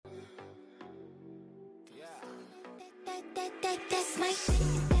That's my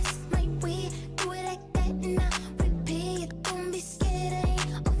shit, that's my way. Do it like that and I repeat. Don't be scared, I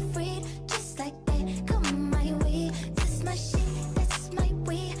ain't afraid. Just like that, come my way. That's my shit, that's my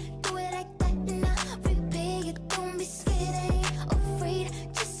way. Do it like that and I repeat. Don't be scared, I ain't afraid.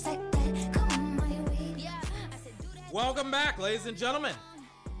 Just like that, come my way. Welcome back, ladies and gentlemen.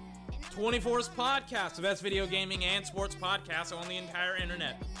 24's podcast, the best video gaming and sports podcast on the entire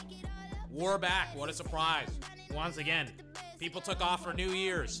internet. We're back. What a surprise. Once again, people took off for New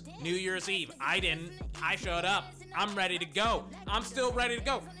Year's Eve. I didn't. I showed up. I'm ready to go. I'm still ready to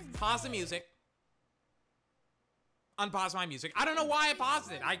go. Pause the music. Unpause my music. I don't know why I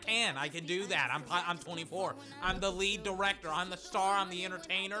paused it. I can do that. I'm 24. I'm the lead director. I'm the star. I'm the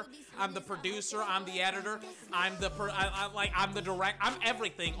entertainer. I'm the producer. I'm the editor. I'm the director. I'm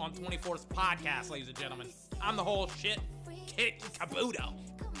everything on 24's podcast, ladies and gentlemen. I'm the whole shit. Kit Kabuto.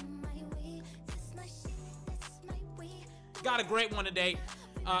 Got a great one today.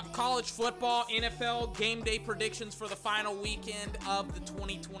 College football, NFL, game day predictions for the final weekend of the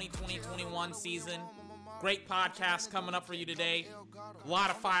 2020-2021 season. Great podcast coming up for you today. A lot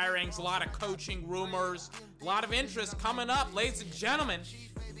of firings, a lot of coaching rumors, a lot of interest coming up, ladies and gentlemen.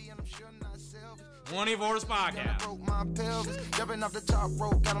 24's podcast. Broke my pelvis, jumping off the top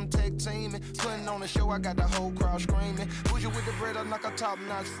rope, got them tag teaming. Putting on the show, I got the whole crowd screaming. Who's you with the bread, I'm like a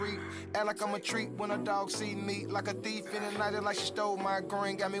top-notch freak. Act like I'm a treat when a dog see me. Like a thief in the night, like she stole my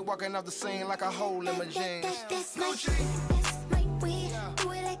green. Got me walking off the scene like a hole in my jeans. That's my shit, that's my way.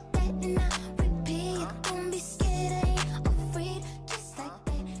 Do it like that and I repeat. Don't be scared, I ain't afraid. Just like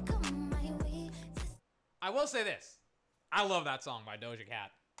that, come my way. I will say this. I love that song by Doja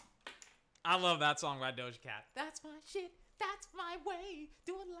Cat. I love that song by Doja Cat. That's my shit. That's my way.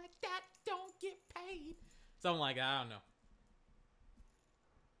 Do it like that. Don't get paid. Something like that. I don't know.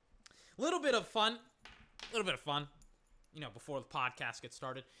 A little bit of fun. You know, before the podcast gets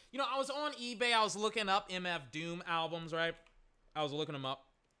started. You know, I was on eBay. I was looking up MF Doom albums, right? I was looking them up.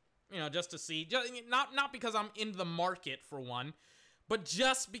 You know, just to see. Not because I'm in the market for one. But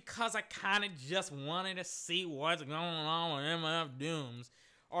just because I kind of just wanted to see what's going on with MF Doom's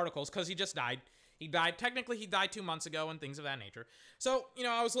articles, because he just died. He died 2 months ago and things of that nature. So, you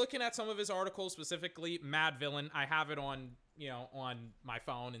know, I was looking at some of his articles, specifically Madvillain. I have it on, you know, on my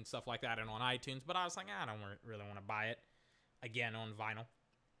phone and stuff like that and on iTunes, but I was like, I don't really want to buy it again on vinyl.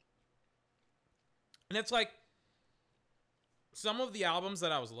 And it's like, some of the albums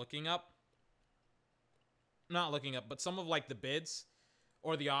that I was but some of like the bids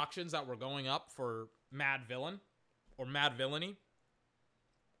or the auctions that were going up for Madvillain or Madvillainy,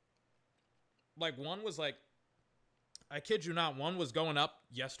 like, one was like, I kid you not, one was going up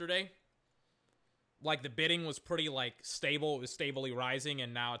yesterday. Like, the bidding was pretty, like, stable. It was stably rising,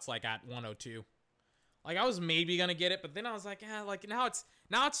 and now it's, like, at 102. Like, I was maybe gonna get it, but then I was like, like, now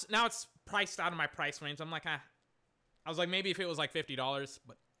it's priced out of my price range. I'm like, I was like, maybe if it was, like, $50,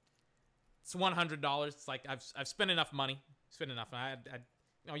 but it's $100. It's like, I've spent enough money. You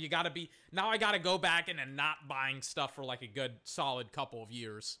know, you gotta be, now I gotta go back and not buying stuff for, like, a good, solid couple of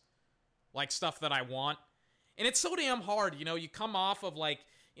years. Like, stuff that I want. And it's so damn hard, you know, you come off of, like,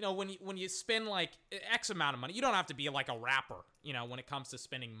 you know, when you spend, like, X amount of money, you don't have to be, like, a rapper, you know, when it comes to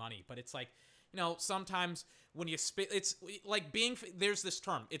spending money, but it's like, you know, sometimes when you spend, it's like there's this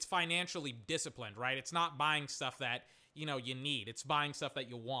term, it's financially disciplined, right? It's not buying stuff that, you know, you need, it's buying stuff that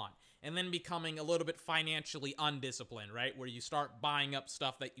you want, and then becoming a little bit financially undisciplined, right? Where you start buying up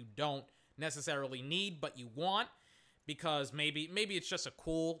stuff that you don't necessarily need, but you want, because maybe it's just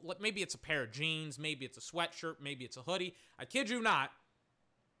maybe it's a pair of jeans, maybe it's a sweatshirt, maybe it's a hoodie. I kid you not,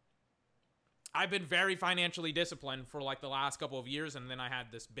 I've been very financially disciplined for like the last couple of years, and then I had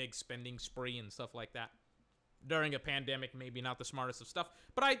this big spending spree and stuff like that. During a pandemic, maybe not the smartest of stuff,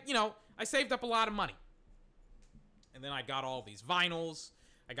 but I saved up a lot of money. And then I got all these vinyls,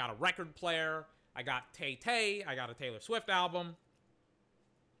 I got a record player, I got Tay-Tay, I got a Taylor Swift album,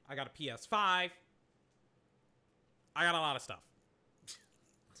 I got a PS5, I got a lot of stuff.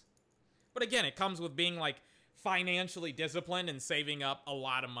 But again, it comes with being, like, financially disciplined and saving up a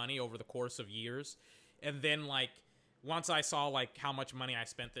lot of money over the course of years. And then, like, once I saw, like, how much money I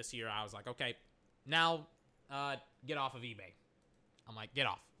spent this year, I was like, okay, now, get off of eBay. I'm like, get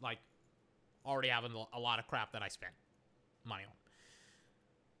off. Like, already having a lot of crap that I spent money on.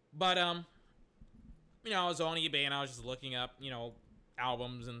 But, you know, I was on eBay and I was just looking up, you know,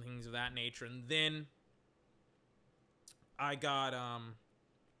 albums and things of that nature. And then I got,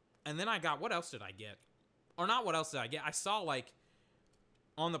 what else did I get? Or not what else did I get? I saw, like,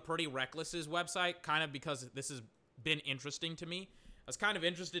 on the Pretty Reckless's website, kind of because this has been interesting to me. I was kind of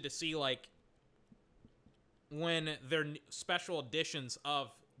interested to see, like, when their special editions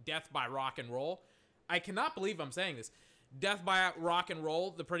of Death by Rock and Roll. I cannot believe I'm saying this. Death by Rock and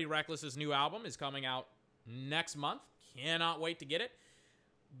Roll, the Pretty Reckless's new album, is coming out next month. Cannot wait to get it.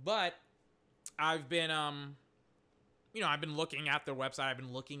 But I've been, I've been looking at their website. I've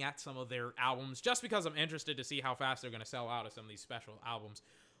been looking at some of their albums just because I'm interested to see how fast they're going to sell out of some of these special albums.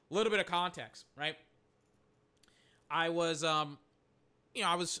 A little bit of context, right? I was, I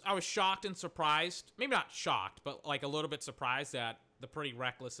was shocked and surprised. Maybe not shocked, but like a little bit surprised at the Pretty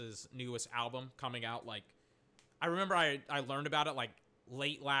Reckless's newest album coming out. Like, I remember I learned about it like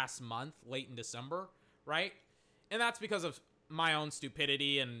late last month, late in December, right? And that's because of my own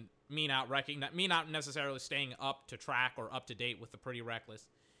stupidity and me not necessarily staying up to track or up to date with the Pretty Reckless.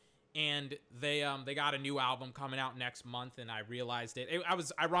 And they got a new album coming out next month, and I realized it. I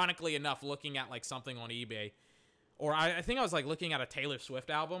was ironically enough looking at like something on eBay, or I think I was like looking at a Taylor Swift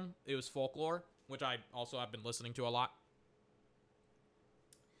album. It was Folklore, which I also have been listening to a lot.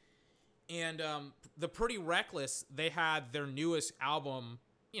 And the Pretty Reckless, they had their newest album,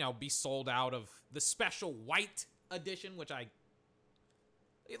 be sold out of the special white edition, which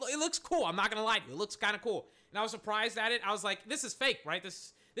it looks cool. I'm not gonna lie to you, it looks kind of cool. And I was surprised at it. I was like, this is fake, right?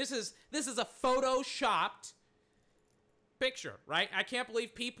 This is a photoshopped picture, right? I can't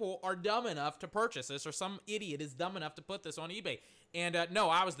believe people are dumb enough to purchase this, or some idiot is dumb enough to put this on eBay. And no,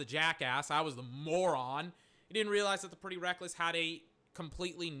 I was the jackass. I was the moron. I didn't realize that the Pretty Reckless had a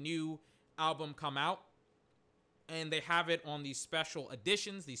completely new album come out, and they have it on these special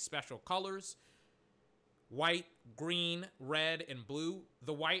editions, these special colors: white, green, red, and blue.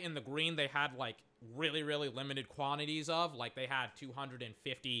 The white and the green they had like really, really limited quantities of. Like, they had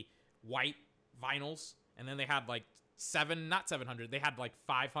 250 white vinyls, and then they had like they had like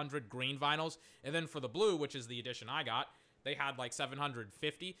 500 green vinyls. And then for the blue, which is the edition I got, they had like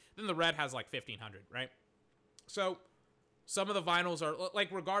 750. Then the red has like 1,500, right? So some of the vinyls are, like,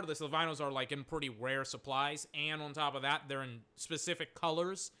 regardless, the vinyls are, like, in pretty rare supplies. And on top of that, they're in specific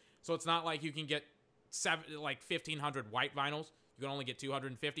colors. So it's not like you can get 1,500 white vinyls. You can only get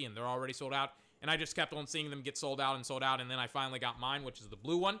 250, and they're already sold out. And I just kept on seeing them get sold out. And then I finally got mine, which is the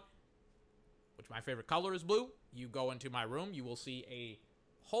blue one, which my favorite color is blue. You go into my room, you will see a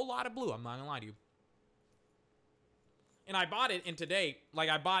whole lot of blue. I'm not going to lie to you. And I bought it in today. Like,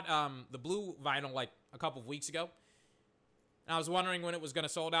 I bought the blue vinyl, like, a couple of weeks ago. And I was wondering when it was going to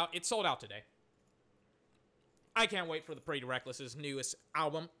sold out. It sold out today. I can't wait for the Pretty Reckless's newest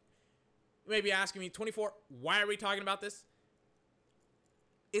album. You may be asking me, 24, why are we talking about this?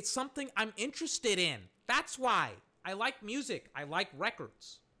 It's something I'm interested in. That's why. I like music. I like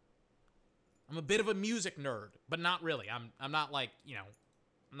records. I'm a bit of a music nerd, but not really. I'm not like,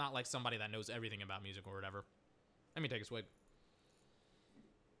 I'm not like somebody that knows everything about music or whatever. Let me take a swig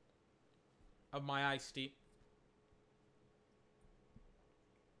of my iced tea.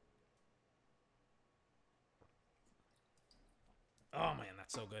 Oh, man,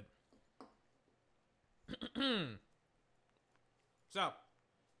 that's so good. So,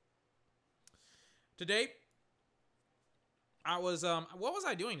 today, I was, what was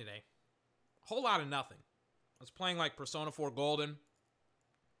I doing today? A whole lot of nothing. I was playing, like, Persona 4 Golden.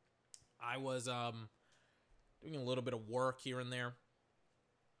 I was, doing a little bit of work here and there.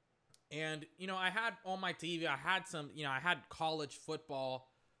 And, I had on my TV, I had some, I had college football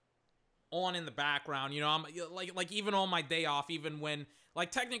on in the background. I'm like even on my day off, even when,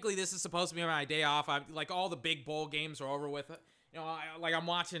 like, technically this is supposed to be my day off, like, all the big bowl games are over with. I'm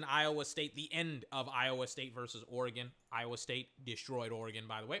watching Iowa State, the end of Iowa State versus Oregon. Iowa State destroyed Oregon,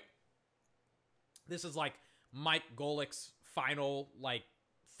 by the way. This is like Mike Golick's final, like,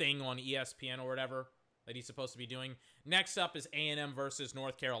 thing on ESPN or whatever that he's supposed to be doing. Next up is A&M versus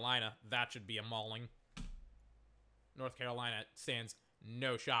North Carolina. That should be a mauling. North Carolina stands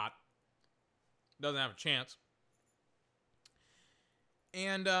no shot. Doesn't have a chance.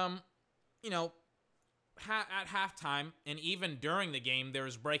 And, at halftime, and even during the game, there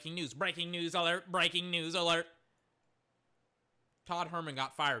was breaking news. Breaking news alert. Breaking news alert. Todd Herman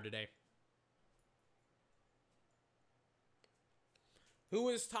got fired today. Who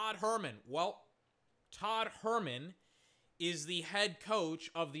is Todd Herman? Well, Todd Herman is the head coach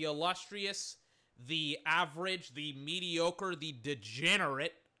of the illustrious, the average, the mediocre, the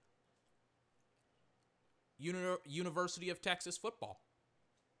degenerate University of Texas football.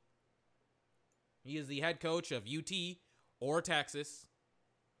 He is the head coach of UT or Texas,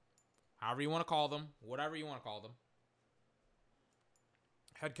 however you want to call them, whatever you want to call them.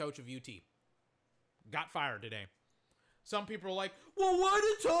 Head coach of UT. Got fired today. Some people are like, well, why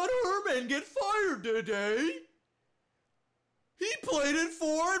did Todd Herman get fired today? He played in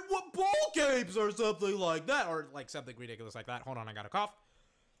 4 bowl tapes or something like that, or like something ridiculous like that. Hold on, I got a cough.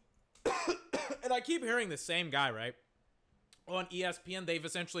 And I keep hearing the same guy, right? On ESPN, they've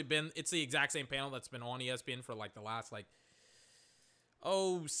essentially been, it's the exact same panel that's been on ESPN for like the last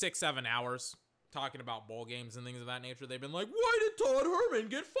 6-7 hours talking about bowl games and things of that nature. They've been like, why did Todd Herman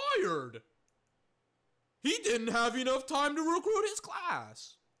get fired? He didn't have enough time to recruit his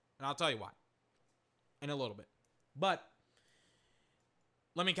class. And I'll tell you why in a little bit. But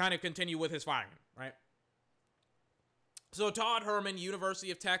let me kind of continue with his firing, right? So Todd Herman,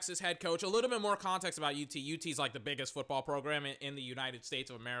 University of Texas head coach. A little bit more context about UT. UT's like the biggest football program in the United States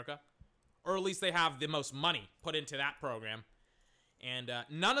of America. Or at least they have the most money put into that program. And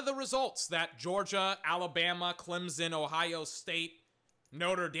none of the results that Georgia, Alabama, Clemson, Ohio State,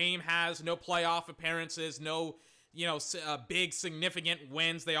 Notre Dame has, no playoff appearances, no, big significant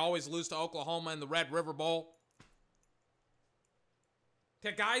wins. They always lose to Oklahoma in the Red River Bowl.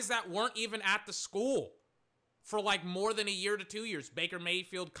 To guys that weren't even at the school for like more than a year to 2 years. Baker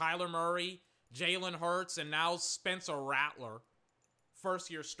Mayfield, Kyler Murray, Jalen Hurts, and now Spencer Rattler.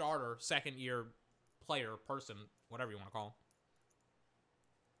 First-year starter, second-year player, person, whatever you want to call him.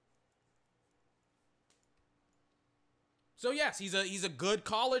 So yes, he's a good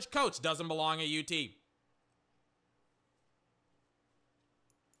college coach. Doesn't belong at UT.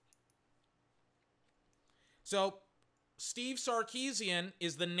 So Steve Sarkisian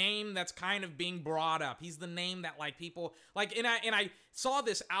is the name that's kind of being brought up. He's the name that like people like, and I saw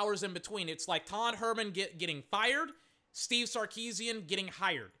this hours in between. It's like Todd Herman getting fired, Steve Sarkisian getting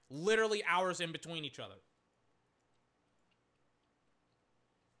hired, literally hours in between each other.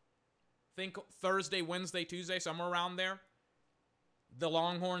 Think Thursday, Wednesday, Tuesday, somewhere around there. The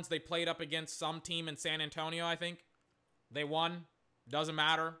Longhorns, they played up against some team in San Antonio, I think. They won. Doesn't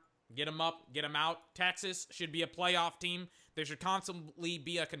matter. Get them up, get them out. Texas should be a playoff team. They should constantly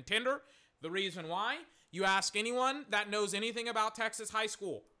be a contender. The reason why? You ask anyone that knows anything about Texas high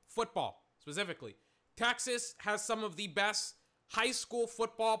school football, specifically. Texas has some of the best high school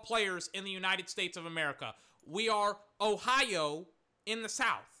football players in the United States of America. We are Ohio in the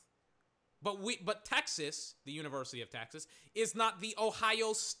South. But Texas, the University of Texas, is not the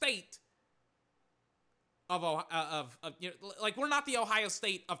Ohio State of we're not the Ohio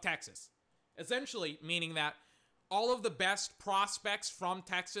State of Texas. Essentially meaning that all of the best prospects from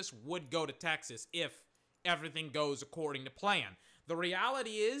Texas would go to Texas if everything goes according to plan. The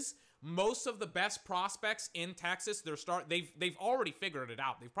reality is most of the best prospects in Texas, they've already figured it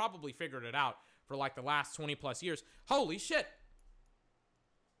out. They've probably figured it out for like the last 20 plus years. Holy shit.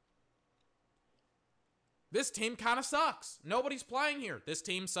 This team kind of sucks. Nobody's playing here. This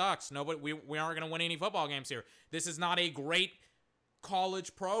team sucks. We aren't going to win any football games here. This is not a great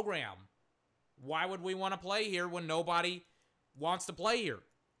college program. Why would we want to play here when nobody wants to play here?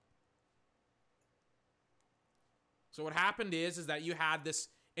 So what happened is that you had this,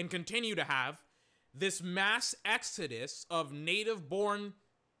 and continue to have, this mass exodus of native-born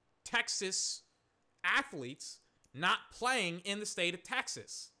Texas athletes not playing in the state of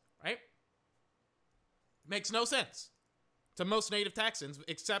Texas, right? Makes no sense to most native Texans,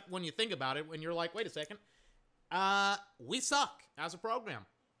 except when you think about it, when you're like, wait a second, we suck as a program,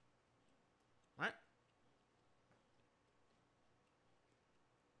 right?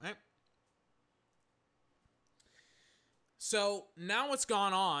 Right? So now what's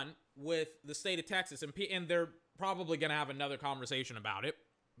gone on with the state of Texas, and they're probably going to have another conversation about it.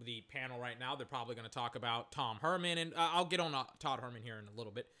 The panel right now, they're probably going to talk about Tom Herman, and I'll get on Todd Herman here in a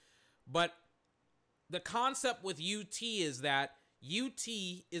little bit, but the concept with UT is that UT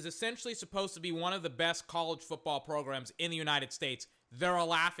is essentially supposed to be one of the best college football programs in the United States. They're a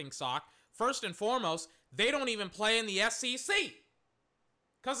laughingstock. First and foremost, they don't even play in the SEC.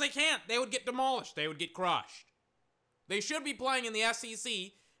 Because they can't. They would get demolished. They would get crushed. They should be playing in the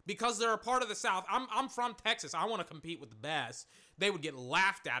SEC because they're a part of the South. I'm from Texas. I want to compete with the best. They would get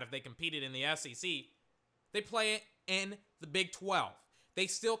laughed at if they competed in the SEC. They play in the Big 12. They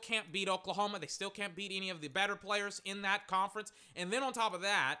still can't beat Oklahoma. They still can't beat any of the better players in that conference. And then on top of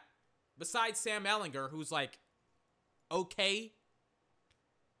that, besides Sam Ehlinger, who's like, okay,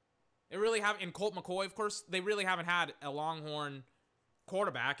 they really haven't, and Colt McCoy, of course, they really haven't had a Longhorn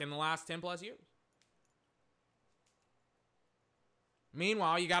quarterback in the last 10 plus years.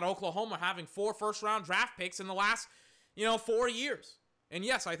 Meanwhile, you got Oklahoma having 4 first-round draft picks in the last, 4 years. And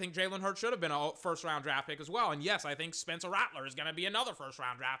yes, I think Jalen Hurts should have been a first-round draft pick as well. And yes, I think Spencer Rattler is going to be another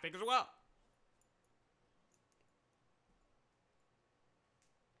first-round draft pick as well.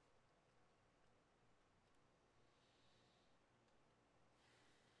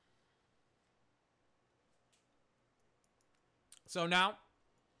 So now,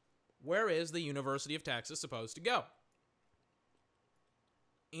 Where is the University of Texas supposed to go?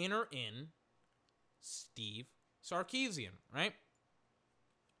 Enter in Steve Sarkisian, right?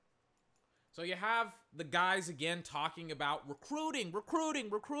 So you have the guys again talking about recruiting.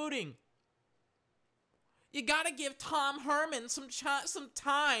 You got to give Tom Herman some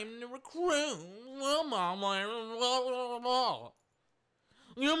time to recruit.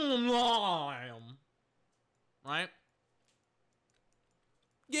 Right?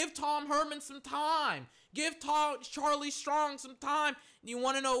 Give Tom Herman some time. Give Charlie Strong some time. You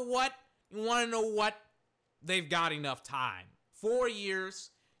want to know what? They've got enough time. 4 years.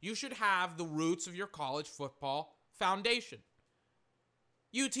 You should have the roots of your college football foundation.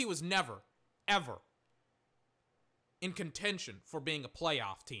 UT was never, ever in contention for being a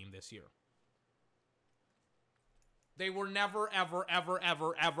playoff team this year. They were never, ever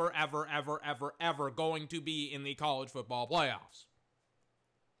going to be in the college football playoffs.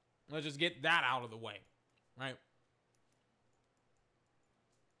 Let's just get that out of the way, right?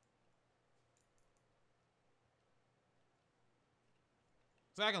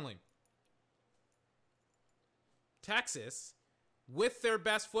 Secondly, Texas, with their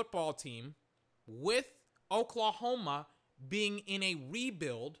best football team, with Oklahoma being in a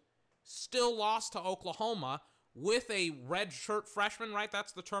rebuild, still lost to Oklahoma with a redshirt freshman, right?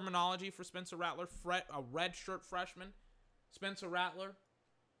 That's the terminology for Spencer Rattler, a redshirt freshman, Spencer Rattler.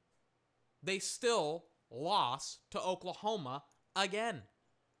 They still lost to Oklahoma again.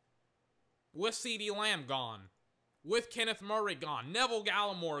 With CeeDee Lamb gone. With Kenneth Murray gone. Neville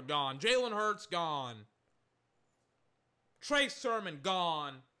Gallimore gone. Jalen Hurts gone. Trey Sermon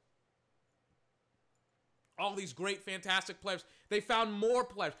gone. All these great, fantastic players. They found more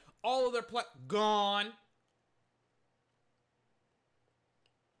players. All of their players gone.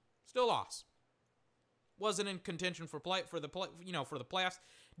 Still lost. Wasn't in contention for the playoffs.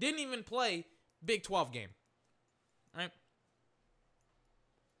 Didn't even play Big 12 game. Right?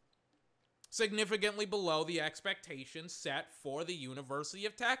 Significantly below the expectations set for the University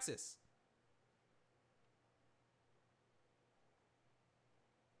of Texas.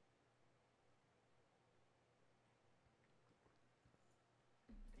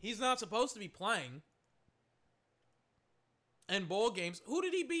 He's not supposed to be playing in bowl games. Who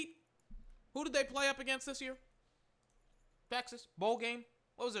did he beat? Who did they play up against this year? Texas bowl game?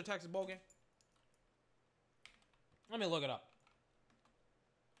 What was their Texas bowl game? Let me look it up.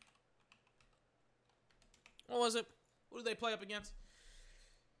 What was it? Who did they play up against?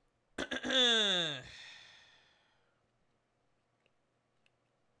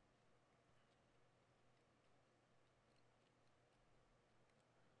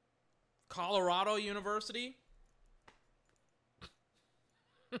 Colorado University?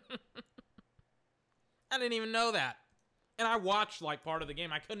 I didn't even know that. And I watched like part of the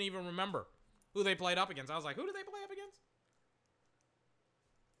game. I couldn't even remember who they played up against. I was like, who did they play up against?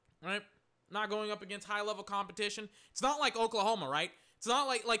 Right? Not going up against high-level competition. It's not like Oklahoma, right? It's not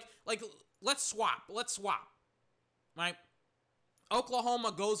like let's swap. Right?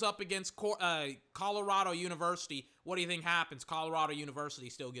 Oklahoma goes up against Colorado University. What do you think happens? Colorado University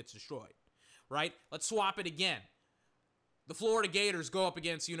still gets destroyed. Right? Let's swap it again. The Florida Gators go up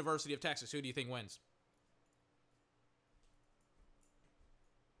against University of Texas. Who do you think wins?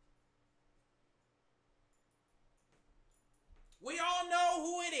 We all know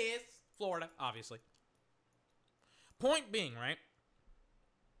who it is. Florida, obviously. Point being, right?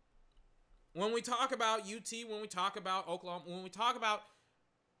 When we talk about UT, when we talk about Oklahoma, when we talk about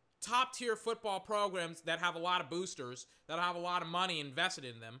top-tier football programs that have a lot of boosters, that have a lot of money invested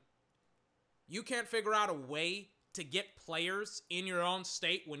in them, you can't figure out a way to get players in your own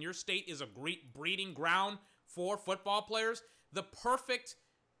state when your state is a great breeding ground for football players. The perfect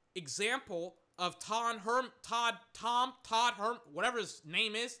example of Todd Herm, whatever his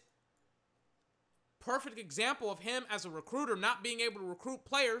name is, perfect example of him as a recruiter not being able to recruit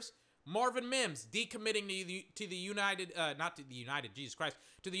players. Marvin Mims decommitting to the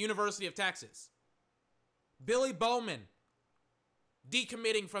University of Texas. Billy Bowman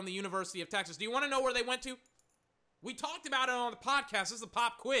decommitting from the University of Texas. Do you want to know where they went to? We talked about it on the podcast. This is a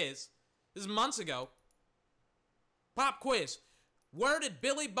pop quiz. This is months ago. Pop quiz. Where did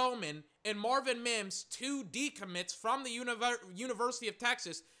Billy Bowman and Marvin Mims, two decommits from the University of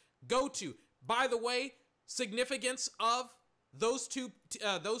Texas, go to? By the way, significance of those two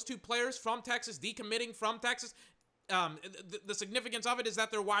players from Texas decommitting from Texas, the significance of it is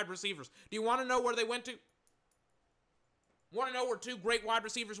that they're wide receivers. Do you want to know where they went to? Want to know where two great wide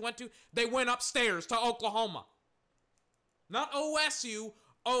receivers went to? They went upstairs to Oklahoma. Not OSU,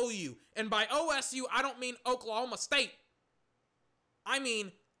 OU. And by OSU, I don't mean Oklahoma State. I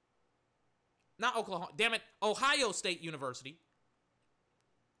mean Not Oklahoma. Damn it. Ohio State University.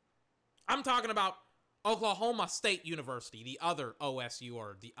 I'm talking about Oklahoma State University, the other OSU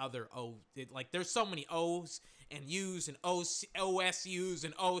or the other like there's so many O's and U's and OSU's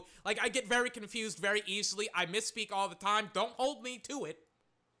and O. Like I get very confused very easily. I misspeak all the time. Don't hold me to it.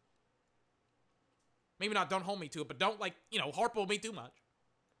 Maybe not don't hold me to it, but don't harp me too much.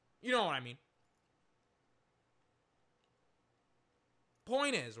 You know what I mean.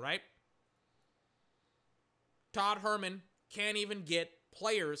 Point is, right? Todd Herman can't even get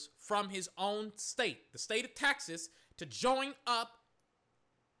players from his own state, the state of Texas, to join up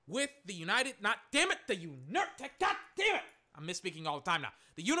with the God damn it! I'm misspeaking all the time now.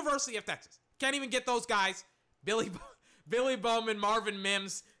 The University of Texas. Can't even get those guys, Billy Bowman, Marvin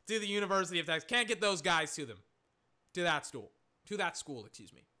Mims, to the University of Texas. Can't get those guys to that school,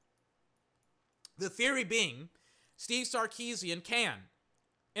 excuse me. The theory being, Steve Sarkisian can.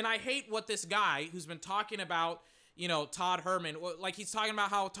 And I hate what this guy who's been talking about, Todd Herman, like he's talking about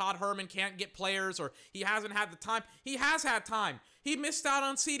how Todd Herman can't get players or he hasn't had the time. He has had time. He missed out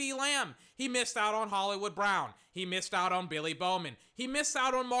on CeeDee Lamb. He missed out on Hollywood Brown. He missed out on Billy Bowman. He missed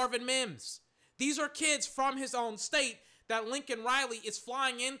out on Marvin Mims. These are kids from his own state that Lincoln Riley is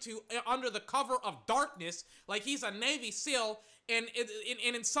flying into under the cover of darkness like he's a Navy SEAL and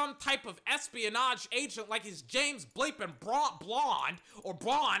in some type of espionage agent like he's James Bleepin Blonde or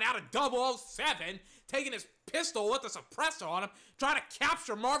Braun out of 007 taking his pistol with a suppressor on him trying to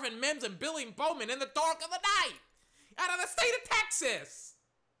capture Marvin Mims and Billy Bowman in the dark of the night out of the state of Texas.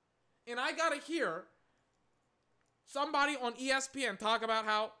 And I gotta hear somebody on ESPN talk about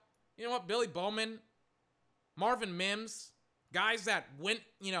how, Billy Bowman, Marvin Mims, guys that went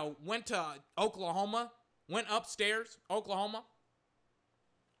to Oklahoma, went upstairs, Oklahoma.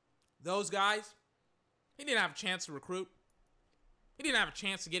 Those guys, he didn't have a chance to recruit. He didn't have a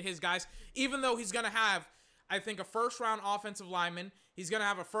chance to get his guys, even though he's going to have, I think, a first-round offensive lineman. He's going to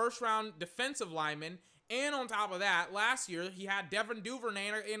have a first-round defensive lineman. And on top of that, last year, he had Devin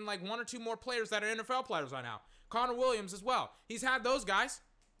Duvernay and like one or two more players that are NFL players right now. Connor Williams as well. He's had those guys.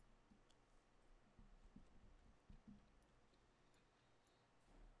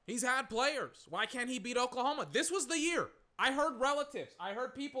 He's had players. Why can't he beat Oklahoma? This was the year. I heard relatives. I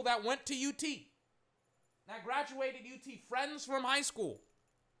heard people that went to UT. That graduated UT. Friends from high school.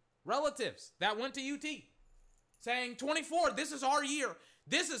 Relatives that went to UT. Saying, 24, this is our year.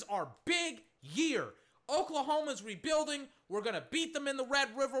 This is our big year. Oklahoma's rebuilding. We're going to beat them in the Red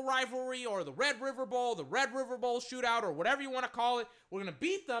River rivalry or the Red River Bowl, the Red River Bowl shootout, or whatever you want to call it. We're going to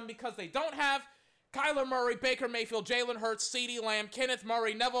beat them because they don't have Kyler Murray, Baker Mayfield, Jalen Hurts, CeeDee Lamb, Kenneth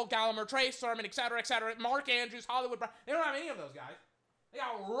Murray, Neville Gallimore, Trey Sermon, etc., Mark Andrews, Hollywood Brown. They don't have any of those guys. They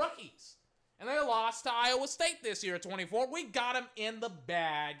got rookies. And they lost to Iowa State this year at 24. We got them in the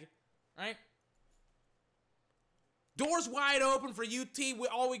bag, right? Doors wide open for UT.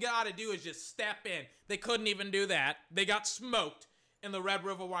 All we got to do is just step in. They couldn't even do that. They got smoked in the Red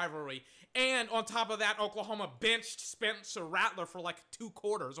River rivalry. And on top of that, Oklahoma benched Spencer Rattler for like 2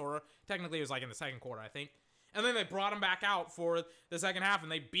 quarters, or technically it was like in the second quarter, I think. And then they brought him back out for the second half,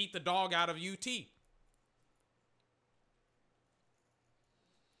 and they beat the dog out of UT.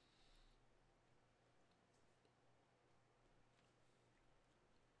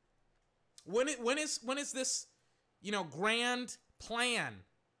 When is this, grand plan?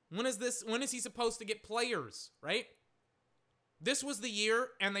 When is he supposed to get players, right? This was the year,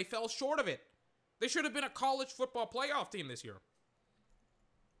 and they fell short of it. They should have been a college football playoff team this year.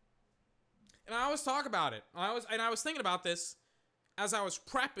 And I always talk about it. I was thinking about this as I was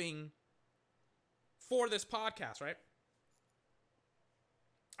prepping for this podcast, right?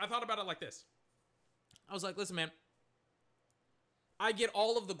 I thought about it like this. I was like, listen, man. I get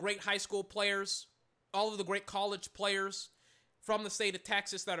all of the great high school players, all of the great college players from the state of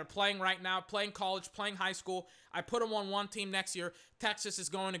Texas that are playing right now, playing college, playing high school. I put them on one team next year. Texas is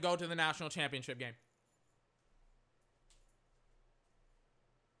going to go to the national championship game.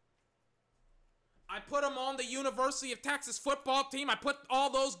 I put them on the University of Texas football team. I put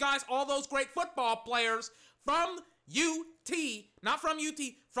all those guys, all those great football players from UT, not from UT,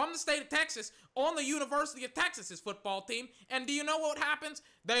 from the state of Texas, on the University of Texas's football team. And do you know what happens?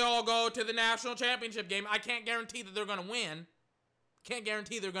 They all go to the national championship game. I can't guarantee that they're going to win. Can't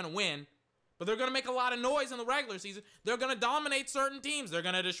guarantee they're going to win. But they're going to make a lot of noise in the regular season. They're going to dominate certain teams. They're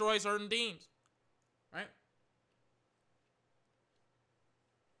going to destroy certain teams. Right?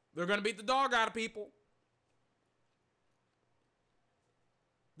 They're going to beat the dog out of people.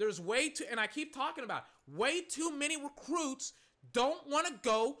 There's way too, and I keep talking about it, way too many recruits don't want to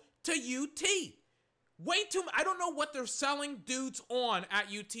go to UT. Way too. I don't know what they're selling dudes on at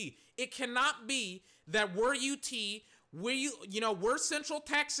UT. It cannot be that we're UT. We're Central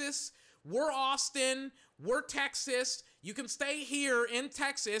Texas. We're Austin. We're Texas. You can stay here in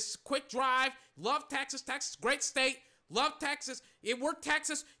Texas. Quick drive. Love Texas. Texas, great state. Love Texas. We're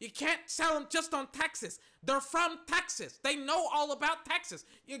Texas. You can't sell them just on Texas. They're from Texas. They know all about Texas.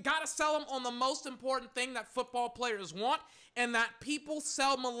 You got to sell them on the most important thing that football players want and that people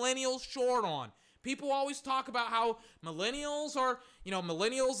sell millennials short on. People always talk about how millennials are,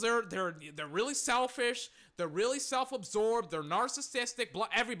 they're really selfish. They're really self-absorbed. They're narcissistic.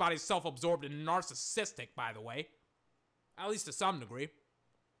 Everybody's self-absorbed and narcissistic, by the way. At least to some degree.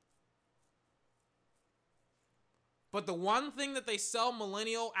 But the one thing that they sell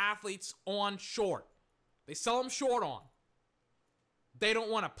millennial athletes on short, they sell them short on. They don't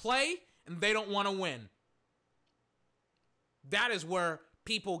want to play and they don't want to win. That is where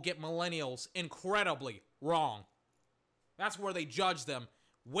people get millennials incredibly wrong. That's where they judge them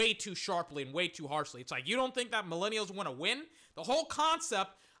way too sharply and way too harshly. It's like, you don't think that millennials want to win? The whole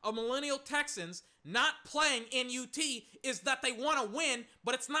concept of millennial Texans not playing in UT is that they want to win,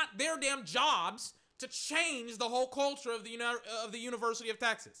 but it's not their damn jobs to change the whole culture of the University of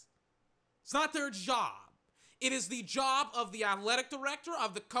Texas. It's not their job. It is the job of the athletic director,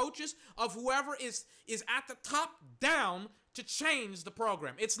 of the coaches, of whoever is at the top down to change the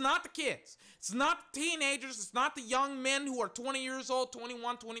program. It's not the kids. It's not the teenagers. It's not the young men who are 20 years old,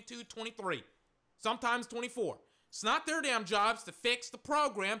 21, 22, 23, sometimes 24. It's not their damn jobs to fix the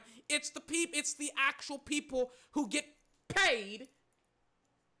program. It's the actual people who get paid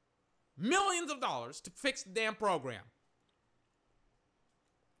millions of dollars to fix the damn program.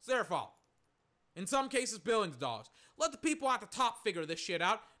 It's their fault. In some cases, billions of dollars. Let the people at the top figure this shit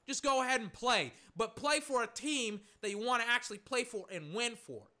out. Just go ahead and play. But play for a team that you want to actually play for and win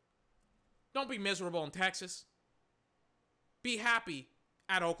for. Don't be miserable in Texas. Be happy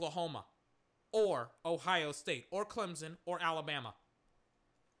at Oklahoma or Ohio State or Clemson or Alabama.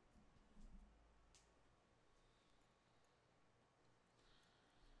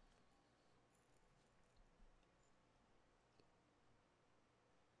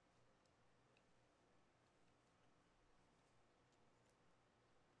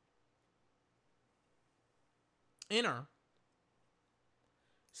 Enter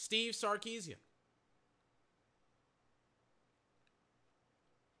Steve Sarkisian.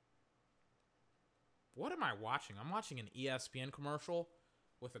 What am I watching? I'm watching an ESPN commercial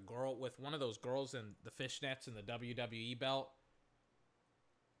with one of those girls in the fishnets and the WWE belt.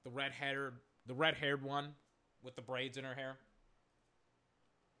 The red-haired one with the braids in her hair.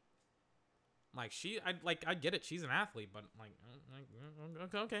 Like, I get it. She's an athlete, but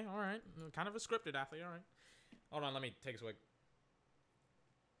okay, all right. Kind of a scripted athlete, all right. Hold on, let me take a swig.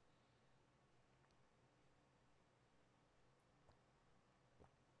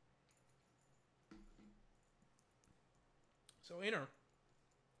 So enter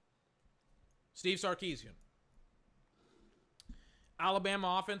Steve Sarkisian,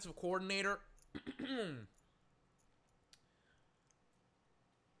 Alabama offensive coordinator.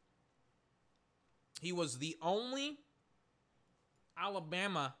 He was the only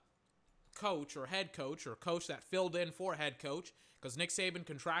Alabama coach or head coach or coach that filled in for head coach because Nick Saban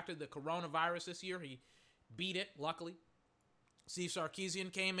contracted the coronavirus this year. He beat it, luckily. Steve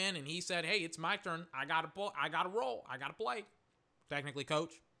Sarkisian came in and he said, hey, it's my turn. I got to roll. I got to play. Technically,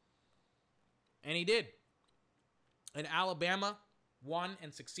 coach. And he did. And Alabama won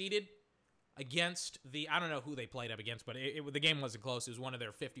and succeeded against I don't know who they played up against, but the game wasn't close. It was one of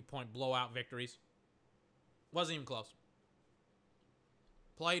their 50-point blowout victories. Wasn't even close.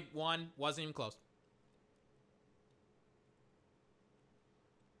 Played, won, wasn't even close.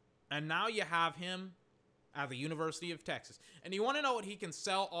 And now you have him at the University of Texas. And you want to know what he can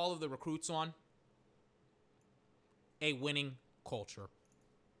sell all of the recruits on? A winning culture.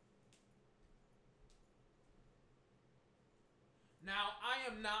 Now,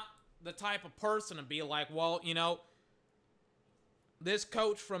 I am not the type of person to be like, well, this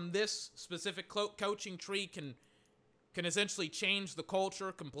coach from this specific coaching tree can essentially change the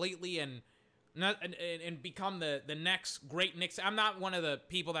culture completely and become the next great Nick. I'm not one of the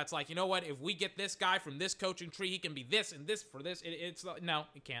people that's like, you know what? If we get this guy from this coaching tree, he can be this and this for this. No,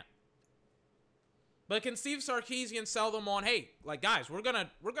 he can't. But can Steve Sarkisian sell them on, hey, like, guys, we're gonna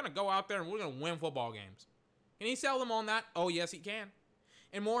go out there and we're gonna win football games? Can he sell them on that? Oh, yes, he can.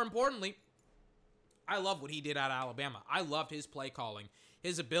 And more importantly, I love what he did at Alabama. I loved his play calling,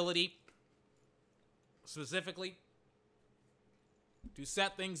 his ability, specifically, to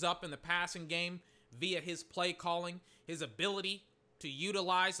set things up in the passing game via his play calling, his ability to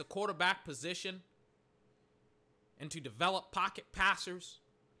utilize the quarterback position and to develop pocket passers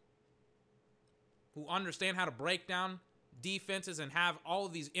who understand how to break down defenses and have all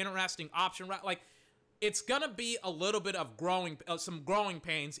of these interesting option routes. Like, it's going to be a little bit of some growing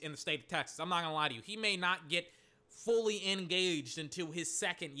pains in the state of Texas. I'm not going to lie to you. He may not get fully engaged until his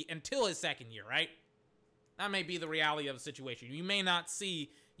second year, right? That may be the reality of the situation. You may not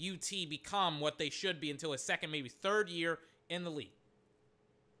see UT become what they should be until his second, maybe third year in the league.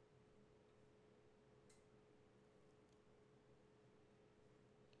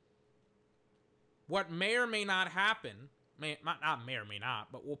 What may or may not happen,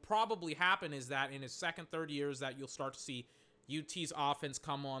 but will probably happen is that in his second, third years that you'll start to see UT's offense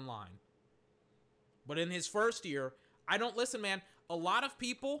come online. But in his first year, listen, man, a lot of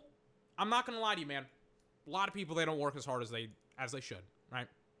people, I'm not going to lie to you, man. A lot of people, they don't work as hard as they should, right?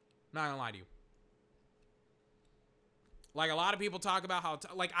 Not going to lie to you. Like, a lot of people talk about how,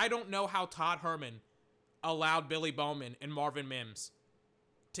 I don't know how Todd Herman allowed Billy Bowman and Marvin Mims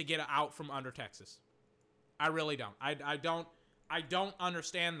to get out from under Texas. I really don't. I don't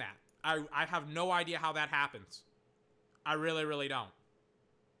understand that. I have no idea how that happens. I really, really don't.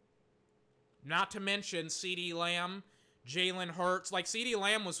 Not to mention CeeDee Lamb, Jalen Hurts. Like, CeeDee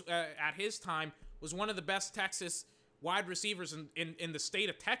Lamb was, at his time, was one of the best Texas wide receivers in the state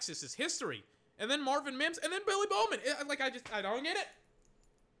of Texas's history. And then Marvin Mims, and then Billy Bowman. I don't get it.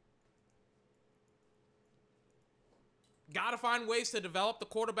 Got to find ways to develop the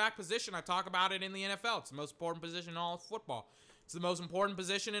quarterback position. I talk about it in the NFL. It's the most important position in all of football. It's the most important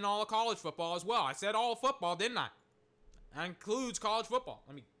position in all of college football as well. I said all of football, didn't I? That includes college football.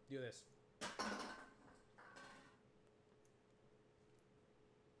 Let me do this.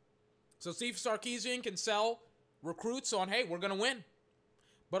 So Steve Sarkisian can sell recruits on, hey, we're going to win.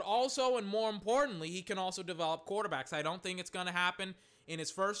 But also, and more importantly, he can also develop quarterbacks. I don't think it's going to happen in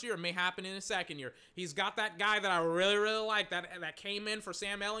his first year. It may happen in his second year. He's got that guy that I really, really like that came in for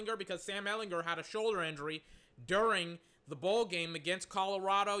Sam Ehlinger because Sam Ehlinger had a shoulder injury during the bowl game against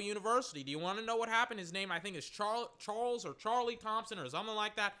Colorado University. Do you want to know what happened? His name, I think, is Charles or Charlie Thompson or something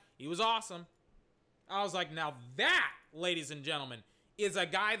like that. He was awesome. I was like, now that, ladies and gentlemen, is a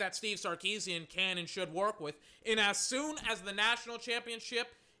guy that Steve Sarkisian can and should work with. And as soon as the national championship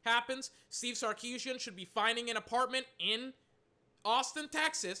happens, Steve Sarkisian should be finding an apartment in Austin,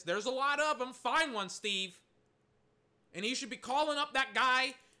 Texas. There's a lot of them. Find one, Steve. And he should be calling up that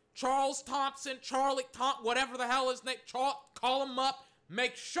guy, Charles Thompson, Charlie Thompson, whatever the hell his name. Call him up.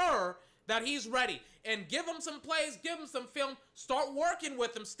 Make sure that he's ready. And give him some plays. Give him some film. Start working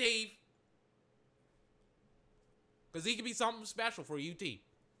with him, Steve. Because he could be something special for UT.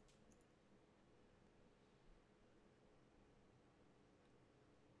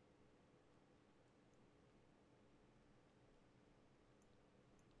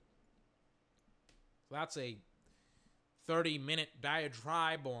 So that's a 30-minute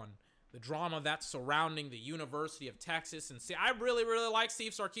diatribe on the drama that's surrounding the University of Texas. And see, I really, really like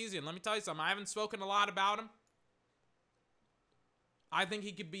Steve Sarkisian. Let me tell you something. I haven't spoken a lot about him. I think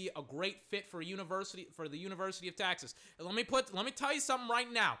he could be a great fit for the University of Texas. And let me tell you something right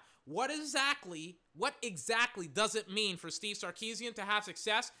now. What exactly does it mean for Steve Sarkisian to have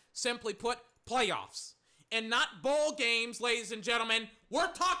success? Simply put, playoffs. And not bowl games, ladies and gentlemen.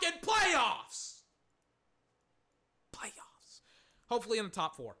 We're talking playoffs. Playoffs. Hopefully in the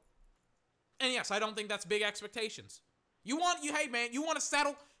top 4. And yes, I don't think that's big expectations. Hey man, you want to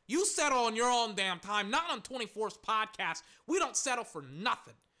settle? You settle on your own damn time, not on 24's podcast. We don't settle for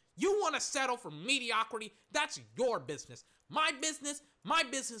nothing. You want to settle for mediocrity? That's your business. My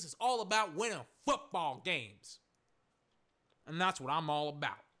business is all about winning football games. And that's what I'm all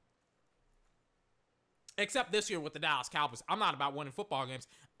about. Except this year with the Dallas Cowboys. I'm not about winning football games.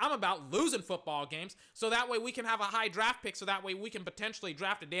 I'm about losing football games so that way we can have a high draft pick, so that way we can potentially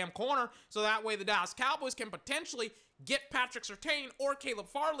draft a damn corner, so that way the Dallas Cowboys can potentially get Patrick Surtain or Caleb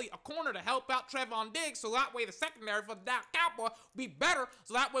Farley a corner to help out Trevon Diggs, so that way the secondary for the Dallas Cowboys will be better,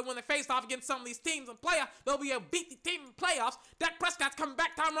 so that way when they face off against some of these teams in playoffs, they'll be able to beat the team in playoffs. Dak Prescott's coming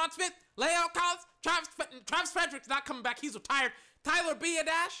back, Tyron Smith, La'el Collins, Travis Frederick's not coming back, he's retired, Tyler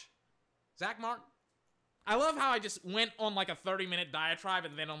Biadasz, Zach Martin. I love how I just went on like a 30-minute diatribe,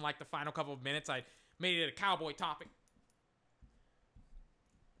 and then on like the final couple of minutes, I made it a Cowboy topic.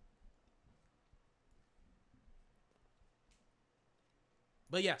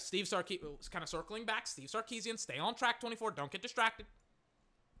 But yeah, Steve Sarkisian was kind of circling back. Steve Sarkisian, stay on track, 24. Don't get distracted.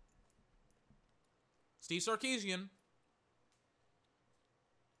 Steve Sarkisian.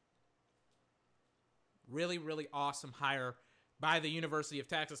 Really, really awesome hire by the University of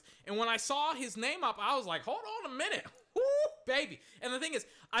Texas. And when I saw his name up, I was like, hold on a minute. Woo, baby. And the thing is,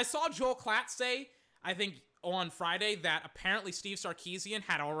 I saw Joel Klatt say, I think on Friday that apparently Steve Sarkisian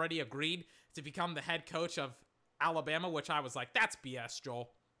had already agreed to become the head coach of Alabama, which I was like, that's BS,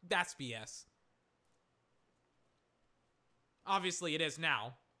 Joel. That's BS. Obviously, it is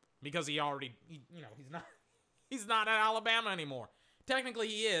now because he's not at Alabama anymore. Technically,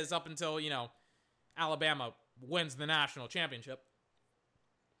 he is up until, Alabama wins the national championship.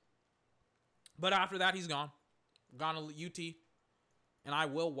 But after that, he's gone. Gone to UT. And I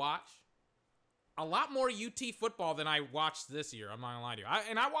will watch a lot more UT football than I watched this year. I'm not gonna lie to you.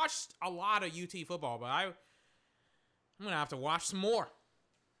 I watched a lot of UT football, but I'm gonna have to watch some more.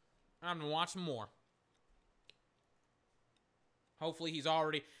 I'm gonna watch some more. Hopefully he's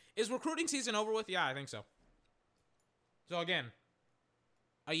already... Is recruiting season over with? Yeah, I think so. So again,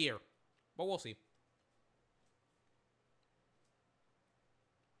 a year. But we'll see.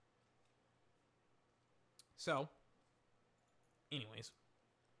 So, anyways.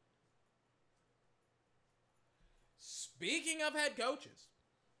 Speaking of head coaches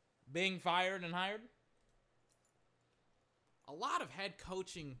being fired and hired, a lot of head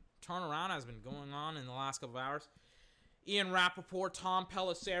coaching turnaround has been going on in the last couple of hours. Ian Rappaport, Tom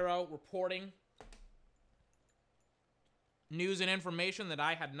Pelissero reporting news and information that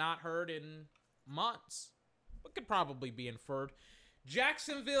I had not heard in months, but could probably be inferred.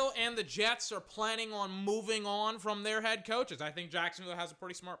 Jacksonville and the Jets are planning on moving on from their head coaches. I think Jacksonville has a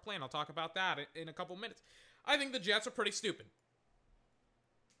pretty smart plan. I'll talk about that in a couple minutes. I think the Jets are pretty stupid.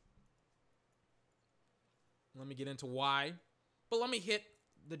 Let me get into why. But let me hit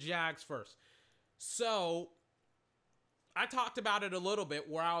the Jags first. So, I talked about it a little bit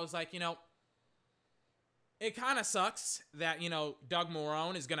where I was like, it kind of sucks that, Doug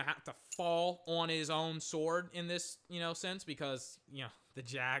Marrone is going to have to fall on his own sword in this, sense because, the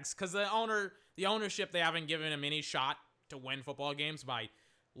Jags, because the ownership, they haven't given him any shot to win football games by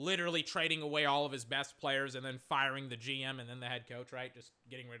literally trading away all of his best players and then firing the GM and then the head coach, right? Just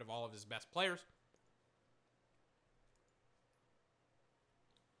getting rid of all of his best players.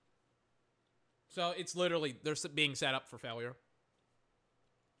 So it's literally, they're being set up for failure.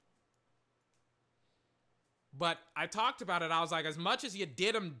 But I talked about it. I was like, as much as you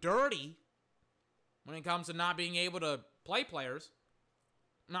did them dirty when it comes to not being able to play players,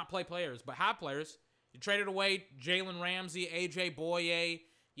 not play players, but have players, you traded away Jalen Ramsey, AJ Boye,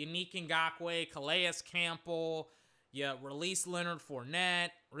 Yannick Ngakoue, Calais Campbell, you released Leonard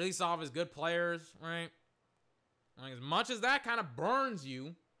Fournette, released all of his good players, right? Like, as much as that kind of burns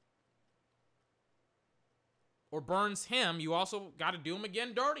you, or burns him, you also got to do him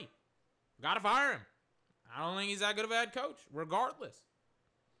again dirty. Got to fire him. I don't think he's that good of a head coach, regardless.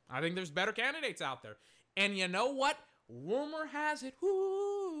 I think there's better candidates out there. And you know what? Rumor has it.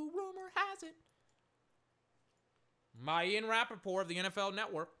 Rumor has it. My Ian Rappaport of the NFL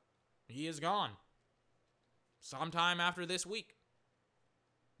Network, he is gone. Sometime after this week.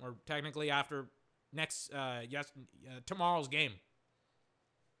 Or technically after tomorrow's game.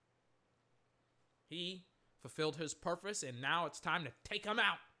 He fulfilled his purpose, and now it's time to take him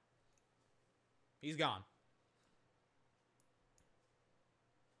out. He's gone.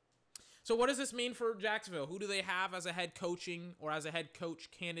 So what does this mean for Jacksonville? Who do they have as a head coaching or as a head coach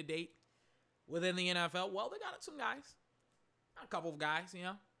candidate within the NFL? Well, they got some guys. A couple of guys,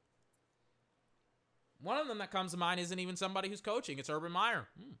 One of them that comes to mind isn't even somebody who's coaching. It's Urban Meyer.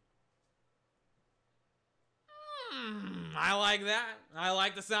 I like that. I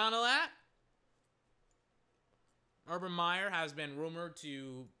like the sound of that. Urban Meyer has been rumored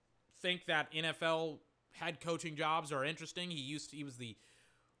to think that NFL head coaching jobs are interesting. He was the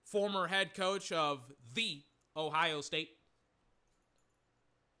former head coach of the Ohio State.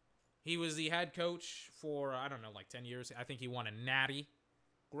 He was the head coach for, 10 years. I think he won a natty.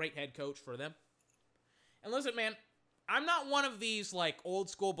 Great head coach for them. And listen, man, I'm not one of these, old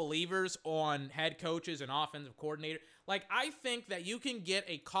school believers on head coaches and offensive coordinator. I think that you can get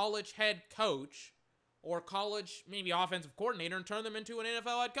a college head coach or college, maybe offensive coordinator, and turn them into an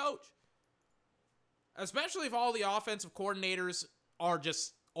NFL head coach. Especially if all the offensive coordinators are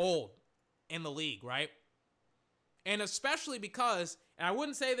just old in the league, right? And especially because, and I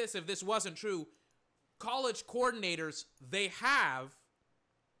wouldn't say this if this wasn't true, college coordinators, they have,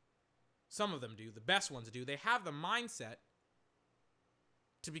 some of them do, the best ones do, they have the mindset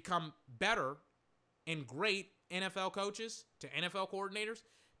to become better and great NFL coaches to NFL coordinators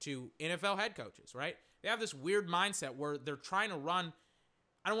to NFL head coaches, right? They have this weird mindset where they're trying to run,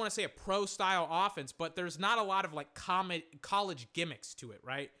 I don't want to say a pro-style offense, but there's not a lot of college gimmicks to it,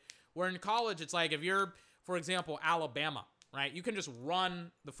 right? Where in college, it's like if you're, for example, Alabama, right? You can just run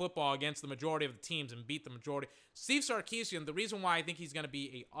the football against the majority of the teams and beat the majority. Steve Sarkisian, the reason why I think he's going to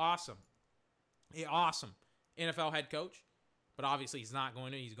be a awesome NFL head coach. But obviously he's not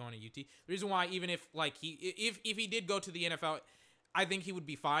going to. He's going to UT. The reason why, even if like if he did go to the NFL, I think he would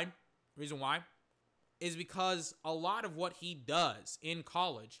be fine. The reason why is because a lot of what he does in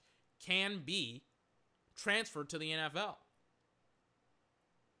college can be transferred to the NFL.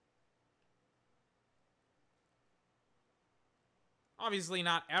 Obviously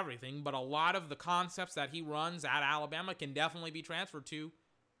not everything, but a lot of the concepts that he runs at Alabama can definitely be transferred to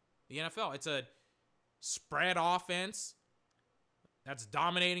the NFL. It's a spread offense that's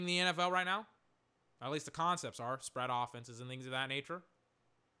dominating the NFL right now. At least the concepts are spread offenses and things of that nature.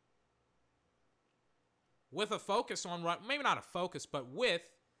 With a focus on run, maybe not a focus, but with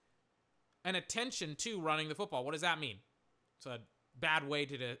an attention to running the football. What does that mean? It's a bad way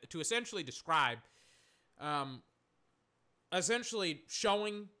to essentially describe, essentially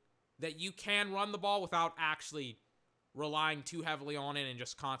showing that you can run the ball without actually relying too heavily on it and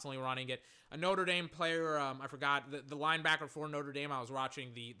just constantly running it. A Notre Dame player, I forgot, the linebacker for Notre Dame, I was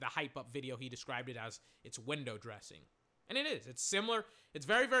watching the hype-up video. He described it as it's window dressing. And it is. It's similar. It's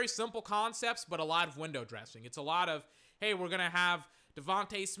very, very simple concepts, but a lot of window dressing. It's a lot of, hey, we're going to have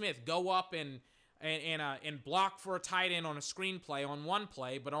Devontae Smith go up and block for a tight end on a screenplay on one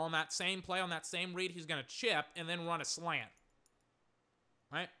play, but on that same play, on that same read, he's going to chip and then run a slant.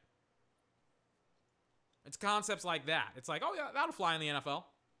 Right? It's concepts like that. It's like, oh, yeah, that'll fly in the NFL.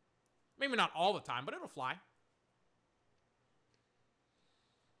 Maybe not all the time, but it'll fly.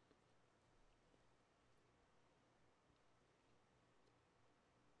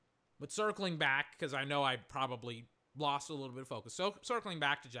 But circling back, because I know I probably lost a little bit of focus. So circling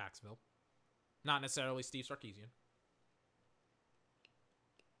back to Jacksonville. Not necessarily Steve Sarkisian.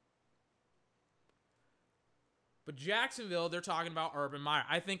 But Jacksonville, they're talking about Urban Meyer.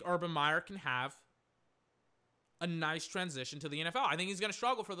 I think Urban Meyer can have a nice transition to the NFL. I think he's going to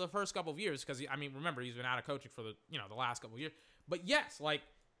struggle for the first couple of years because, I mean, remember, he's been out of coaching for the last couple of years. But yes, like,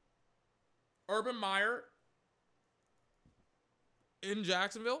 Urban Meyer in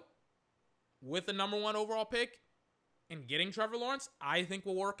Jacksonville with the number 1 overall pick and getting Trevor Lawrence, I think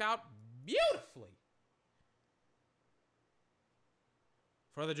will work out beautifully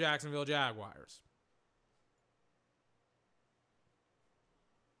for the Jacksonville Jaguars.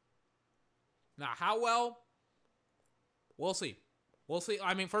 Now, how well? We'll see. We'll see.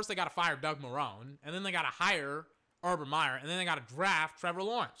 I mean, first they got to fire Doug Marrone, and then they got to hire Urban Meyer, and then they got to draft Trevor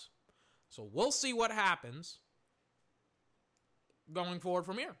Lawrence. So we'll see what happens going forward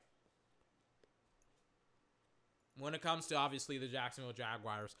from here. When it comes to, obviously, the Jacksonville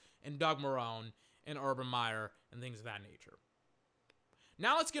Jaguars and Doug Marrone and Urban Meyer and things of that nature.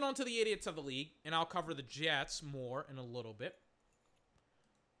 Now let's get on to the idiots of the league, and I'll cover the Jets more in a little bit.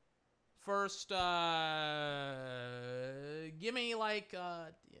 First, give me like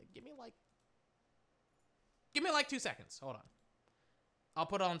 2 seconds. Hold on. I'll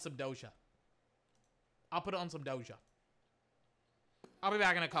put on some Doja. I'll be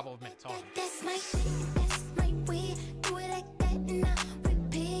back in a couple of minutes. Hold on. That's my shit, that's my way. Do it like that and I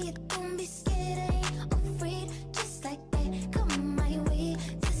repeat it. Don't be scared, I ain't afraid. Just like that, come my way.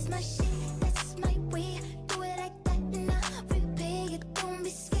 That's my shit, that's my way. Do it like that and I repeat it. Don't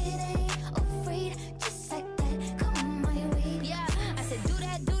be scared, I ain't afraid. Just like that, come my way. Yeah, I said do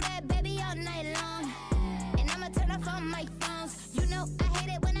that, baby, all night long. And I'ma turn off all my phones. You know I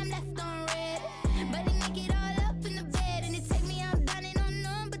hate it when I'm left on red. But they make it all up in the bed and it take me out down and on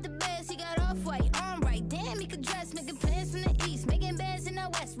none but the best. He got off-white on right. Damn, he could dress, making plans from the east, making bands in the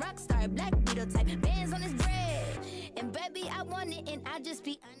west. Rockstar, Black Beetle type, bands on his bread. And baby, I want it and I just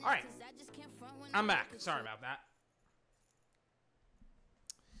be honest. All right. 'Cause I just can't front when I'm back. Sorry about that.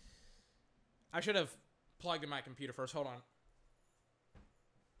 I should have plugged in my computer first. Hold on.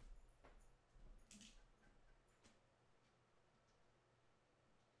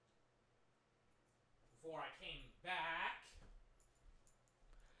 Before I came back.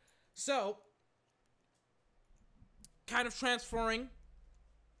 So, kind of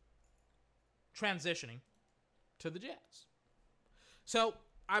transitioning to the Jets. So,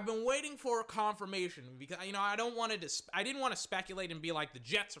 I've been waiting for confirmation because, I didn't want to speculate and be like the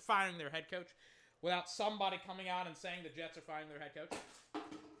Jets are firing their head coach without somebody coming out and saying the Jets are firing their head coach.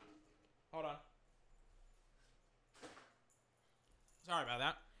 Hold on. Sorry about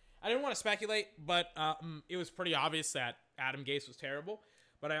that. I didn't want to speculate, but it was pretty obvious that Adam Gase was terrible.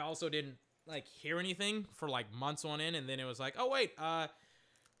 But I also didn't hear anything for months on end, and then it was like, oh wait, on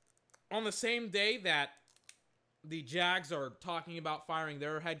the same day that the Jags are talking about firing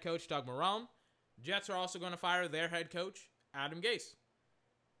their head coach, Doug Marrone, Jets are also going to fire their head coach, Adam Gase.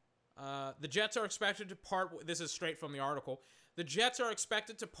 The Jets are expected to part. This is straight from the article. The Jets are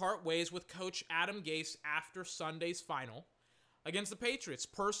expected to part ways with coach Adam Gase after Sunday's final against the Patriots,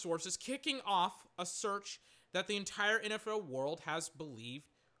 per sources, kicking off a search that the entire NFL world has believed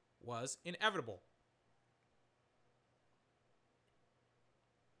was inevitable.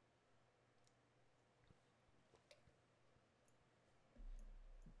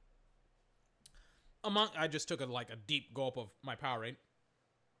 I just took a deep gulp of my Powerade.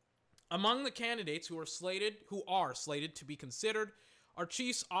 Among the candidates who are slated to be considered are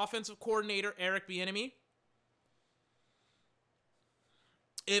Chiefs offensive coordinator Eric Bieniemy.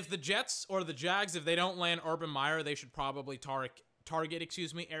 If the Jets or the Jags, if they don't land Urban Meyer, they should probably target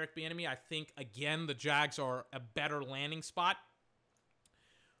Eric Bieniemy. I think, again, the Jags are a better landing spot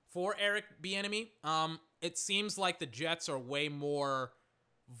for Eric Bieniemy. It seems like the Jets are way more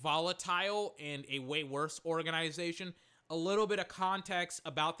volatile and a way worse organization. A little bit of context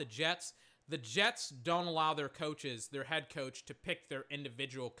about the Jets. The Jets don't allow their head coach, to pick their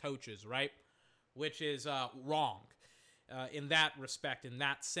individual coaches, right? Which is wrong in that respect, in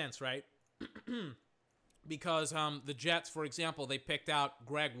that sense, right? Because the Jets, for example, they picked out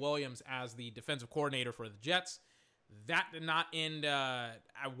Greg Williams as the defensive coordinator for the Jets. That did not end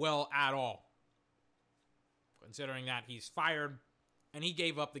well at all, considering that he's fired and he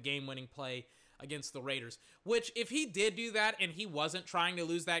gave up the game-winning play against the Raiders. Which, if he did do that and he wasn't trying to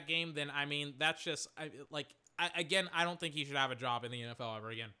lose that game, then, I mean, that's just, again, I don't think he should have a job in the NFL ever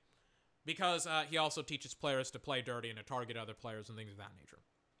again. Because he also teaches players to play dirty and to target other players and things of that nature.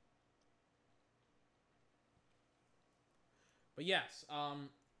 But yes,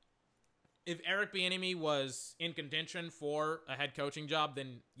 if Eric Bieniemy was in contention for a head coaching job,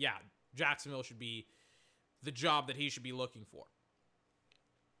 then yeah, Jacksonville should be the job that he should be looking for.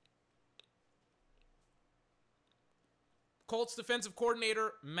 Colts defensive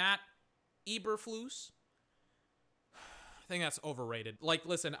coordinator Matt Eberflus. I think that's overrated. Like,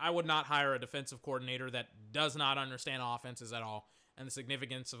 listen, I would not hire a defensive coordinator that does not understand offenses at all, and the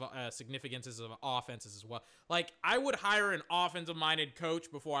significances of offenses as well. Like, I would hire an offensive-minded coach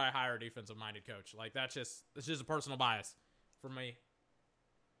before I hire a defensive-minded coach. Like, that's just a personal bias for me.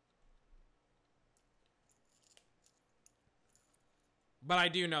 But I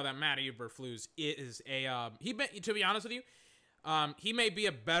do know that Matt Eberflus is to be honest with you, he may be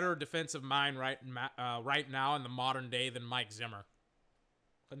a better defensive mind right now in the modern day than Mike Zimmer,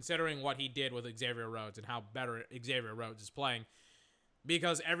 considering what he did with Xavier Rhodes and how better Xavier Rhodes is playing.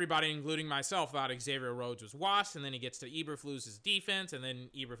 Because everybody, including myself, thought Xavier Rhodes was washed, and then he gets to Eberflus's defense, and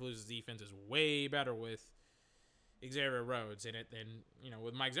then Eberflus's defense is way better with Xavier Rhodes in it than,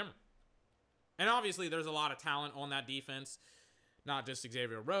 with Mike Zimmer. And obviously, there's a lot of talent on that defense. Not just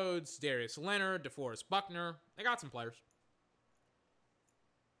Xavier Rhodes, Darius Leonard, DeForest Buckner. They got some players.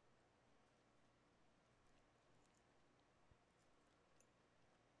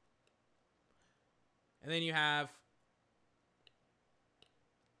 And then you have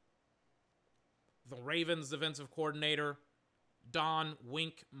the Ravens defensive coordinator, Don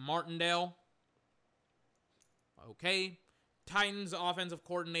Wink Martindale. Okay. Titans offensive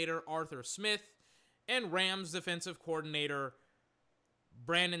coordinator, Arthur Smith. And Rams defensive coordinator,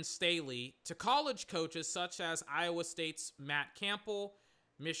 Brandon Staley, to college coaches such as Iowa State's Matt Campbell,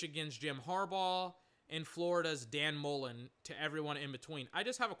 Michigan's Jim Harbaugh, and Florida's Dan Mullen, to everyone in between. I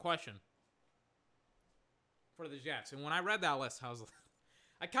just have a question for the Jets. And when I read that list,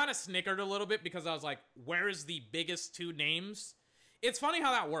 I kind of snickered a little bit because I was like, where's the biggest two names? It's funny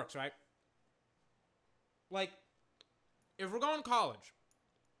how that works, right? Like, if we're going college,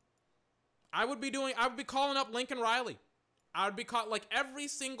 I would be calling up Lincoln Riley. I would be like every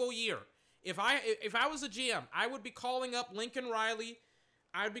single year. If I was a GM, I would be calling up Lincoln Riley.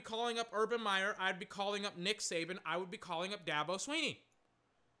 I would be calling up Urban Meyer. I'd be calling up Nick Saban. I would be calling up Dabo Swinney.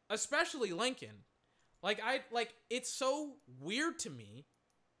 Especially Lincoln. It's so weird to me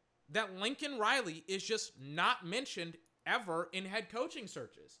that Lincoln Riley is just not mentioned ever in head coaching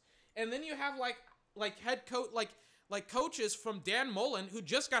searches. And then you have head coach coaches from Dan Mullen who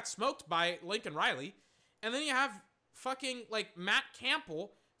just got smoked by Lincoln Riley. And then you have fucking Matt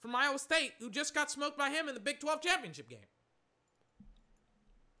Campbell from Iowa State who just got smoked by him in the Big 12 championship game.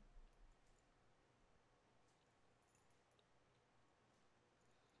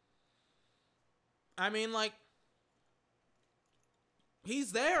 I mean,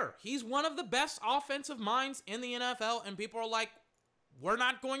 he's there. He's one of the best offensive minds in the NFL, and people are like, we're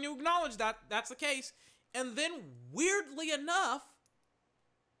not going to acknowledge that that's the case. And then, weirdly enough,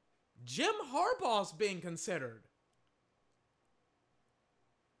 Jim Harbaugh's being considered.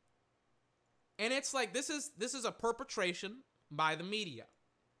 And it's like, this is a perpetration by the media,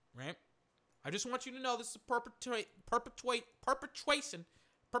 right? I just want you to know this is a perpetuate,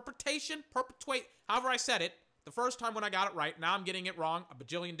 however I said it, the first time when I got it right. Now I'm getting it wrong a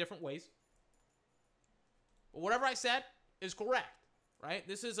bajillion different ways. But whatever I said is correct, right?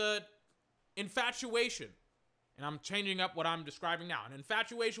 This is a infatuation. And I'm changing up what I'm describing now. An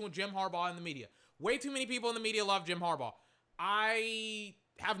infatuation with Jim Harbaugh in the media. Way too many people in the media love Jim Harbaugh. I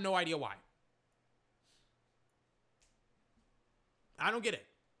have no idea why. I don't get it.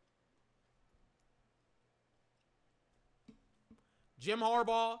 Jim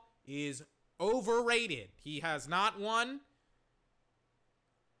Harbaugh is overrated. He has not won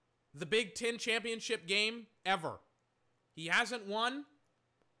the Big Ten championship game ever. He hasn't won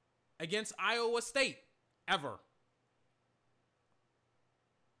against Iowa State ever.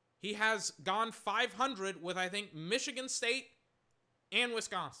 He has gone 500 with, I think, Michigan State and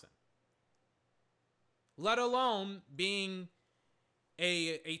Wisconsin. Let alone being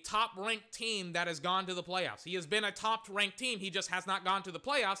a top-ranked team that has gone to the playoffs. He has been a top-ranked team. He just has not gone to the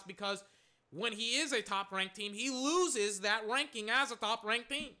playoffs because when he is a top-ranked team, he loses that ranking as a top-ranked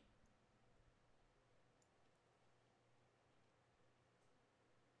team.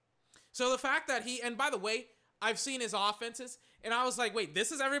 So the fact that and by the way, I've seen his offenses, and I was like, wait,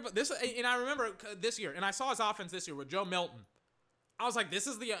 this is everybody. And I remember this year, and I saw his offense this year with Joe Milton. I was like, this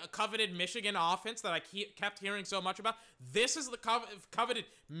is the coveted Michigan offense that I kept hearing so much about. This is the coveted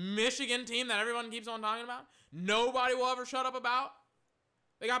Michigan team that everyone keeps on talking about. Nobody will ever shut up about.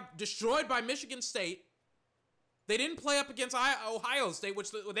 They got destroyed by Michigan State. They didn't play up against Ohio State,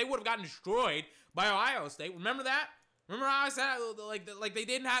 which they would have gotten destroyed by Ohio State. Remember that? Remember how I said like they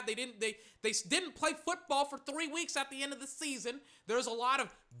didn't play football for 3 weeks at the end of the season. There's a lot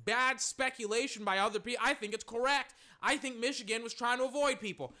of bad speculation by other people. I think it's correct. I think Michigan was trying to avoid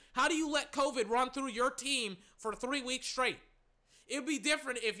people. How do you let COVID run through your team for 3 weeks straight? It would be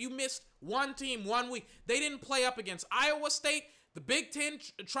different if you missed one team 1 week. They didn't play up against Iowa State. The Big Ten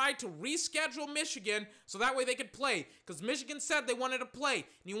tried to reschedule Michigan so that way they could play because Michigan said they wanted to play. And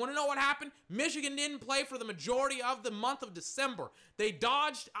you want to know what happened? Michigan didn't play for the majority of the month of December. They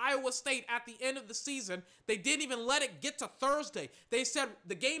dodged Iowa State at the end of the season. They didn't even let it get to Thursday. They said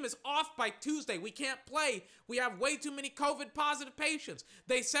the game is off by Tuesday. We can't play. We have way too many COVID positive patients.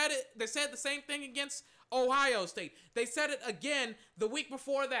 They said the same thing against Ohio State. They said it again the week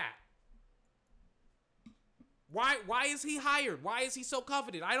before that. Why is he hired? Why is he so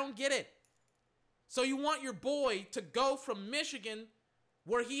coveted? I don't get it. So you want your boy to go from Michigan,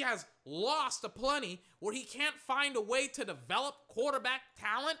 where he has lost aplenty, where he can't find a way to develop quarterback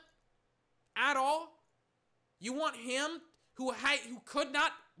talent at all? You want him, who could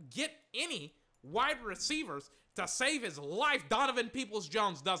not get any wide receivers to save his life? Donovan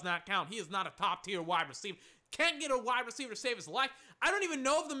Peoples-Jones does not count. He is not a top-tier wide receiver. Can't get a wide receiver to save his life. I don't even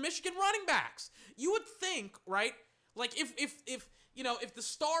know of the Michigan running backs. You would think, right? Like if the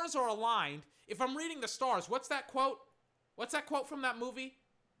stars are aligned, if I'm reading the stars, what's that quote? What's that quote from that movie?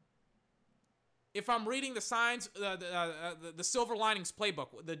 If I'm reading the signs, the Silver Linings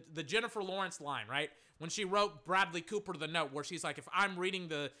Playbook, the Jennifer Lawrence line, right? When she wrote Bradley Cooper the note, where she's like, if I'm reading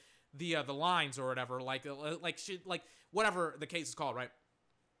the lines or whatever, like whatever the case is called, right?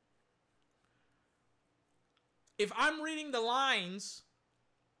 If I'm reading the lines,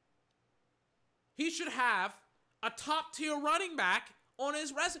 he should have a top-tier running back on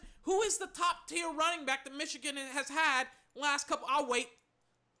his resume. Who is the top-tier running back that Michigan has had last couple? I'll wait.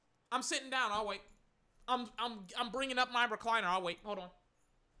 I'm sitting down. I'll wait. I'm bringing up my recliner. I'll wait. Hold on.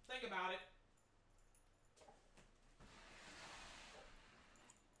 Think about it.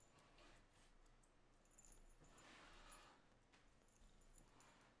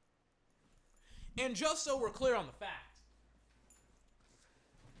 And just so we're clear on the fact,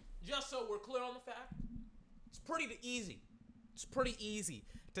 it's pretty easy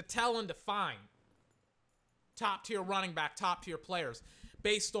to tell and define top-tier running back, top-tier players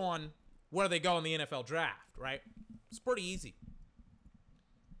based on where they go in the NFL draft, right? It's pretty easy.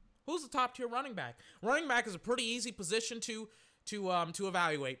 Who's the top-tier running back? Running back is a pretty easy position to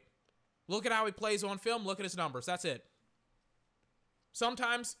evaluate. Look at how he plays on film. Look at his numbers. That's it.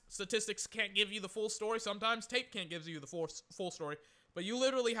 Sometimes statistics can't give you the full story. Sometimes tape can't give you the full story. But you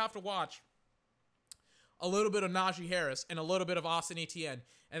literally have to watch a little bit of Najee Harris and a little bit of Austin Etienne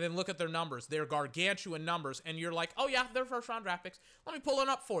and then look at their numbers. They're gargantuan numbers. And you're like, oh, yeah, they're first-round draft picks. Let me pull it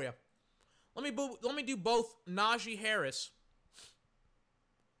up for you. Let me do both Najee Harris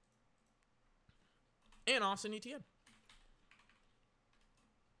and Austin Etienne.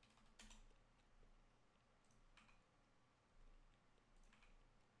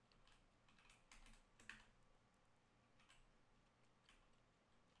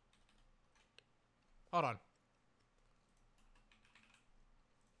 Hold on.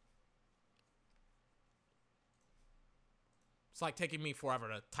 It's like taking me forever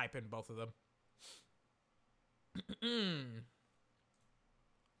to type in both of them.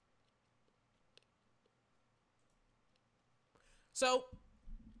 So,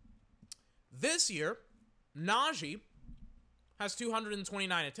 this year, Najee has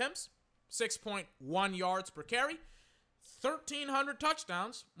 229 attempts, 6.1 yards per carry, 1,300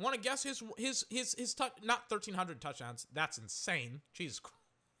 touchdowns. Want to guess his not 1,300 touchdowns. That's insane. Jesus Christ.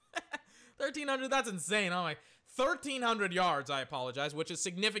 1,300, that's insane. Oh my. 1,300 yards, I apologize, which is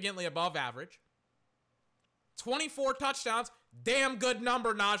significantly above average. 24 touchdowns. Damn good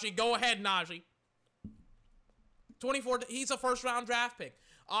number, Najee. Go ahead, Najee. 24, he's a first-round draft pick.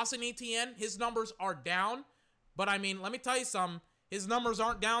 Austin Etienne, his numbers are down. But, I mean, let me tell you something. His numbers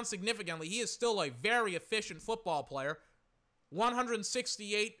aren't down significantly. He is still a very efficient football player.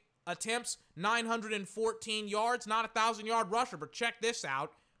 168 attempts, 914 yards. Not a 1,000-yard rusher, but check this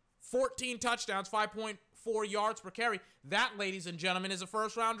out. 14 touchdowns, 5.4 yards per carry. That, ladies and gentlemen, is a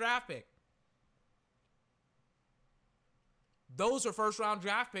first-round draft pick. Those are first-round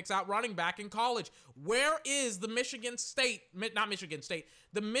draft picks out running back in college. Where is the Michigan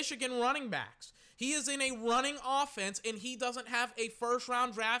running backs? He is in a running offense, and he doesn't have a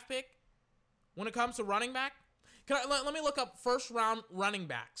first-round draft pick when it comes to running back? Let me look up first-round running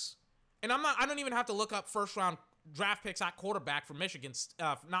backs. And I don't even have to look up first-round draft picks at quarterback for Michigan,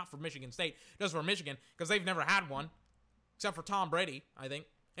 not for Michigan State, just for Michigan, because they've never had one, except for Tom Brady, I think.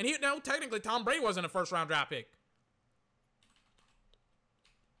 And technically, Tom Brady wasn't a first-round draft pick.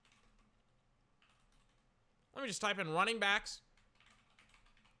 Let me just type in running backs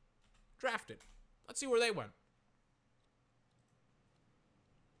drafted. Let's see where they went.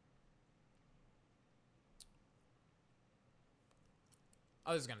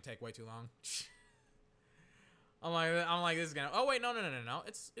 Oh, this is gonna take way too long. I'm like, this is gonna. Oh wait, no.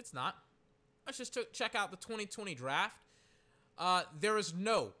 It's not. Let's just check out the 2020 draft. There is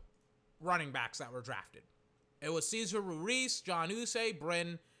no running backs that were drafted. It was Cesar Ruiz, John Usay,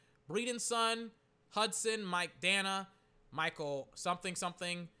 Bren Breedenson, Hudson, Mike Dana, Michael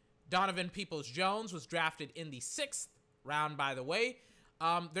something. Donovan Peoples-Jones was drafted in the 6th round, by the way.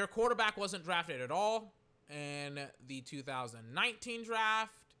 Their quarterback wasn't drafted at all in the 2019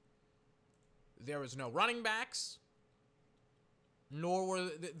 draft. There was no running backs.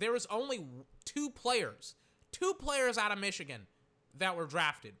 There was only two players out of Michigan that were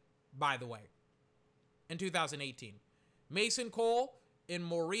drafted, by the way, in 2018. Mason Cole and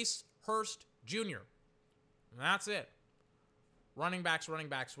Maurice Hurst Jr. And that's it. Running backs.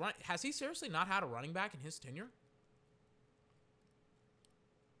 Has he seriously not had a running back in his tenure?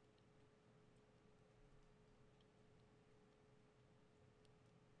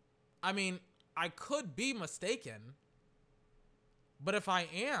 I mean, I could be mistaken, but if I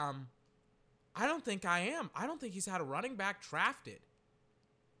am, I don't think I am. I don't think he's had a running back drafted.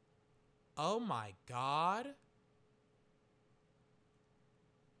 Oh my God.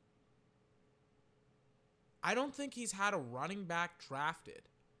 I don't think he's had a running back drafted.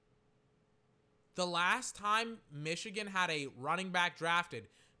 The last time Michigan had a running back drafted,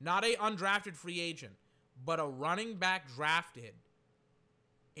 not a undrafted free agent, but a running back drafted,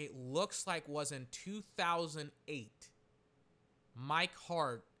 it looks like was in 2008. Mike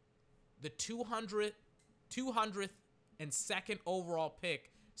Hart, the 202nd overall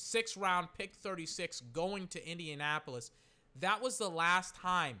pick, 6th round, pick 36, going to Indianapolis. That was the last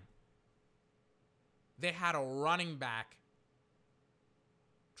time they had a running back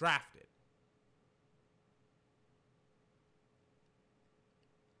drafted.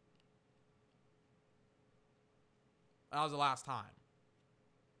 That was the last time.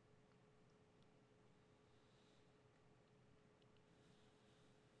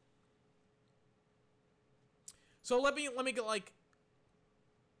 So let me like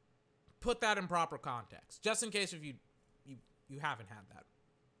put that in proper context, just in case if you haven't had that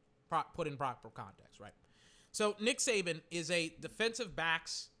put in proper context, right? So Nick Saban is a defensive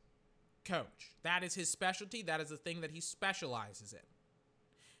backs coach. That is his specialty. That is the thing that he specializes in.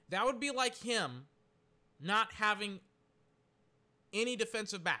 That would be like him not having any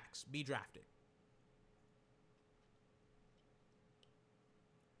defensive backs be drafted.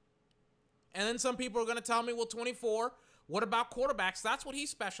 And then some people are going to tell me, well, 24, what about quarterbacks? That's what he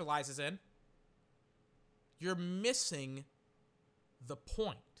specializes in. You're missing the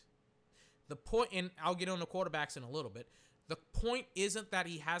point. The point, and I'll get on the quarterbacks in a little bit. The point isn't that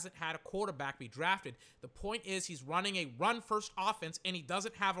he hasn't had a quarterback be drafted. The point is he's running a run-first offense, and he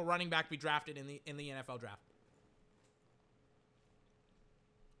doesn't have a running back be drafted in the NFL draft.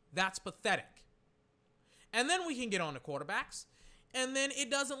 That's pathetic. And then we can get on to quarterbacks. And then it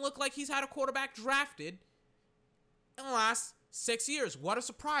doesn't look like he's had a quarterback drafted in the last 6 years. What a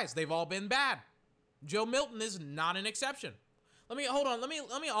surprise. They've all been bad. Joe Milton is not an exception. Let me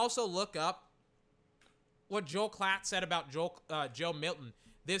also look up what Joel Klatt said about Joe Milton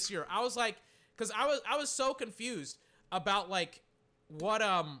this year. I was like, because I was so confused about like what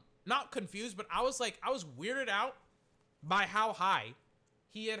not confused, but I was weirded out by how high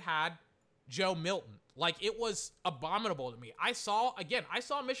he had Joe Milton. Like, it was abominable to me. I saw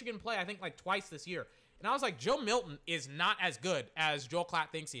Michigan play, I think, like twice this year. And I was like, Joe Milton is not as good as Joel Klatt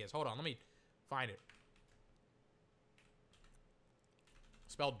thinks he is. Hold on, let me find it.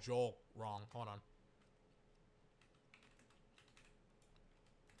 Spelled Joel wrong. Hold on.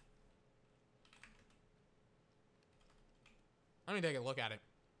 Let me take a look at it.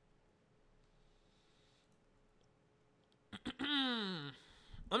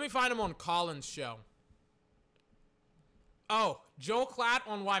 Let me find him on Colin's show. Oh, Joel Klatt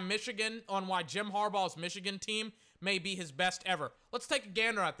on why Jim Harbaugh's Michigan team may be his best ever. Let's take a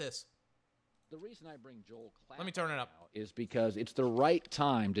gander at this. The reason I bring Joel Klatt Let me turn it up. is because it's the right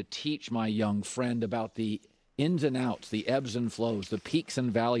time to teach my young friend about the ins and outs, the ebbs and flows, the peaks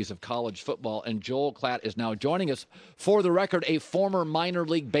and valleys of college football. And Joel Klatt is now joining us. For the record, a former minor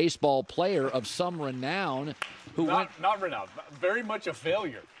league baseball player of some renown who not renowned, very much a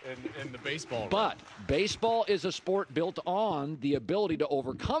failure in the baseball. But baseball is a sport built on the ability to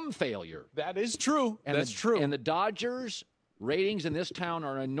overcome failure. That is true. That's true. And the Dodgers ratings in this town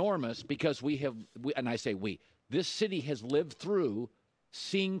are enormous because this city has lived through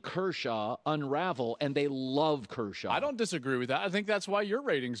seeing Kershaw unravel, and they love Kershaw. I don't disagree with that. I think that's why your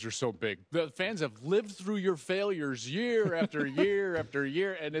ratings are so big. The fans have lived through your failures year after year after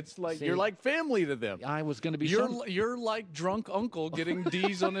year, and it's like you're like family to them. I was going to be. You're like drunk uncle getting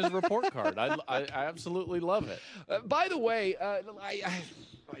D's on his report card. I absolutely love it. By the way, I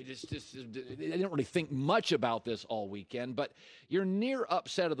just didn't really think much about this all weekend, but your near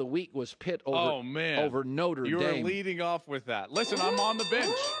upset of the week was Pitt over Notre Dame. You were leading off with that. Listen, I'm on the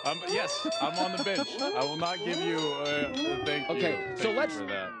bench. I'm on the bench. I will not give you thank you. Okay, so let's. For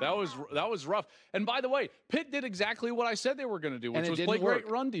that. That was rough. And by the way, Pitt did exactly what I said they were going to do, which was play great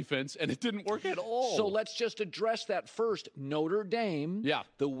run defense, and it didn't work at all. So let's just address that first. Notre Dame. Yeah.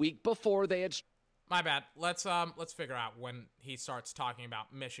 The week before they had. My bad. Let's figure out when he starts talking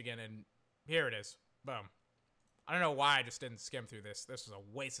about Michigan, and here it is. Boom. I don't know why I just didn't skim through this. This was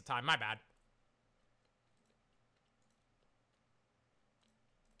a waste of time. My bad.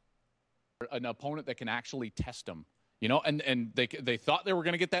 An opponent that can actually test them, and they thought they were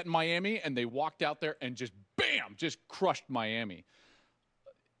going to get that in Miami, and they walked out there and just crushed Miami.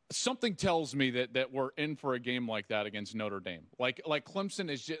 Something tells me that we're in for a game like that against Notre Dame. Like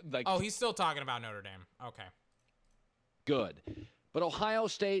Clemson is just like. Oh, he's still talking about Notre Dame. Okay. Good. But Ohio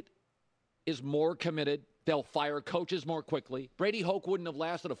State is more committed. They'll fire coaches more quickly. Brady Hoke wouldn't have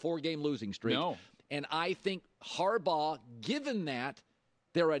lasted a 4-game losing streak. No. And I think Harbaugh, given that,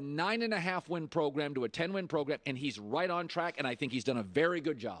 they're a 9.5-win program to a 10-win program, and he's right on track, and I think he's done a very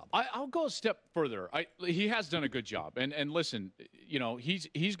good job. I'll go a step further. He has done a good job. And listen,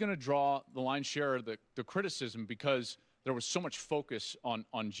 he's going to draw the lion's share of the criticism because there was so much focus on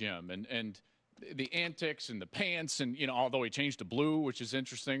Jim and the antics and the pants and, although he changed to blue, which is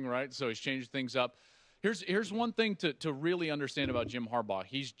interesting, right? So he's changed things up. Here's one thing to really understand about Jim Harbaugh.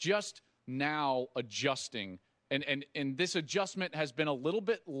 He's just now adjusting. And this adjustment has been a little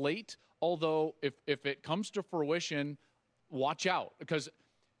bit late, although if it comes to fruition, watch out. Because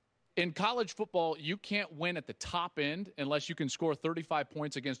in college football, you can't win at the top end unless you can score 35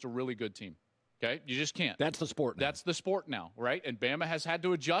 points against a really good team. Okay? You just can't. That's the sport now. That's the sport now, right? And Bama has had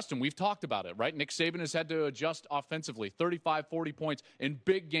to adjust, and we've talked about it, right? Nick Saban has had to adjust offensively, 35, 40 points in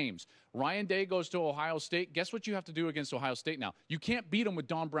big games. Ryan Day goes to Ohio State. Guess what you have to do against Ohio State now? You can't beat them with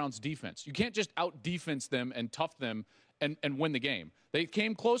Don Brown's defense. You can't just out-defense them and tough them and win the game. They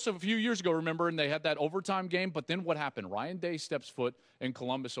came close a few years ago, remember, and they had that overtime game. But then what happened? Ryan Day steps foot in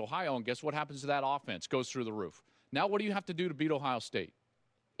Columbus, Ohio, and guess what happens to that offense? Goes through the roof. Now what do you have to do to beat Ohio State?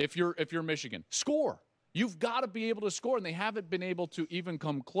 If you're Michigan, score. You've got to be able to score, and they haven't been able to even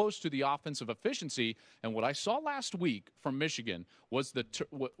come close to the offensive efficiency. And what I saw last week from Michigan was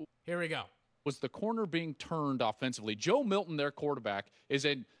here we go. Was the corner being turned offensively. Joe Milton, their quarterback, is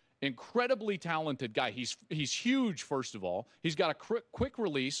an incredibly talented guy. He's huge, first of all. He's got a quick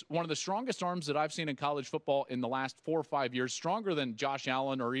release, one of the strongest arms that I've seen in college football in the last 4 or 5 years, stronger than Josh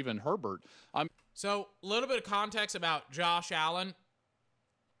Allen or even Herbert. So a little bit of context about Josh Allen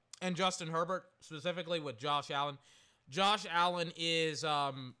and Justin Herbert, specifically with Josh Allen. Josh Allen is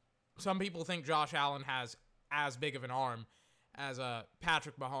some people think Josh Allen has as big of an arm as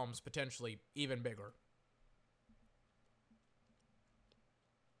Patrick Mahomes, potentially even bigger.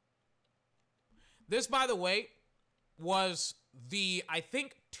 This, by the way, was I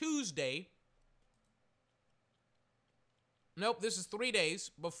think, Tuesday. Nope, this is 3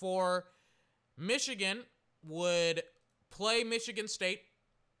 days before Michigan would play Michigan State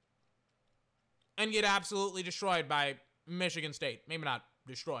and get absolutely destroyed by Michigan State. Maybe not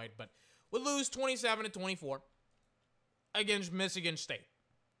destroyed, but would lose 27-24 against Michigan State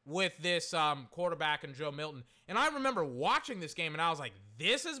with this quarterback and Joe Milton. And I remember watching this game, and I was like,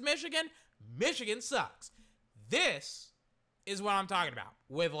 this is Michigan? Michigan sucks. This is what I'm talking about,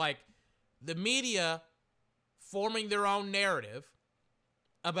 with, like, the media forming their own narrative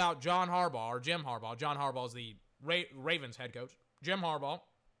about John Harbaugh, or Jim Harbaugh. John Harbaugh is the Ravens head coach. Jim Harbaugh,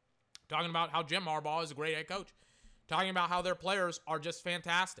 talking about how Jim Harbaugh is a great head coach. Talking about how their players are just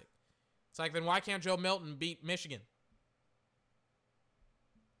fantastic. It's like, then why can't Joe Milton beat Michigan?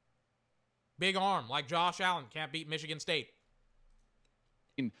 Big arm, like Josh Allen, can't beat Michigan State.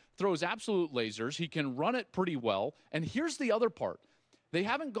 Throws absolute lasers. He can run it pretty well. And here's the other part. They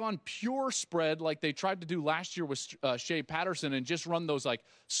haven't gone pure spread like they tried to do last year with Shea Patterson and just run those, like,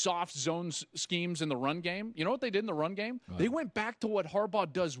 soft zone schemes in the run game. You know what they did in the run game? Right. They went back to what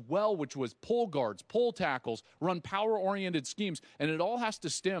Harbaugh does well, which was pull guards, pull tackles, run power-oriented schemes, and it all has to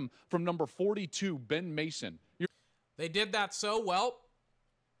stem from number 42, Ben Mason. They did that so well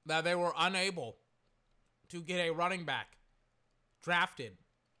that they were unable to get a running back drafted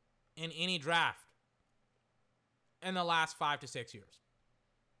in any draft in the last 5 to 6 years.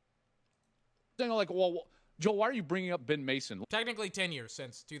 Saying, like, well, Joe, why are you bringing up Ben Mason? Technically 10 years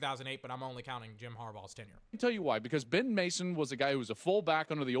since 2008, but I'm only counting Jim Harbaugh's tenure. I'll tell you why. Because Ben Mason was a guy who was a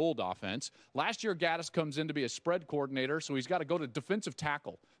fullback under the old offense. Last year, Gaddis comes in to be a spread coordinator, so he's got to go to defensive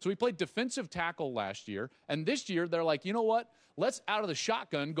tackle. So he played defensive tackle last year, and this year they're like, you know what? Let's, out of the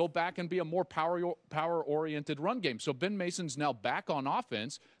shotgun, go back and be a more power-oriented run game. So Ben Mason's now back on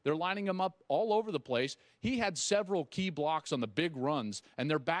offense. They're lining him up all over the place. He had several key blocks on the big runs, and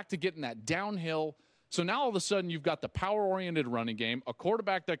they're back to getting that downhill. So now all of a sudden you've got the power-oriented running game, a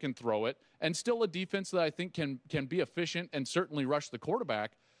quarterback that can throw it, and still a defense that I think can be efficient and certainly rush the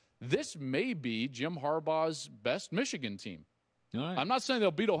quarterback. This may be Jim Harbaugh's best Michigan team. All right. I'm not saying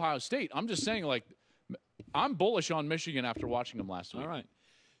they'll beat Ohio State. I'm just saying, like, I'm bullish on Michigan after watching them last week. All right.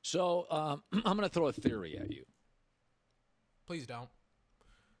 So I'm going to throw a theory at you. Please don't.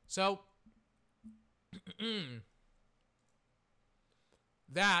 So,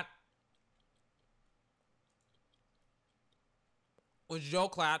 that was Joe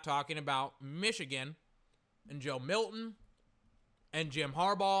Klatt talking about Michigan and Joe Milton and Jim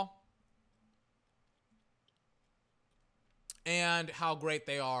Harbaugh and how great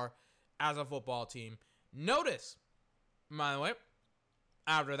they are as a football team. Notice, by the way,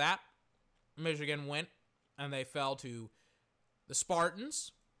 after that, Michigan went and they fell to the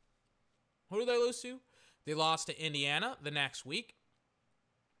Spartans. Who did they lose to? They lost to Indiana the next week.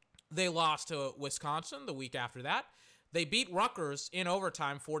 They lost to Wisconsin the week after that. They beat Rutgers in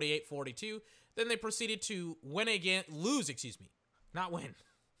overtime 48-42. Then they proceeded to lose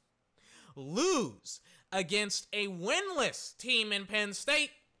against a winless team in Penn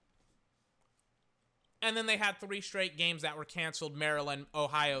State. And then they had 3 straight games that were canceled: Maryland,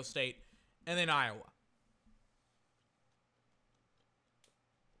 Ohio State, and then Iowa.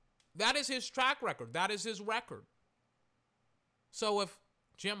 That is his track record. That is his record. So if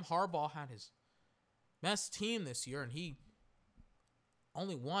Jim Harbaugh had his best team this year and he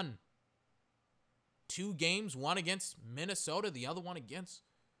only won 2 games, one against Minnesota, the other one against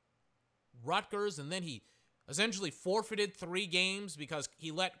Rutgers, and then he essentially forfeited 3 games because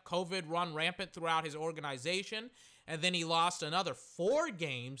he let COVID run rampant throughout his organization, and then he lost another 4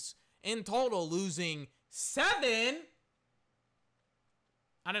 games in total, losing 7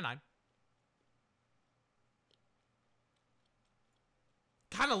 out of 9.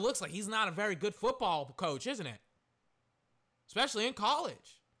 Kind of looks like he's not a very good football coach, isn't it? Especially in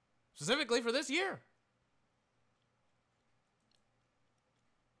college, specifically for this year.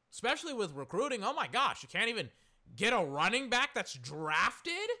 Especially with recruiting. Oh my gosh, you can't even get a running back that's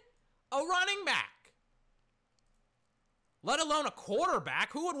drafted? A running back. Let alone a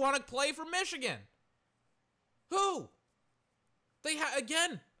quarterback. Who would want to play for Michigan? Who?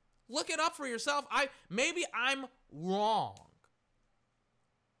 Again, look it up for yourself. Maybe I'm wrong.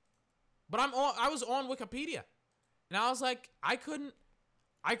 But I was on Wikipedia. And I was like,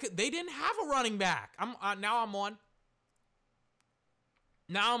 they didn't have a running back. Now I'm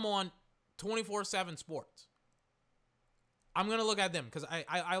on 24/7 Sports. I'm going to look at them because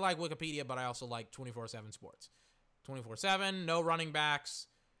I like Wikipedia, but I also like 24/7 Sports. 24/7, no running backs.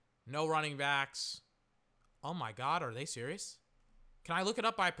 No running backs. Oh my God, are they serious? Can I look it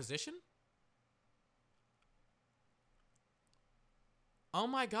up by position? Oh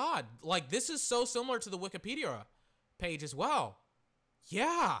my God. Like, this is so similar to the Wikipedia page as well.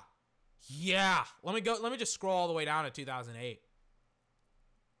 Yeah. Yeah. Let me just scroll all the way down to 2008.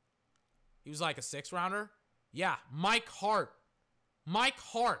 He was like a 6th rounder. Yeah. Mike Hart. Mike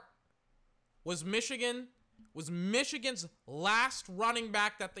Hart was Michigan's last running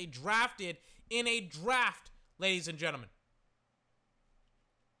back that they drafted in a draft, ladies and gentlemen.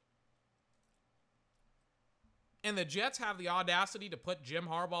 And the Jets have the audacity to put Jim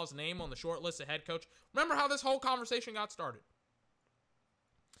Harbaugh's name on the short list of head coach. Remember how this whole conversation got started?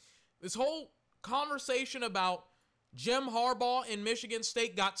 This whole conversation about Jim Harbaugh in Michigan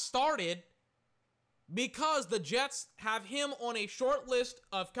State got started because the Jets have him on a short list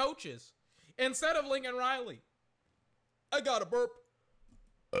of coaches instead of Lincoln Riley. I got a burp.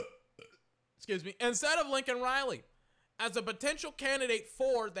 Excuse me. Instead of Lincoln Riley as a potential candidate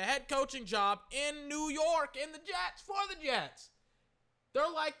for the head coaching job in New York in the Jets, for the Jets. They're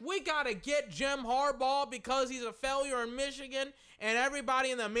like, we got to get Jim Harbaugh because he's a failure in Michigan and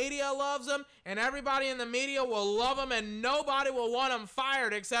everybody in the media loves him and everybody in the media will love him and nobody will want him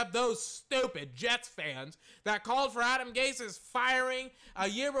fired except those stupid Jets fans that called for Adam Gase's firing a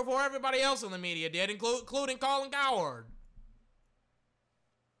year before everybody else in the media did, including Colin Cowherd.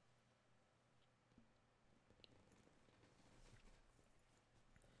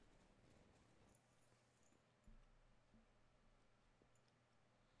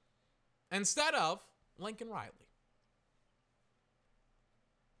 Instead of Lincoln Riley.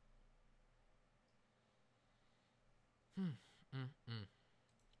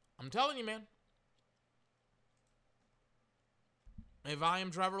 I'm telling you, man. If I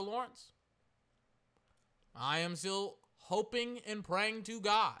am Trevor Lawrence, I am still hoping and praying to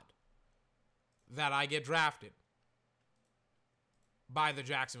God that I get drafted by the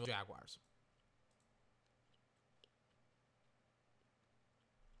Jacksonville Jaguars.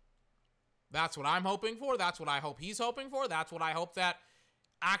 That's what I'm hoping for. That's what I hope he's hoping for. That's what I hope that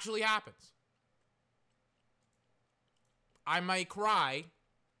actually happens. I may cry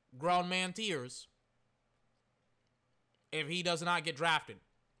grown man tears if he does not get drafted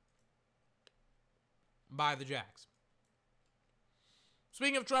by the Jags.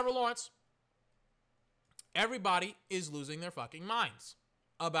 Speaking of Trevor Lawrence, everybody is losing their fucking minds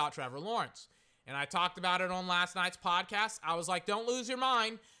about Trevor Lawrence. And I talked about it on last night's podcast. I was like, don't lose your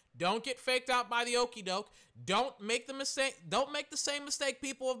mind. Don't get faked out by the okie doke. Don't make the same mistake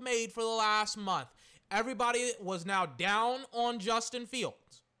people have made for the last month. Everybody was now down on Justin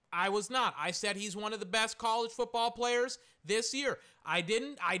Fields. I was not. I said he's one of the best college football players this year. I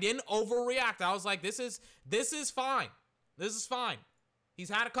didn't overreact. I was like, this is fine. This is fine. He's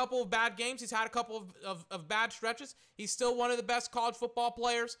had a couple of bad games. He's had a couple of bad stretches. He's still one of the best college football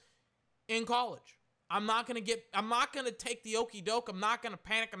players in college. I'm not going to take the okie doke. I'm not going to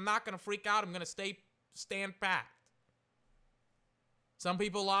panic. I'm not going to freak out. I'm going to stand pat. Some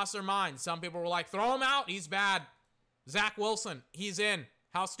people lost their minds. Some people were like, throw him out. He's bad. Zach Wilson, he's in.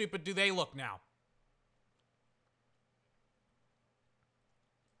 How stupid do they look now?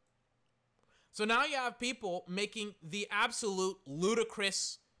 So now you have people making the absolute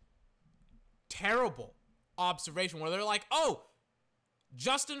ludicrous, terrible observation where they're like, oh,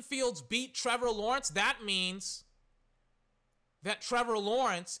 Justin Fields beat Trevor Lawrence. That means that Trevor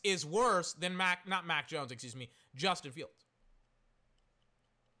Lawrence is worse than Justin Fields.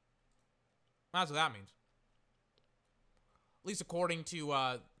 That's what that means. At least according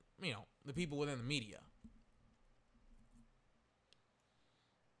to, the people within the media.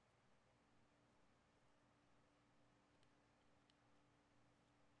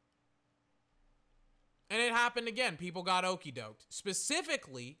 And it happened again. People got okey-doked.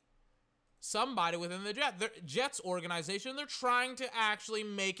 Specifically, somebody within the Jets organization, they're trying to actually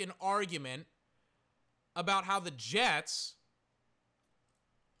make an argument about how the Jets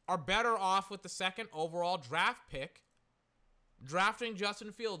are better off with the second overall draft pick, drafting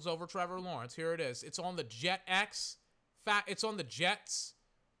Justin Fields over Trevor Lawrence. Here it is. It's on the it's on the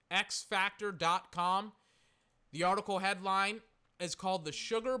JetsXFactor.com. The article headline is called "The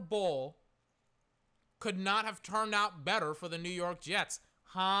Sugar Bowl Could Not Have Turned Out Better for the New York Jets."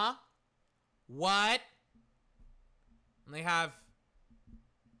 Huh? What? And they have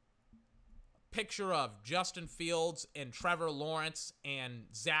a picture of Justin Fields and Trevor Lawrence and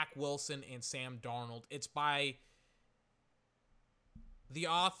Zach Wilson and Sam Darnold. It's by the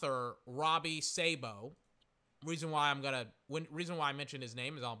author Robbie Sabo. reason why I mentioned his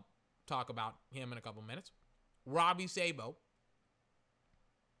name is I'll talk about him in a couple minutes. Robbie Sabo.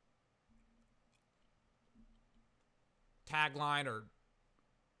 Tagline or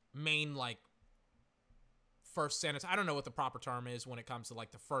main, like, first sentence. I don't know what the proper term is when it comes to,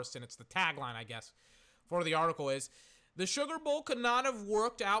 like, the first sentence. The tagline, I guess, for the article is, the Sugar Bowl could not have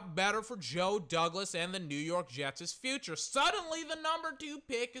worked out better for Joe Douglas and the New York Jets' future. Suddenly, the number 2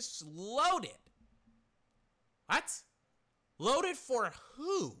 pick is loaded. What? Loaded for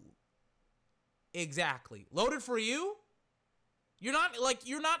who? Exactly. Loaded for you? You're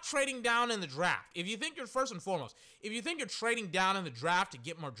not trading down in the draft. If you think you're first and foremost, if you think you're trading down in the draft to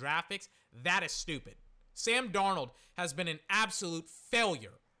get more draft picks, that is stupid. Sam Darnold has been an absolute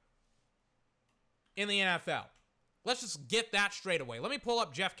failure in the NFL. Let's just get that straight away. Let me pull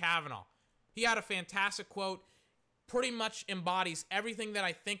up Jeff Kavanaugh. He had a fantastic quote, pretty much embodies everything that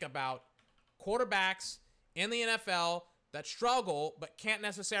I think about quarterbacks in the NFL that struggle but can't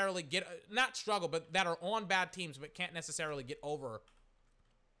necessarily get, not struggle, but that are on bad teams but can't necessarily get over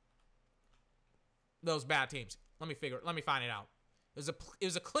those bad teams. Let me find it out. It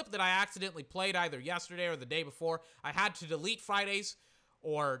was a clip that I accidentally played either yesterday or the day before. I had to delete Fridays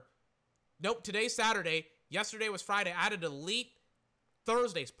today's Saturday. Yesterday was Friday. I had to delete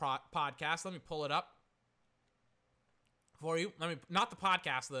Thursday's podcast. Let me pull it up for you. Not the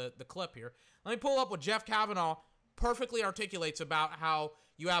podcast, the clip here. Let me pull up what Jeff Kavanaugh perfectly articulates about how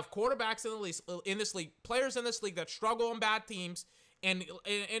you have quarterbacks in this league, players in this league that struggle on bad teams, and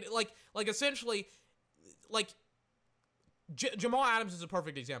like essentially, like Jamal Adams is a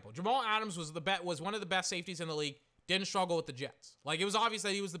perfect example. Jamal Adams was one of the best safeties in the league. Didn't struggle with the Jets. Like, it was obvious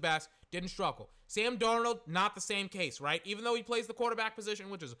that he was the best. Didn't struggle. Sam Darnold, not the same case, right? Even though he plays the quarterback position,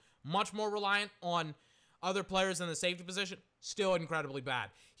 which is much more reliant on other players in the safety position, still incredibly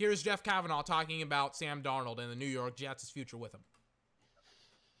bad. Here's Jeff Kavanaugh talking about Sam Darnold and the New York Jets' future with him.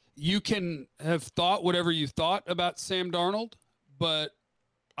 You can have thought whatever you thought about Sam Darnold, but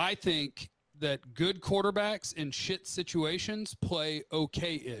I think that good quarterbacks in shit situations play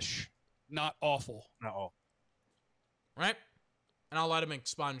okay-ish, not awful. No. Right? And I'll let him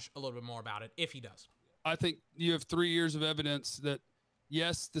expunge a little bit more about it if he does. I think you have 3 years of evidence that,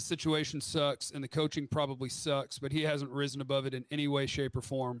 yes, the situation sucks and the coaching probably sucks, but he hasn't risen above it in any way, shape, or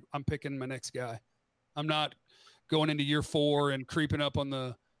form. I'm picking my next guy. I'm not going into year 4 and creeping up on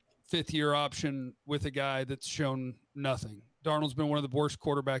the 5th-year option with a guy that's shown nothing. Darnold's been one of the worst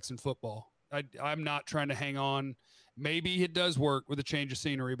quarterbacks in football. I'm not trying to hang on. Maybe it does work with a change of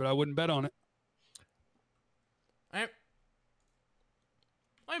scenery, but I wouldn't bet on it. All right.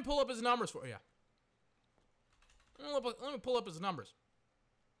 Let me pull up his numbers for you. Let me pull up his numbers.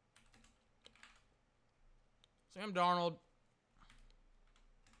 Sam Darnold.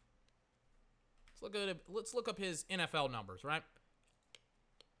 Let's look up his NFL numbers, right?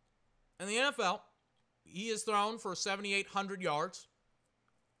 In the NFL, he has thrown for 7,800 yards,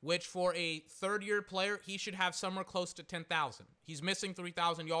 which for a third-year player, he should have somewhere close to 10,000. He's missing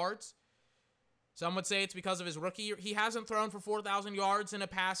 3,000 yards. Some would say it's because of his rookie year. He hasn't thrown for 4,000 yards in a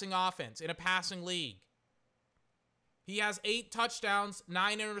passing offense, in a passing league. He has 8 touchdowns,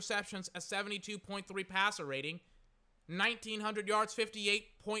 9 interceptions, a 72.3 passer rating, 1,900 yards,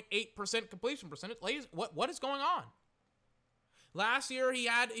 58.8% completion percentage. Ladies, what is going on? Last year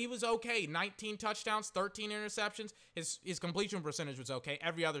he was okay. 19 touchdowns, 13 interceptions. His completion percentage was okay.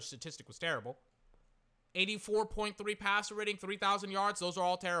 Every other statistic was terrible. 84.3 passer rating, 3,000 yards. Those are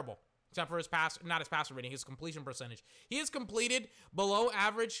all terrible. Except for his passer rating, his completion percentage. He has completed below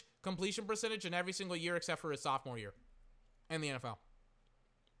average completion percentage in every single year except for his sophomore year in the NFL.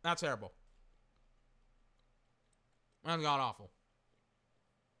 That's terrible. That's god awful.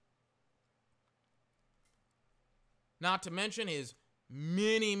 Not to mention his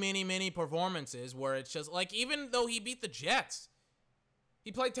many performances where it's just like, even though he beat the Jets,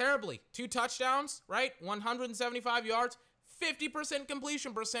 he played terribly. 2 touchdowns, right? 175 yards. 50%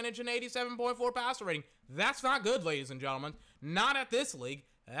 completion percentage and 87.4 passer rating. That's not good, ladies and gentlemen. Not at this league.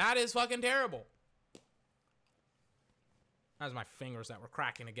 That is fucking terrible. That was my fingers that were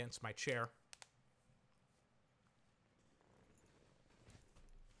cracking against my chair.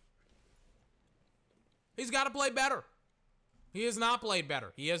 He's got to play better. He has not played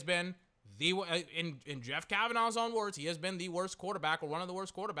better. He has been in Jeff Kavanaugh's own words, he has been the worst quarterback or one of the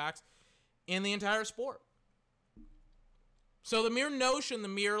worst quarterbacks in the entire sport. So the mere notion,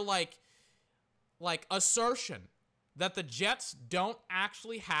 like assertion that the Jets don't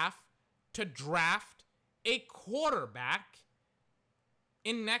actually have to draft a quarterback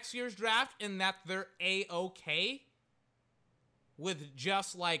in next year's draft and that they're A-okay with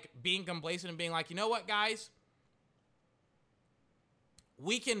just like being complacent and being like, you know what, guys?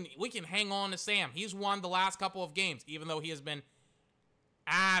 we can hang on to Sam. He's won the last couple of games, even though he has been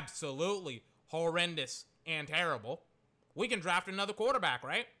absolutely horrendous and terrible. We can draft another quarterback,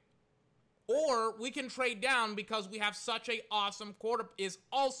 right? Or we can trade down because we have such a awesome quarterback. Is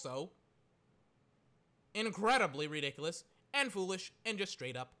also incredibly ridiculous and foolish and just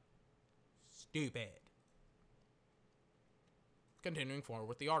straight up stupid. Continuing forward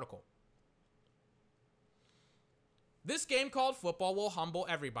with the article. This game called football will humble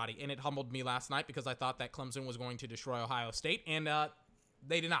everybody, and it humbled me last night because I thought that Clemson was going to destroy Ohio State, and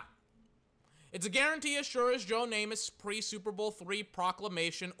they did not. It's a guarantee as sure as Joe Namath's pre-Super Bowl III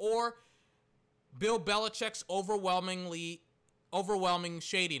proclamation or Bill Belichick's overwhelming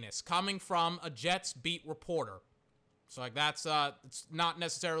shadiness coming from a Jets beat reporter. So like that's it's not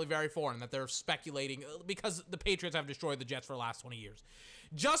necessarily very foreign that they're speculating because the Patriots have destroyed the Jets for the last 20 years.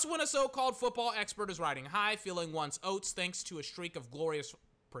 Just when a so-called football expert is riding high, feeling one's oats thanks to a streak of glorious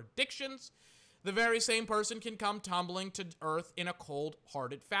predictions, the very same person can come tumbling to earth in a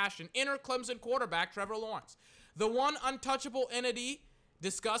cold-hearted fashion. Enter Clemson quarterback Trevor Lawrence. The one untouchable entity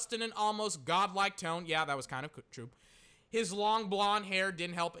discussed in an almost godlike tone. Yeah, that was kind of true. His long blonde hair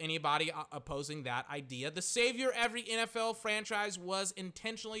didn't help anybody opposing that idea. The savior every NFL franchise was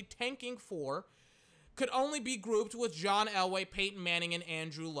intentionally tanking for could only be grouped with John Elway, Peyton Manning, and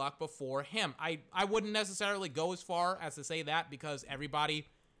Andrew Luck before him. I wouldn't necessarily go as far as to say that because everybody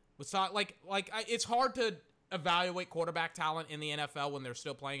was thought it's hard to evaluate quarterback talent in the NFL when they're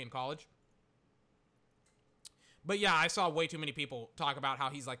still playing in college. But yeah, I saw way too many people talk about how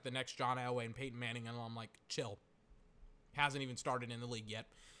he's like the next John Elway and Peyton Manning, and I'm like, chill. Hasn't even started in the league yet.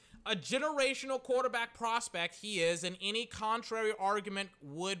 A generational quarterback prospect he is, and any contrary argument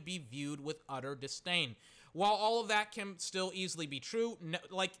would be viewed with utter disdain. While all of that can still easily be true,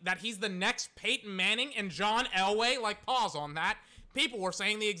 like that he's the next Peyton Manning and John Elway, like pause on that. People were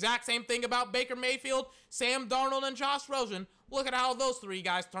saying the exact same thing about Baker Mayfield, Sam Darnold, and Josh Rosen. Look at how those three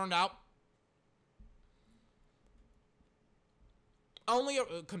guys turned out.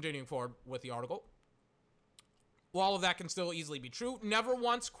 Continuing forward with the article. While all of that can still easily be true, never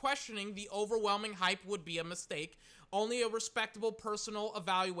once questioning the overwhelming hype would be a mistake. Only a respectable personnel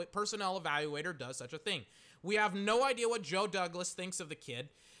evaluator does such a thing. We have no idea what Joe Douglas thinks of the kid.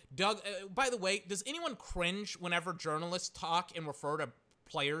 By the way, does anyone cringe whenever journalists talk and refer to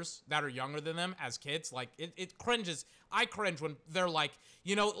players that are younger than them as kids? Like, it cringes. I cringe when they're like,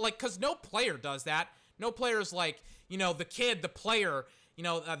 because no player does that. No player's like, the kid, the player,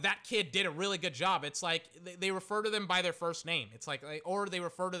 that kid did a really good job. It's like they refer to them by their first name. It's like, or they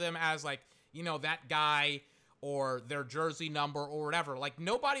refer to them as like, that guy or their jersey number or whatever. Like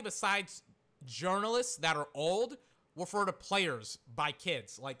nobody besides journalists that are old refer to players by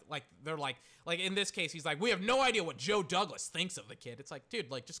kids. Like they're like in this case, he's like, we have no idea what Joe Douglas thinks of the kid. It's like, dude,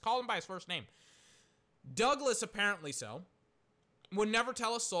 like just call him by his first name. Douglas, apparently so, would never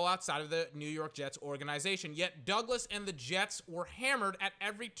tell a soul outside of the New York Jets organization. Yet Douglas and the Jets were hammered at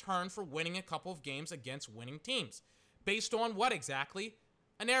every turn for winning a couple of games against winning teams. Based on what exactly?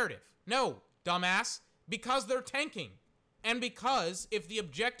 A narrative. No, dumbass. Because they're tanking. And because if the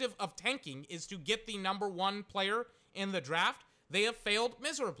objective of tanking is to get the number one player in the draft, they have failed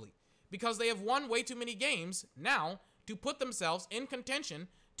miserably. Because they have won way too many games now to put themselves in contention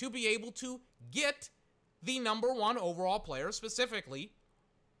to be able to get the number one overall player, specifically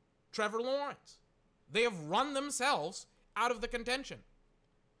Trevor Lawrence. They have run themselves out of the contention.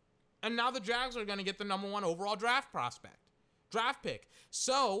 And now the Jags are going to get the number one overall draft pick.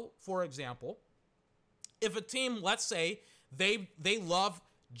 So, for example, if a team, let's say, they love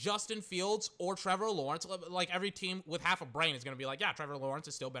Justin Fields or Trevor Lawrence, like every team with half a brain is going to be like, yeah, Trevor Lawrence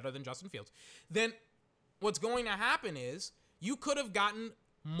is still better than Justin Fields. Then what's going to happen is you could have gotten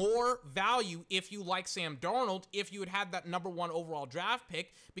more value if you like Sam Darnold, if you had that number one overall draft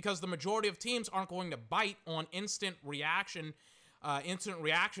pick, because the majority of teams aren't going to bite on instant reactions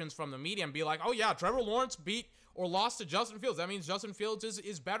from the media and be like, oh yeah, Trevor Lawrence beat or lost to Justin Fields. That means Justin Fields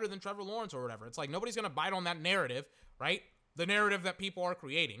is better than Trevor Lawrence or whatever. It's like nobody's going to bite on that narrative, right? The narrative that people are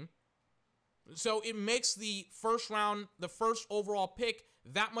creating. So it makes the first overall pick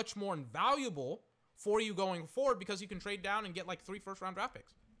that much more invaluable for you going forward because you can trade down and get like 3 first-round draft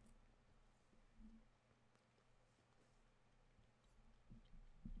picks.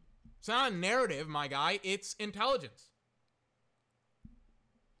 It's not a narrative, my guy. It's intelligence.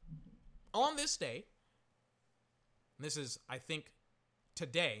 On this day, and this is, I think,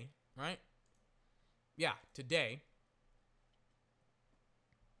 today, right? Yeah, today.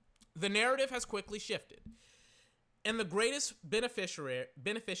 The narrative has quickly shifted. And the greatest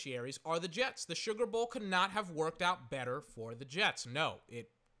beneficiaries are the Jets. The Sugar Bowl could not have worked out better for the Jets. No, it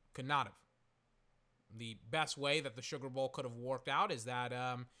could not have. The best way that the Sugar Bowl could have worked out is that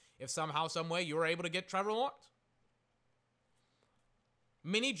if somehow, some way, you were able to get Trevor Lawrence.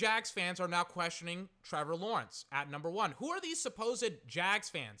 Many Jags fans are now questioning Trevor Lawrence at number 1. Who are these supposed Jags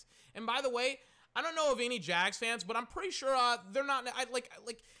fans? And by the way, I don't know of any Jags fans, but I'm pretty sure they're not.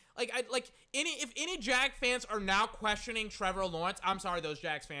 If any Jag fans are now questioning Trevor Lawrence, I'm sorry, those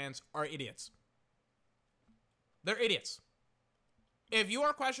Jags fans are idiots. They're idiots. If you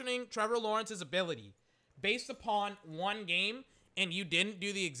are questioning Trevor Lawrence's ability based upon one game, and you didn't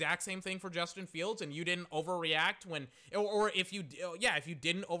do the exact same thing for Justin Fields, and you didn't overreact when, or if you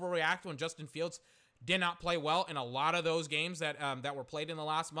didn't overreact when Justin Fields did not play well in a lot of those games that were played in the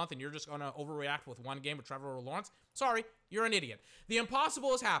last month, and you're just going to overreact with one game with Trevor Lawrence, sorry, you're an idiot. The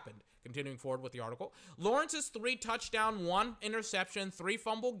impossible has happened. Continuing forward with the article, Lawrence's 3 touchdown, 1 interception, 3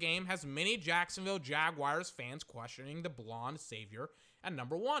 fumble game has many Jacksonville Jaguars fans questioning the blonde savior at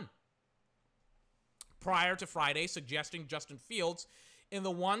number 1. Prior to Friday, suggesting Justin Fields in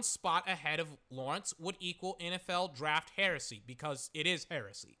the 1 spot ahead of Lawrence would equal NFL draft heresy, because it is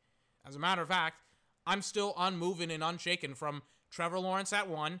heresy. As a matter of fact, I'm still unmoving and unshaken from Trevor Lawrence at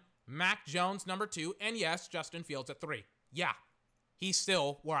 1, Mac Jones number 2, and yes, Justin Fields at 3. Yeah, he's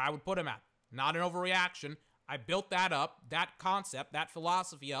still where I would put him at. Not an overreaction. I built that up, that concept, that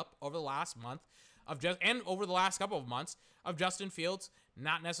philosophy up over the last month and over the last couple of months of Justin Fields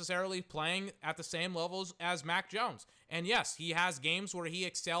not necessarily playing at the same levels as Mac Jones. And yes, he has games where he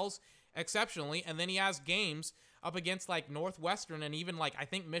excels exceptionally, and then he has games up against like Northwestern and even like I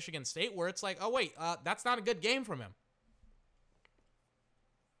think Michigan State where it's like, oh wait, that's not a good game from him.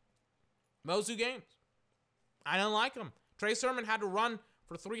 Those 2 games, I didn't like him. Trey Sermon had to run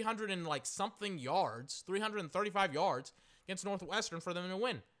for 300 and like something yards, 335 yards against Northwestern for them to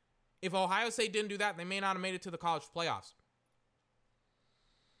win. If Ohio State didn't do that, they may not have made it to the college playoffs.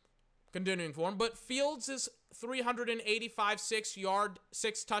 Continuing form, but Fields' 385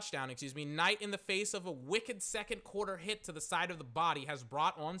 6 touchdown night in the face of a wicked second quarter hit to the side of the body has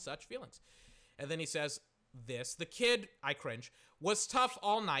brought on such feelings. And then he says this, the kid, I cringe, was tough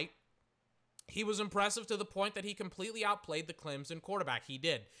all night. He was impressive to the point that he completely outplayed the Clemson quarterback. He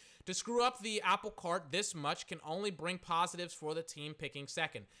did. To screw up the apple cart this much can only bring positives for the team picking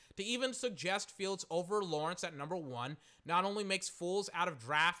second. To even suggest Fields over Lawrence at number 1 not only makes fools out of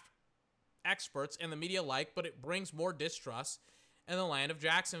draft experts and the media alike, but it brings more distrust in the land of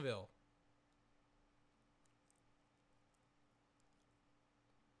Jacksonville.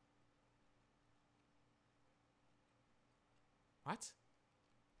 What?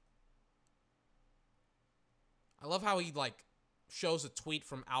 I love how he like shows a tweet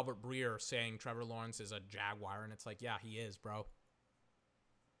from Albert Breer saying Trevor Lawrence is a Jaguar, and it's like, yeah, he is, bro.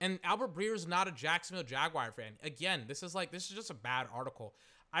 And Albert Breer is not a Jacksonville Jaguar fan. Again, this is just a bad article.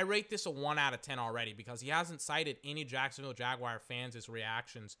 I rate this a 1 out of 10 already because he hasn't cited any Jacksonville Jaguar fans'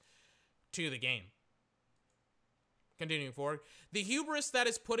 reactions to the game. Continuing forward, the hubris that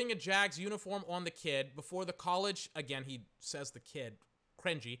is putting a Jags uniform on the kid before the college, again, he says the kid,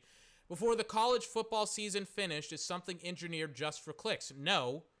 cringy, before the college football season finished is something engineered just for clicks.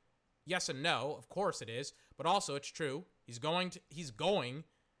 No, yes and no, of course it is, but also it's true. He's going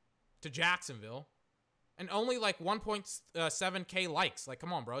to Jacksonville. And only like 1.7K likes. Like,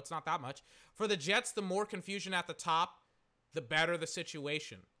 come on, bro. It's not that much. For the Jets, the more confusion at the top, the better the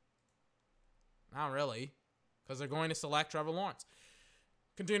situation. Not really. Because they're going to select Trevor Lawrence.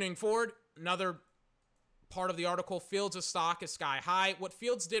 Continuing forward, another part of the article, Fields' stock is sky high. What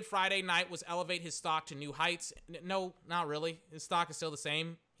Fields did Friday night was elevate his stock to new heights. No, not really. His stock is still the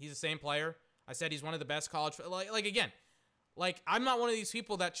same. He's the same player. I said he's one of the best college... Again... Like, I'm not one of these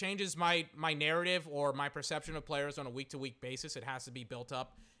people that changes my narrative or my perception of players on a week-to-week basis. It has to be built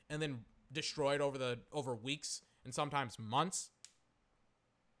up and then destroyed over weeks and sometimes months.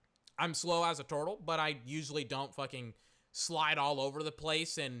 I'm slow as a turtle, but I usually don't fucking slide all over the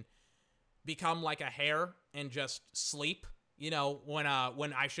place and become like a hare and just sleep, you know, when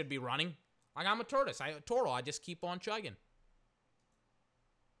I should be running. Like, I'm a turtle. I just keep on chugging.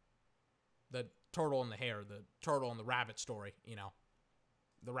 The turtle and the hare, the turtle and the rabbit story, you know.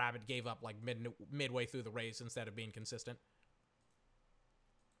 The rabbit gave up like midway through the race instead of being consistent.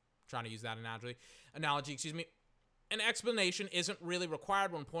 Trying to use that analogy, excuse me. An explanation isn't really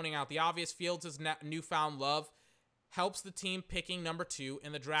required when pointing out the obvious. Fields' newfound love helps the team picking number 2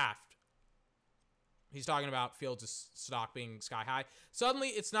 in the draft. He's talking about Fields' stock being sky high. Suddenly,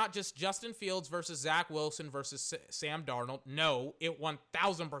 it's not just Justin Fields versus Zach Wilson versus Sam Darnold. No, it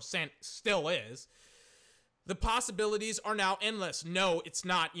 1,000% still is. The possibilities are now endless. No, it's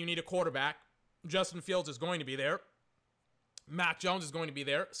not. You need a quarterback. Justin Fields is going to be there. Mac Jones is going to be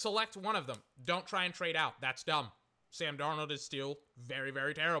there. Select one of them. Don't try and trade out. That's dumb. Sam Darnold is still very,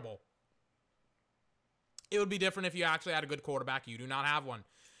 very terrible. It would be different if you actually had a good quarterback. You do not have one.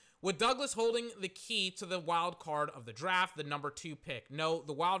 With Douglas holding the key to the wild card of the draft, the number 2 pick. No,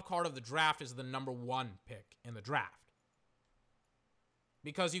 the wild card of the draft is the number 1 pick in the draft.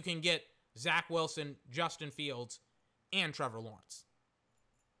 Because you can get Zach Wilson, Justin Fields, and Trevor Lawrence.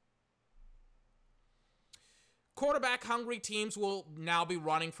 Quarterback-hungry teams will now be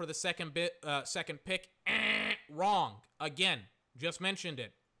running for the second pick. Wrong. Again, just mentioned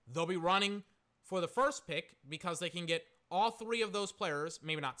it. They'll be running for the first pick because they can get all 3 of those players,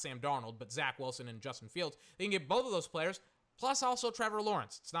 maybe not Sam Darnold, but Zach Wilson and Justin Fields. They can get both of those players, plus also Trevor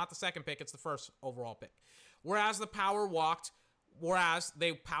Lawrence. It's not the second pick, it's the first overall pick. Whereas they power walked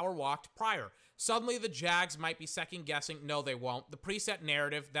prior. Suddenly the Jags might be second guessing. No, they won't. The preset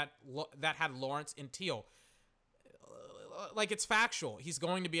narrative that had Lawrence in teal. Like, it's factual. He's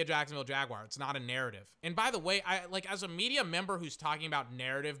going to be a Jacksonville Jaguar. It's not a narrative. And by the way, as a media member who's talking about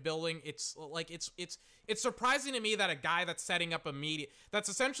narrative building, it's surprising to me that a guy that's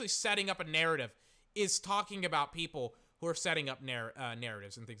essentially setting up a narrative is talking about people who are setting up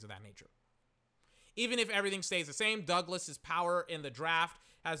narratives and things of that nature. Even if everything stays the same, Douglas's power in the draft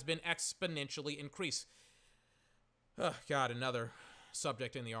has been exponentially increased. Oh, God, another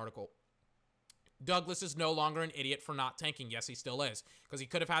subject in the article. Douglas is no longer an idiot for not tanking. Yes, he still is, because he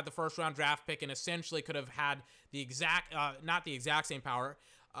could have had the first-round draft pick and essentially could have had not the exact same power.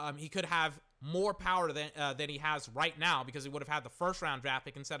 He could have more power than he has right now, because he would have had the first-round draft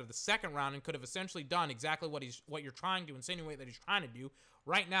pick instead of the second round, and could have essentially done exactly what you're trying to insinuate that he's trying to do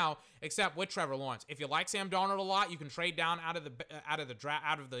right now, except with Trevor Lawrence. If you like Sam Darnold a lot, you can trade down out of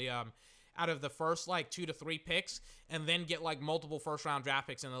the first 2 to 3 picks, and then get multiple first-round draft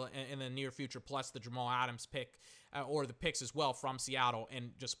picks in the near future, plus the Jamal Adams pick or the picks as well from Seattle,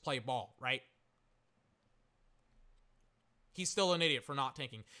 and just play ball, right? He's still an idiot for not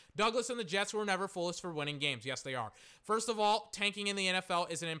tanking. Douglas and the Jets were never foolish for winning games. Yes, they are. First of all, tanking in the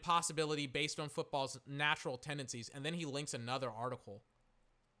NFL is an impossibility based on football's natural tendencies. And then he links another article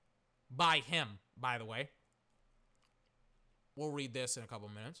by him, by the way. We'll read this in a couple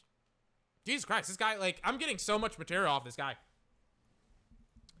minutes. Jesus Christ, this guy, I'm getting so much material off this guy.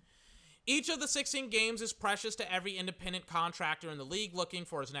 Each of the 16 games is precious to every independent contractor in the league looking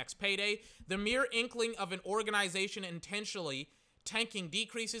for his next payday. The mere inkling of an organization intentionally tanking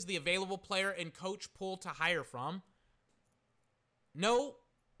decreases the available player and coach pool to hire from. No,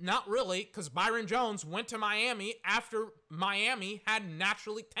 not really, because Byron Jones went to Miami after Miami had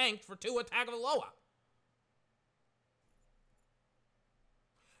naturally tanked for Tua Tagovailoa.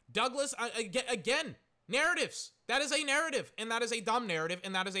 Douglas, again, narratives. That is a narrative, and that is a dumb narrative,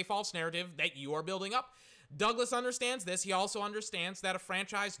 and that is a false narrative that you are building up. Douglas understands this. He also understands that a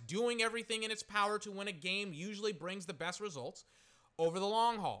franchise doing everything in its power to win a game usually brings the best results over the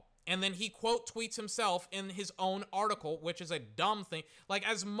long haul. And then he quote tweets himself in his own article, which is a dumb thing.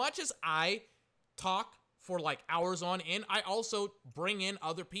 As much as I talk for hours on end, I also bring in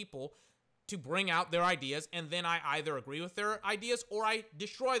other people to bring out their ideas, and then I either agree with their ideas or I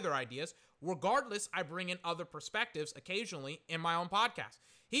destroy their ideas. Regardless, I bring in other perspectives occasionally in my own podcast.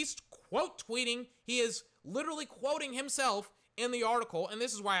 He's quote tweeting. He is literally quoting himself in the article, and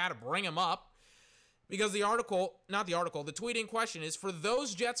this is why I had to bring him up, because the tweet in question is, for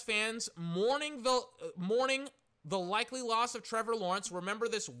those Jets fans mourning the likely loss of Trevor Lawrence, remember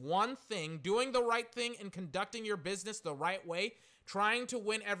this one thing: doing the right thing and conducting your business the right way, trying to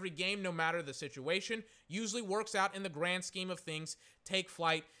win every game no matter the situation, usually works out in the grand scheme of things. Take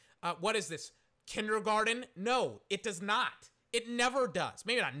flight. What is this? Kindergarten? No, it does not. It never does.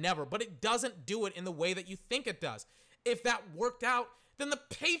 Maybe not never, but it doesn't do it in the way that you think it does. If that worked out, then the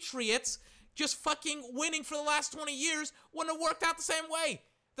Patriots just fucking winning for the last 20 years wouldn't have worked out the same way.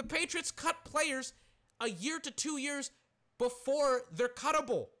 The Patriots cut players a year to 2 years before they're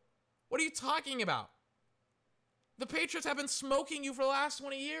cuttable. What are you talking about? The Patriots have been smoking you for the last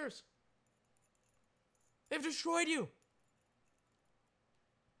 20 years. They've destroyed you.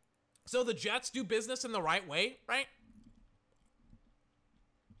 So the Jets do business in the right way, right?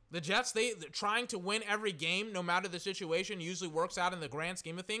 The Jets, they're trying to win every game, no matter the situation, usually works out in the grand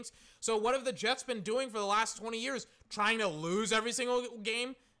scheme of things. So what have the Jets been doing for the last 20 years? Trying to lose every single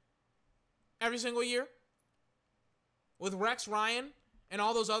game? Every single year? With Rex Ryan and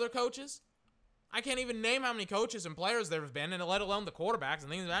all those other coaches? I can't even name how many coaches and players there have been, and let alone the quarterbacks and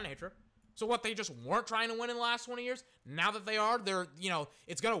things of that nature. So what, they just weren't trying to win in the last 20 years? Now that they are,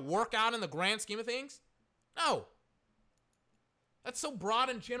 it's going to work out in the grand scheme of things? No. That's so broad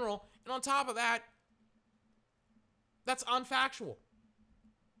and general. And on top of that, that's unfactual.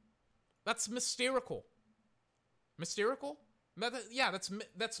 That's mysterical. Mysterical? Yeah,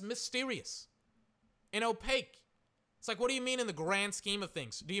 that's mysterious and opaque. It's like, what do you mean in the grand scheme of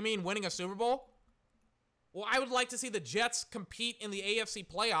things? Do you mean winning a Super Bowl? Well, I would like to see the Jets compete in the AFC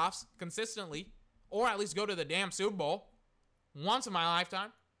playoffs consistently, or at least go to the damn Super Bowl once in my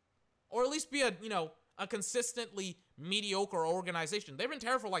lifetime, or at least be a consistently mediocre organization. They've been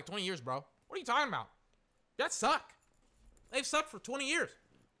terrible for like 20 years, bro. What are you talking about? Jets suck. They've sucked for 20 years,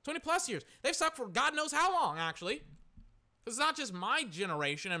 20 plus years. They've sucked for God knows how long, actually. It's not just my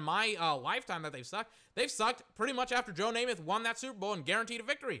generation and my lifetime that they've sucked. They've sucked pretty much after Joe Namath won that Super Bowl and guaranteed a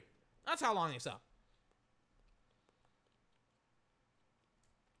victory. That's how long they sucked.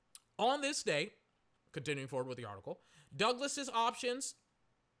 On this day, continuing forward with the article, Douglas's options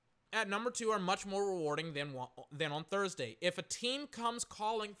at number 2 are much more rewarding than on Thursday. If a team comes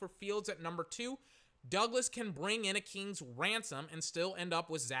calling for Fields at number 2, Douglas can bring in a king's ransom and still end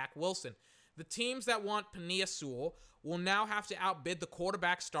up with Zach Wilson. The teams that want Penei Sewell will now have to outbid the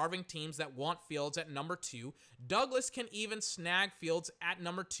quarterback-starving teams that want Fields at number 2. Douglas can even snag Fields at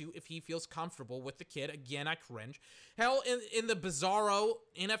number 2 if he feels comfortable with the kid. Again, I cringe. Hell, in the bizarro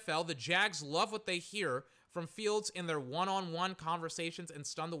NFL, the Jags love what they hear from Fields in their one-on-one conversations and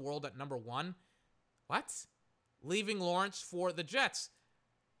stun the world at number 1. What? Leaving Lawrence for the Jets.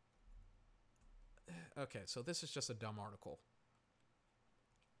 Okay, so this is just a dumb article.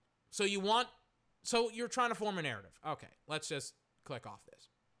 So you're trying to form a narrative. Okay, let's just click off this.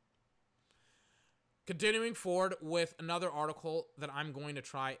 Continuing forward with another article that I'm going to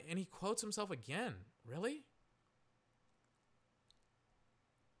try, and he quotes himself again. Really?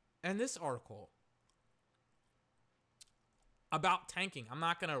 And this article about tanking. I'm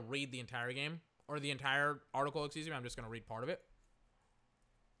not going to read the entire game, or the entire article, excuse me. I'm just going to read part of it.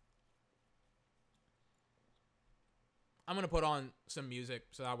 I'm going to put on some music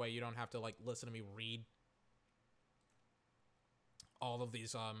so that way you don't have to like listen to me read all of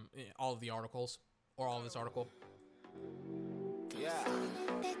these all of the articles or all of this article. Yeah.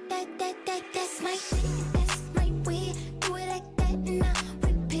 That's my shit, that's my way. Do it like that and I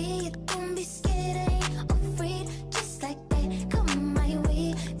repeat it. Don't be scared, I ain't afraid. Just like that, come my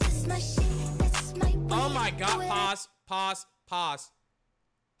way. That's my shit, that's my way. Oh my god, pause.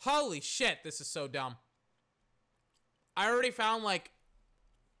 Holy shit, this is so dumb. I already found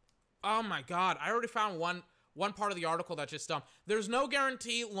oh my god, I already found one part of the article that's just dumb. There's no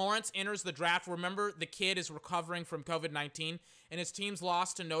guarantee Lawrence enters the draft. Remember, the kid is recovering from COVID-19, and his team's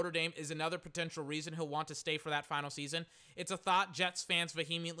loss to Notre Dame is another potential reason he'll want to stay for that final season. It's a thought Jets fans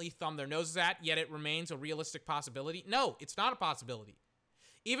vehemently thumb their noses at, yet it remains a realistic possibility. No, it's not a possibility.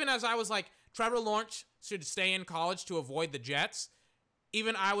 Even as I was like, Trevor Lawrence should stay in college to avoid the Jets,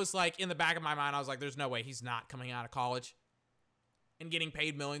 even I was like, in the back of my mind, I was like, there's no way he's not coming out of college and getting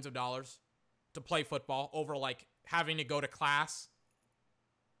paid millions of dollars to play football over like having to go to class.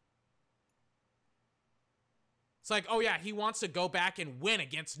 It's like, oh yeah, he wants to go back and win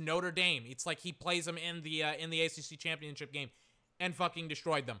against Notre Dame. It's like he plays them in the ACC championship game and fucking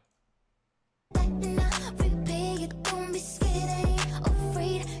destroyed them. Don't be scared, I ain't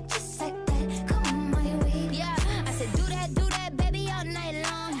afraid. Just like that, come my way. Yeah, I said do that, baby, all night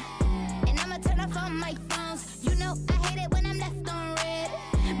long. And I'ma turn off all my phones. You know I hate it when I'm left on red.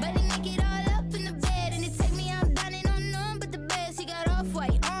 But he make it all up in the bed. And it take me out dining on none but the best. He got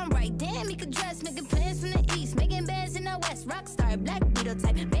off-white, on right. Damn, he could dress, making plans from the east. Making bands in the west. Rockstar, black beetle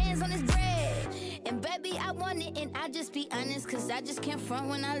type. Bands on his bread. And baby, I want it, and I just be honest, cause I just can't front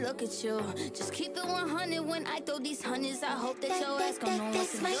when I look at you. Just keep it 100 when I throw these hundreds. I hope that your ass gon' know what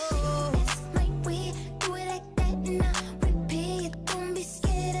to do. That's my way, do it like that, and I repeat it. Don't be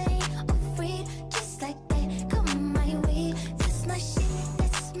scared, I ain't afraid. Just like that, come my way. That's my shit,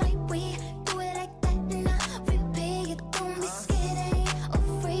 that's my way. Do it like that, and I repeat it. Don't be scared, I ain't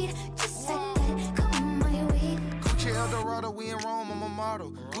afraid. Just like that, come my way. Gucci El Dorado, we in Rome, I'm a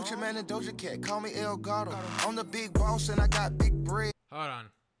model. Gucci Man and Doja Cat, call me El Gato. I'm the big boss and I got big bread. Hold on.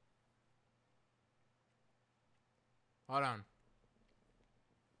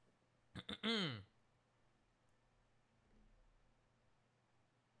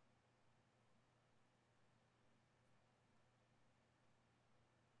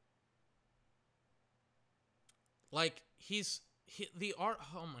 Like, the art,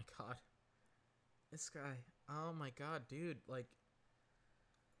 oh my god. This guy, oh my god, dude, like,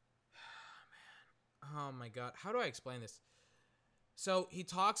 man, oh my god, how do I explain this? So, he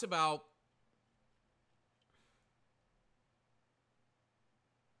talks about,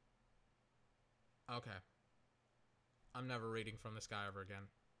 okay, I'm never reading from this guy ever again.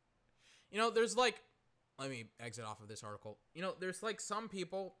 You know, there's like, let me exit off of this article. You know, there's like some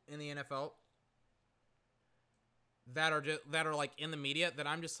people in the NFL that are like in the media that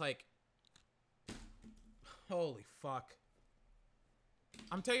I'm just like, holy fuck.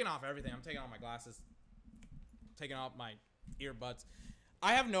 I'm taking off everything. I'm taking off my glasses, taking off my earbuds.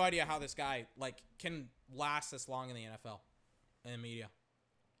 I have no idea how this guy like can last this long in the NFL and the media.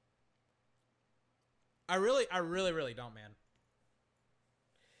 I really don't, man.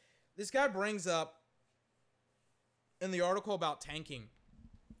 This guy brings up in the article about tanking,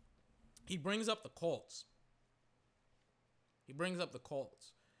 he brings up the Colts. He brings up the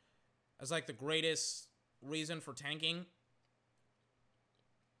Colts as like the greatest reason for tanking,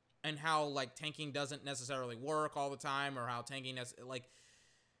 and how like tanking doesn't necessarily work all the time, or how tanking has like,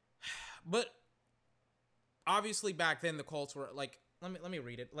 but obviously back then the Colts were like, let me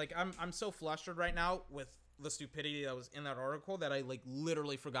read it. Like I'm so flustered right now with the stupidity that was in that article that I like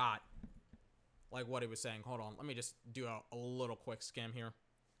literally forgot like what he was saying. Hold on, let me just do a little quick skim here.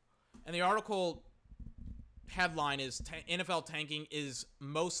 And the article headline is NFL tanking is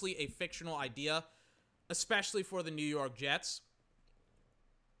mostly a fictional idea, especially for the New York Jets.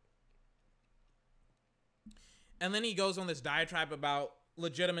 And then he goes on this diatribe about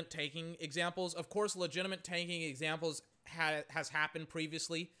legitimate tanking examples. Of course, legitimate tanking examples has happened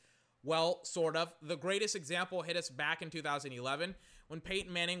previously. Well, sort of. The greatest example hit us back in 2011 when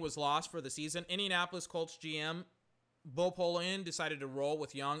Peyton Manning was lost for the season. Indianapolis Colts GM Bo Polian decided to roll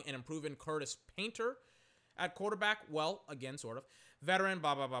with young and improving Curtis Painter at quarterback. Well, again, sort of. Veteran,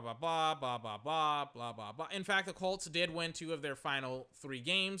 blah, blah, blah, blah, blah, blah, blah, blah, blah, blah, blah. In fact, the Colts did win 2 of their final 3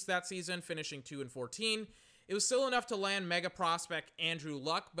 games that season, finishing 2-14. It was still enough to land mega prospect Andrew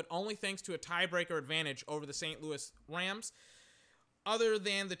Luck, but only thanks to a tiebreaker advantage over the St. Louis Rams. Other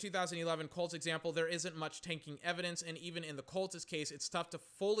than the 2011 Colts example, there isn't much tanking evidence, and even in the Colts' case, it's tough to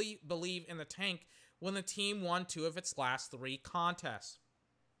fully believe in the tank when the team won 2 of its last 3 contests.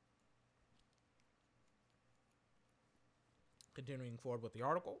 Continuing forward with the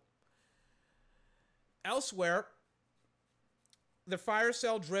article. Elsewhere, the fire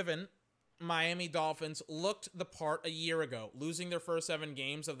sale-driven Miami Dolphins looked the part a year ago, losing their first 7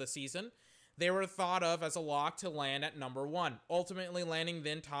 games of the season. They were thought of as a lock to land at number 1, ultimately landing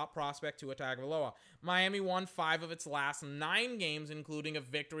then top prospect Tua Tagovailoa. Miami won 5 of its last 9 games, including a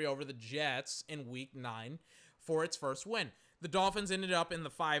victory over the Jets in Week 9 for its first win. The Dolphins ended up in the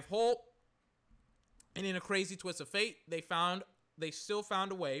 5 hole, and in a crazy twist of fate, they still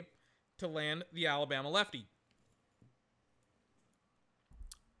found a way to land the Alabama lefty.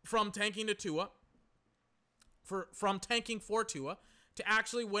 From tanking to Tua, from tanking for Tua, to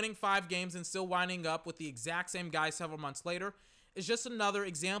actually winning 5 games and still winding up with the exact same guy several months later is just another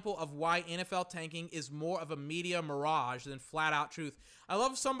example of why NFL tanking is more of a media mirage than flat out truth. I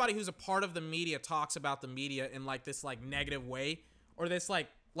love somebody who's a part of the media talks about the media in like this like negative way, or this like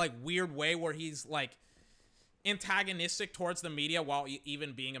weird way where he's like antagonistic towards the media while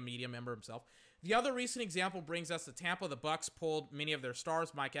even being a media member himself. The other recent example brings us to Tampa. The Bucs pulled many of their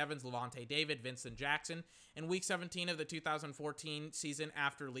stars, Mike Evans, Levante David, Vincent Jackson, in Week 17 of the 2014 season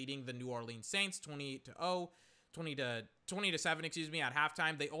after leading the New Orleans Saints 20-7, at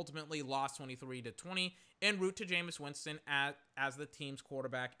halftime. They ultimately lost 23-20 en route to Jameis Winston as the team's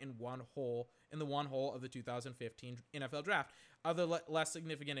quarterback in the one hole of the 2015 NFL Draft. Other less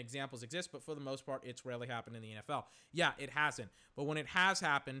significant examples exist, but for the most part, it's rarely happened in the NFL. Yeah, it hasn't. But when it has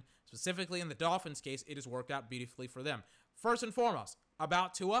happened, specifically in the Dolphins' case, it has worked out beautifully for them. First and foremost,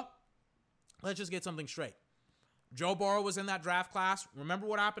 about Tua, let's just get something straight. Joe Burrow was in that draft class. Remember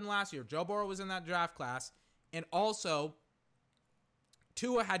what happened last year. Joe Burrow was in that draft class. And also,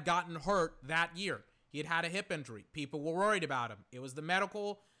 Tua had gotten hurt that year. He had had a hip injury. People were worried about him. It was the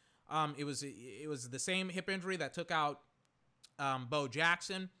medical. It was the same hip injury that took out Bo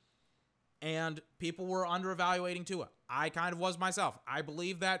Jackson, and people were under-evaluating Tua. I kind of was myself. I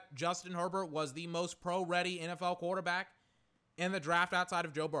believe that Justin Herbert was the most pro-ready NFL quarterback in the draft outside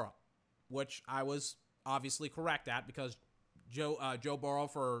of Joe Burrow, which I was obviously correct at because Joe Burrow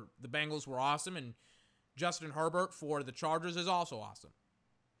for the Bengals were awesome, and Justin Herbert for the Chargers is also awesome.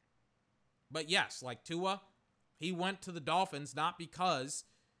 But yes, like Tua, he went to the Dolphins not because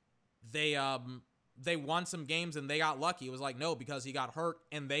they won some games and they got lucky. It was like, no, because he got hurt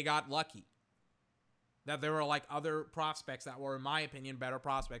and they got lucky. That there were like other prospects that were, in my opinion, better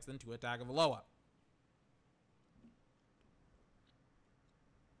prospects than Tua Tagovailoa.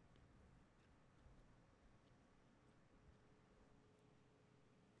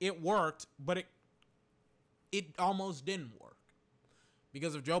 It worked, but it almost didn't work.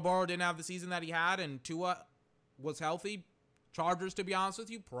 Because if Joe Burrow didn't have the season that he had and Tua was healthy, Chargers, to be honest with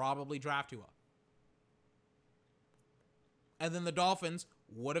you, probably draft Tua. And then the Dolphins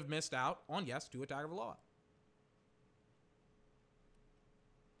would have missed out on, yes, Tua Tagovailoa.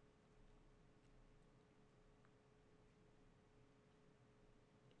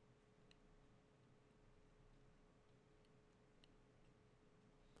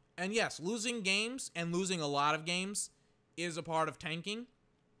 And yes, losing games and losing a lot of games is a part of tanking.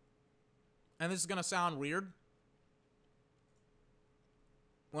 And this is going to sound weird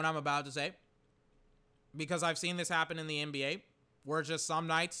what I'm about to say, because I've seen this happen in the NBA, where just some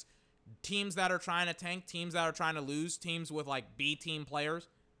nights, teams that are trying to tank, teams that are trying to lose, teams with like B team players,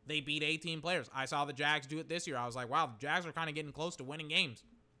 they beat A team players. I saw the Jags do it this year. I was like, wow, the Jags are kind of getting close to winning games.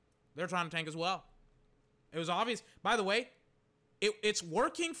 They're trying to tank as well. It was obvious. By the way, it's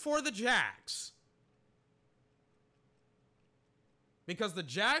working for the Jags. Because the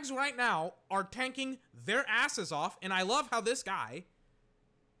Jags right now are tanking their asses off. And I love how this guy,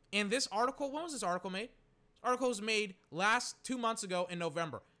 in this article, when was this article made? This article was made 2 months ago in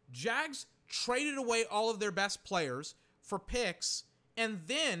November. Jags traded away all of their best players for picks. And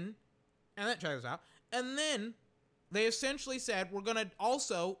then check this out. And then they essentially said, we're going to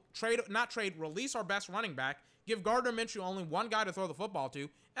also release our best running back, give Gardner Minshew only one guy to throw the football to, and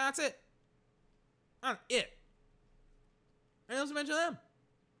that's it. That's it. And doesn't mention them.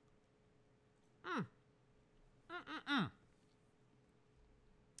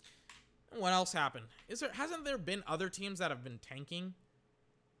 What else happened? Hasn't there been other teams that have been tanking?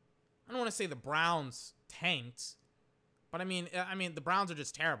 I don't want to say the Browns tanked, but I mean the Browns are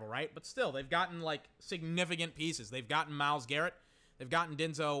just terrible, right? But still, they've gotten like significant pieces. They've gotten Myles Garrett. They've gotten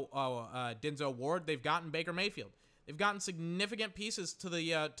Denzel Ward. They've gotten Baker Mayfield. They've gotten significant pieces to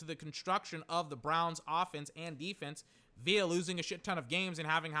the construction of the Browns' offense and defense via losing a shit ton of games and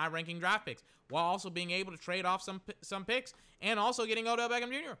having high-ranking draft picks, while also being able to trade off some picks and also getting Odell Beckham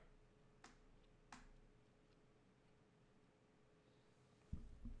Jr.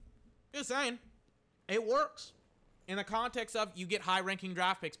 Just saying, it works in the context of you get high-ranking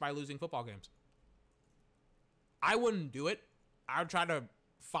draft picks by losing football games. I wouldn't do it. I would try to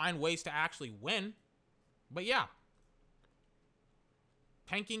find ways to actually win. But yeah,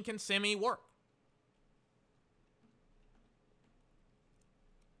 tanking can semi-work.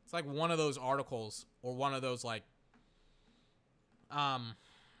 It's like one of those articles or one of those like,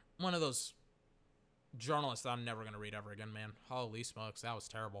 one of those journalists that I'm never going to read ever again, man. Holy smokes, that was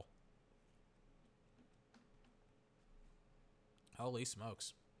terrible. Holy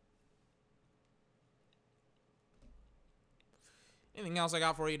smokes. Anything else I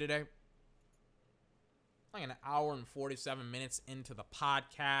got for you today? Like an hour and 47 minutes into the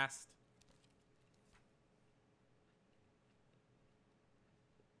podcast.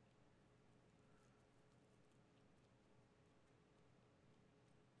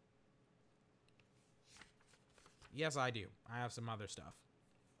 Yes, I do. I have some other stuff.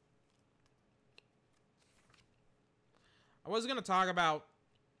 I was going to talk about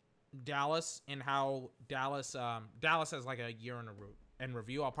Dallas and how Dallas has like a year in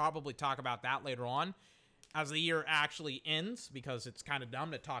review. I'll probably talk about that later on as the year actually ends, because it's kind of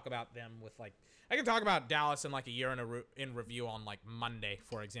dumb to talk about them with like, I can talk about Dallas in like a year in review on like Monday,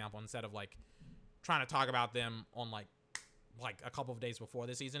 for example, instead of like trying to talk about them on like a couple of days before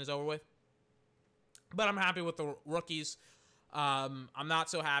the season is over with. But I'm happy with the rookies. I'm not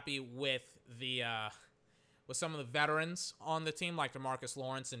so happy with with some of the veterans on the team, like DeMarcus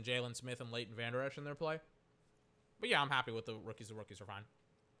Lawrence and Jalen Smith and Leighton Vander Esch in their play. But yeah, I'm happy with the rookies. The rookies are fine.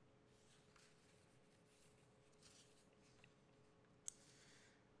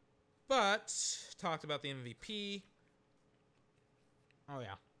 But talked about the MVP. Oh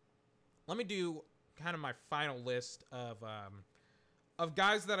yeah. Let me do kind of my final list of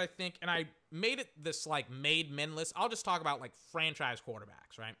guys that I think, and I made it this like made men list. I'll just talk about like franchise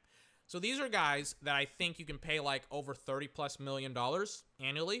quarterbacks, right? So these are guys that I think you can pay like over $30+ million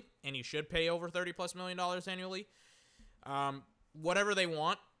annually, and you should pay over $30+ million annually. Whatever they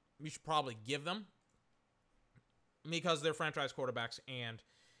want, you should probably give them, because they're franchise quarterbacks and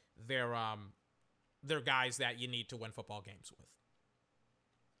they're guys that you need to win football games with.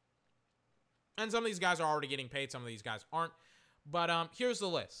 And some of these guys are already getting paid, some of these guys aren't. But here's the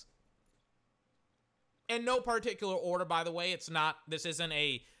list. In no particular order, by the way. This isn't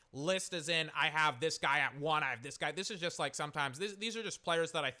a list as in I have this guy at 1, I have this guy. This is just like sometimes these are just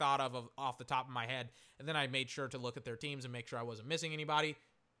players that I thought of off the top of my head, and then I made sure to look at their teams and make sure I wasn't missing anybody.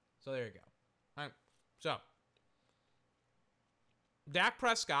 So there you go. All right. So Dak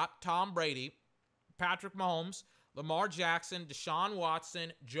Prescott, Tom Brady, Patrick Mahomes, Lamar Jackson, Deshaun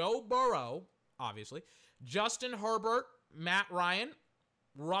Watson, Joe Burrow, obviously, Justin Herbert, Matt Ryan,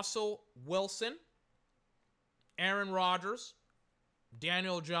 Russell Wilson, Aaron Rodgers,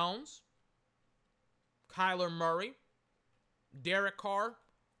 Daniel Jones, Kyler Murray, Derek Carr,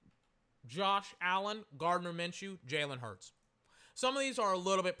 Josh Allen, Gardner Minshew, Jalen Hurts. Some of these are a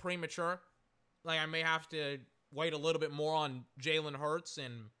little bit premature. Like, I may have to wait a little bit more on Jalen Hurts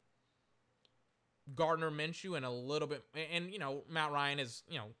and Gardner Minshew and a little bit. And, Matt Ryan is,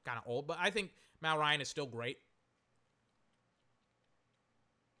 kind of old. But I think Matt Ryan is still great.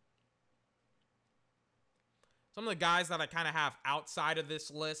 Some of the guys that I kind of have outside of this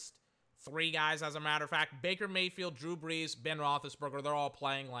list, 3 guys, as a matter of fact, Baker Mayfield, Drew Brees, Ben Roethlisberger, they're all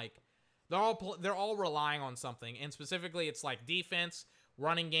playing like, they're all relying on something. And specifically, it's like defense,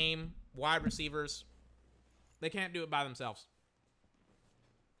 running game, wide receivers. They can't do it by themselves.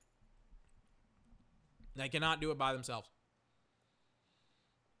 They cannot do it by themselves.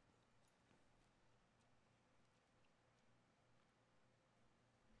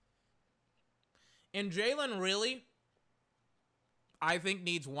 And Jalen really, I think,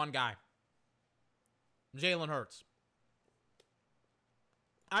 needs one guy. Jalen Hurts.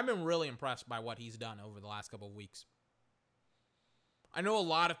 I've been really impressed by what he's done over the last couple of weeks. I know a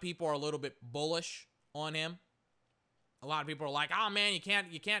lot of people are a little bit bullish on him. A lot of people are like, "Oh man, you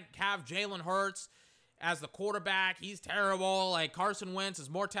can't have Jalen Hurts as the quarterback. He's terrible. Like, Carson Wentz is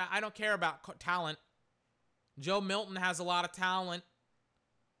more I don't care about talent. Joe Milton has a lot of talent.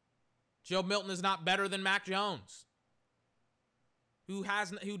 Joe Milton is not better than Mac Jones, who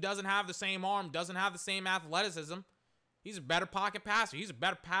doesn't have the same arm, doesn't have the same athleticism. He's a better pocket passer. He's a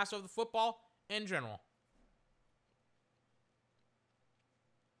better passer of the football in general.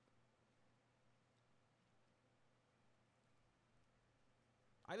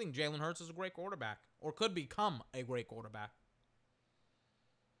 I think Jalen Hurts is a great quarterback, or could become a great quarterback.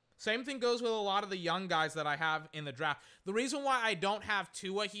 Same thing goes with a lot of the young guys that I have in the draft. The reason why I don't have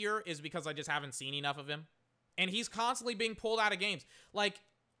Tua here is because I just haven't seen enough of him. And he's constantly being pulled out of games. Like,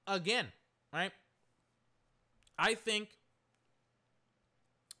 again, right? I think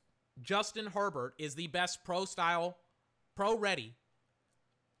Justin Herbert is the best pro-style, pro-ready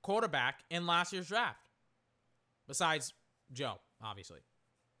quarterback in last year's draft. Besides Joe, obviously.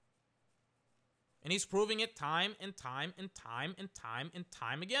 And he's proving it time and time and time and time and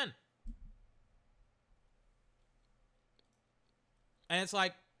time again. And it's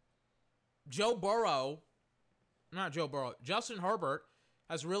like Justin Herbert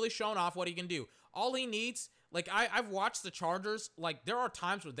has really shown off what he can do. All he needs, like, I've watched the Chargers, like, there are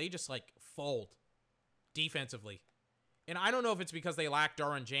times where they just, like, fold defensively. And I don't know if it's because they lack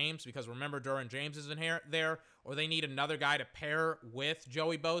Derwin James, because remember, Derwin James isn't there, or they need another guy to pair with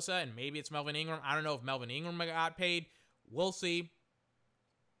Joey Bosa, and maybe it's Melvin Ingram. I don't know if Melvin Ingram got paid. We'll see.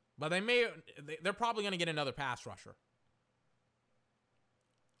 But they're probably going to get another pass rusher.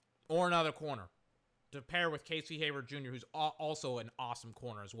 Or another corner to pair with Casey Hayward Jr., who's also an awesome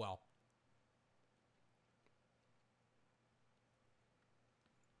corner as well.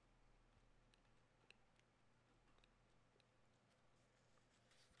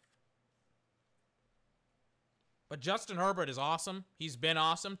 But Justin Herbert is awesome. He's been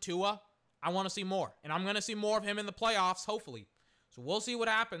awesome. Tua, I want to see more. And I'm going to see more of him in the playoffs, hopefully. So we'll see what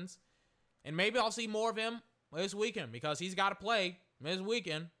happens. And maybe I'll see more of him this weekend because he's got to play this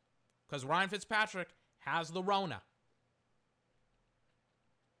weekend because Ryan Fitzpatrick has the Rona.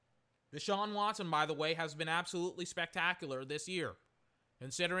 Deshaun Watson, by the way, has been absolutely spectacular this year,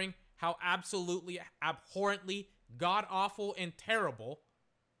 considering how absolutely, abhorrently, god-awful, and terrible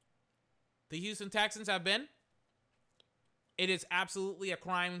the Houston Texans have been. It is absolutely a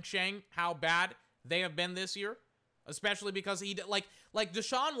crying shame how bad they have been this year, especially because like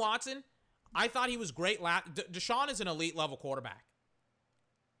Deshaun Watson, I thought he was great. Deshaun is an elite level quarterback.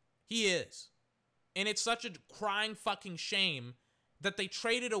 He is. And it's such a crying fucking shame that they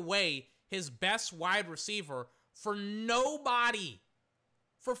traded away his best wide receiver for nobody.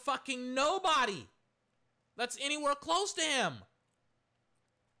 For fucking nobody that's anywhere close to him.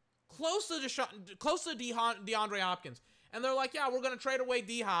 Close to DeAndre Hopkins. And they're like, yeah, we're going to trade away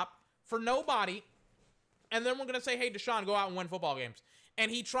D-Hop for nobody. And then we're going to say, hey, Deshaun, go out and win football games.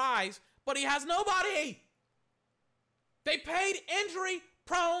 And he tries, but he has nobody. They paid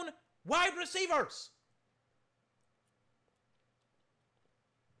injury-prone wide receivers.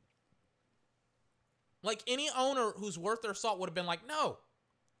 Like, any owner who's worth their salt would have been like, no,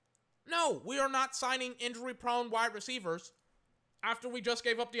 we are not signing injury-prone wide receivers after we just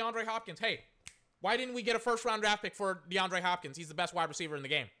gave up DeAndre Hopkins. Hey, why didn't we get a first-round draft pick for DeAndre Hopkins? He's the best wide receiver in the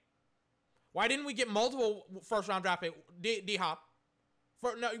game. Why didn't we get multiple first-round draft pick, D-Hop,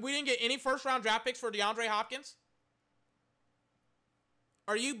 No, we didn't get any first-round draft picks for DeAndre Hopkins?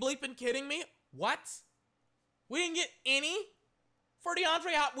 Are you bleeping kidding me? What? We didn't get any for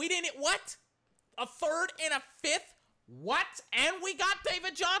DeAndre Hopkins? We didn't, what? A third and a fifth? What? And we got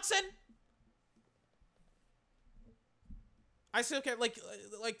David Johnson? I said, okay,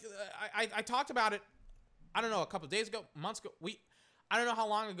 I talked about it, I don't know, a couple of days ago, months ago. I don't know how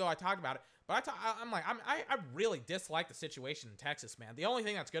long ago I talked about it, but I really dislike the situation in Texas, man. The only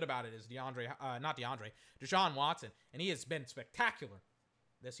thing that's good about it is Deshaun Watson, and he has been spectacular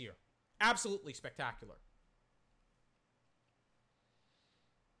this year. Absolutely spectacular.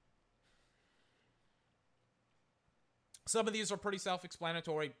 Some of these are pretty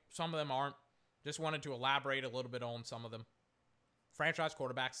self-explanatory. Some of them aren't. Just wanted to elaborate a little bit on some of them. Franchise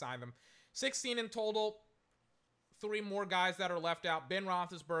quarterbacks, signed them. 16 in total. 3 more guys that are left out. Ben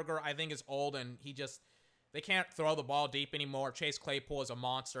Roethlisberger, I think, is old, and they can't throw the ball deep anymore. Chase Claypool is a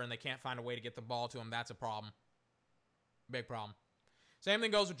monster, and they can't find a way to get the ball to him. That's a problem. Big problem. Same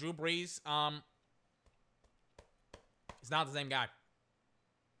thing goes with Drew Brees. He's not the same guy.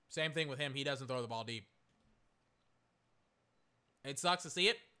 Same thing with him. He doesn't throw the ball deep. It sucks to see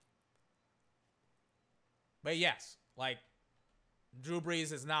it. But yes, Drew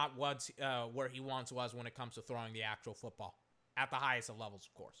Brees is not where he once was when it comes to throwing the actual football. At the highest of levels,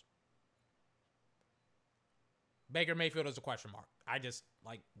 of course. Baker Mayfield is a question mark.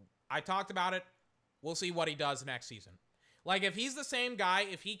 I talked about it. We'll see what he does next season. If he's the same guy,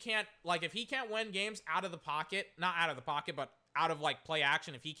 if he can't win games out of the pocket, not out of the pocket, but out of play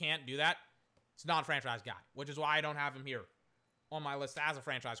action, if he can't do that, it's not a franchise guy, which is why I don't have him here on my list as a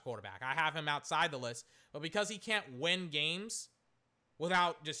franchise quarterback. I have him outside the list, but because he can't win games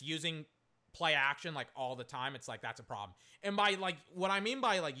without just using play action all the time, it's that's a problem. And by what I mean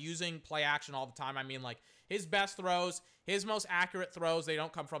by using play action all the time, I mean his best throws, his most accurate throws, they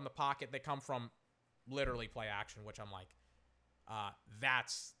don't come from the pocket, they come from literally play action, which I'm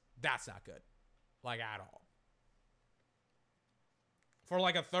that's not good. At all. For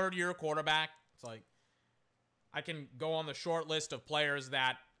a third-year quarterback, it's I can go on the short list of players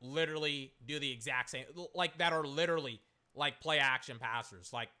that literally do the exact same, that are literally play action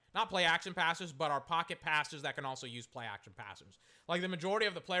passers. Not play action passers, but are pocket passers that can also use play action passers. The majority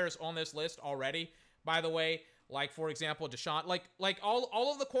of the players on this list already, by the way, for example, Deshaun,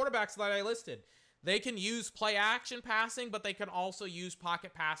 all of the quarterbacks that I listed, they can use play action passing, but they can also use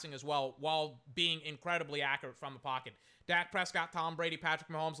pocket passing as well while being incredibly accurate from the pocket. Dak Prescott, Tom Brady, Patrick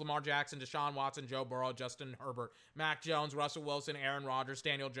Mahomes, Lamar Jackson, Deshaun Watson, Joe Burrow, Justin Herbert, Mac Jones, Russell Wilson, Aaron Rodgers,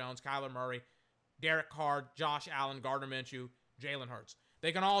 Daniel Jones, Kyler Murray, Derek Carr, Josh Allen, Gardner Minshew, Jalen Hurts.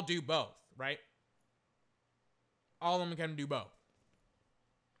 They can all do both, right? All of them can do both.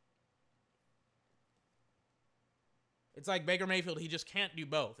 It's Baker Mayfield, he just can't do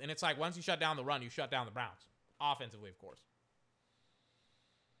both. And it's once you shut down the run, you shut down the Browns. Offensively, of course.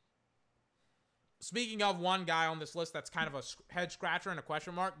 Speaking of one guy on this list that's kind of a head scratcher and a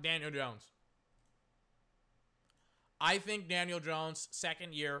question mark, Daniel Jones. I think Daniel Jones'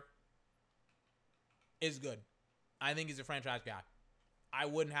 second year is good. I think he's a franchise guy. I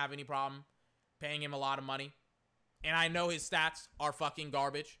wouldn't have any problem paying him a lot of money. And I know his stats are fucking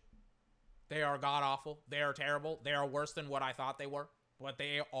garbage. They are god-awful. They are terrible. They are worse than what I thought they were. But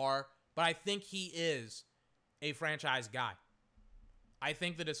they are. But I think he is a franchise guy. I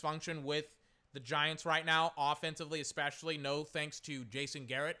think the dysfunction with the Giants right now, offensively especially, no thanks to Jason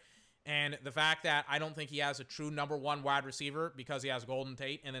Garrett, and the fact that I don't think he has a true number one wide receiver because he has Golden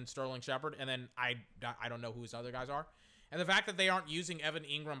Tate and then Sterling Shepard, and then I don't know who his other guys are. And the fact that they aren't using Evan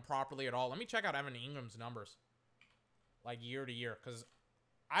Ingram properly at all. Let me check out Evan Ingram's numbers, year to year, because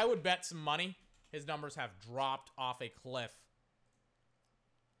I would bet some money his numbers have dropped off a cliff.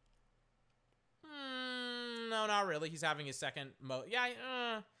 No, not really. He's having his second most. Yeah,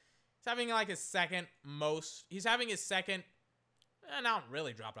 he's having his second most. He's having his second. Not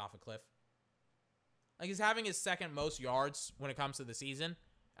really dropped off a cliff. He's having his second most yards when it comes to the season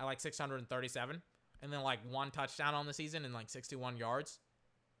at 637, and then one touchdown on the season and 61 yards.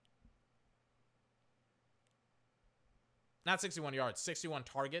 Not 61 yards, 61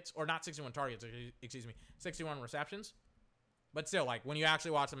 targets, or not 61 targets, excuse me, 61 receptions. But still, when you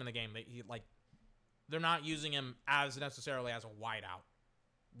actually watch him in the game, they're not using him as necessarily as a wideout,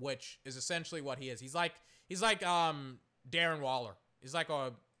 which is essentially what he is. He's like Darren Waller. He's like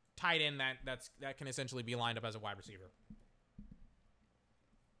a tight end that can essentially be lined up as a wide receiver.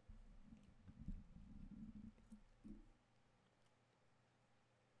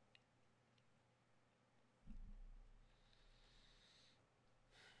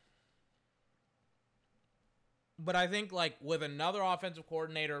 But I think, like, with another offensive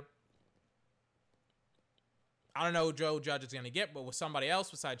coordinator, I don't know who Joe Judge is going to get, but with somebody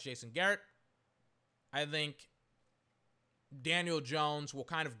else besides Jason Garrett, I think Daniel Jones will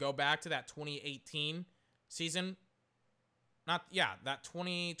kind of go back to that 2018 season. That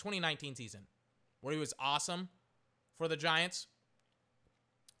 2019 season where he was awesome for the Giants.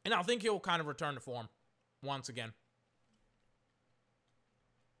 And I think he'll kind of return to form once again.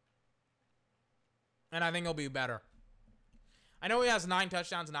 And I think he'll be better. I know he has 9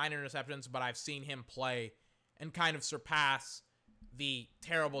 touchdowns, 9 interceptions, but I've seen him play and kind of surpass the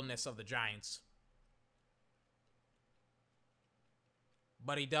terribleness of the Giants.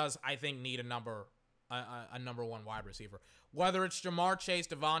 But he does, I think, need a number one wide receiver. Whether it's Jamar Chase,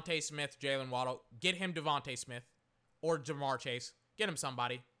 Devontae Smith, Jalen Waddle, get him Devontae Smith or Jamar Chase. Get him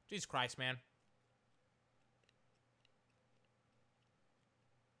somebody. Jesus Christ, man.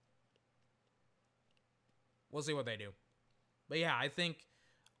 We'll see what they do. But yeah, I think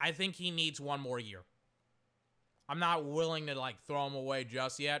he needs one more year. I'm not willing to like throw him away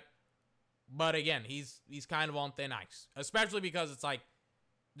just yet. But again, he's kind of on thin ice. Especially because it's like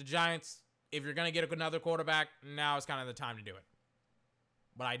the Giants, if you're going to get another quarterback, now is kind of the time to do it.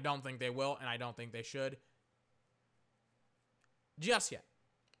 But I don't think they will, and I don't think they should just yet.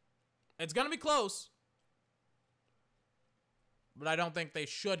 It's going to be close. But I don't think they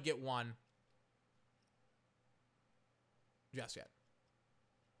should get one just yet.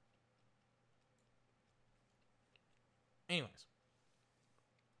 Anyways.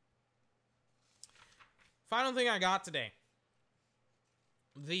 Final thing I got today.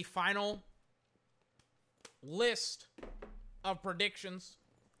 The final list of predictions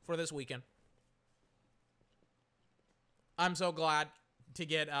for this weekend. I'm so glad to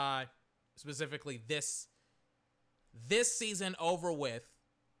get specifically this season over with.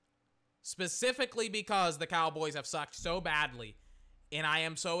 Specifically because the Cowboys have sucked so badly. And I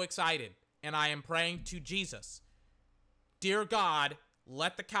am so excited. And I am praying to Jesus. Dear God,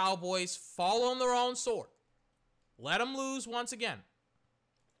 let the Cowboys fall on their own sword. Let them lose once again.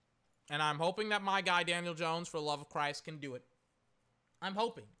 And I'm hoping that my guy, Daniel Jones, for the love of Christ, can do it. I'm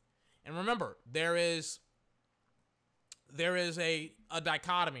hoping. And remember, there is a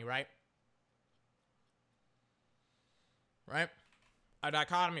dichotomy, right? Right? A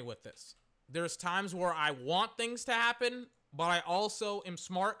dichotomy with this. There's times where I want things to happen, but I also am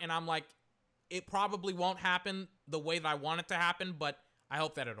smart, and I'm like, it probably won't happen the way that I want it to happen, but I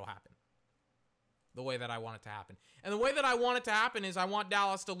hope that it'll happen. The way that I want it to happen. And the way that I want it to happen is I want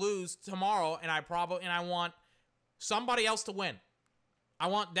Dallas to lose tomorrow, and I want somebody else to win. I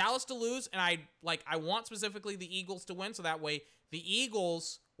want Dallas to lose, and I want specifically the Eagles to win, so that way the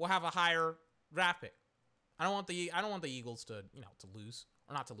Eagles will have a higher draft pick. I don't want the Eagles to lose,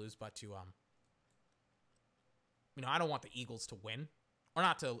 or not to lose, but to I don't want the Eagles to win, or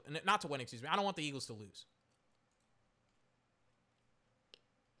not to win. Excuse me. I don't want the Eagles to lose.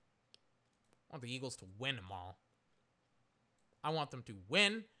 I want the Eagles to win tomorrow. I want them to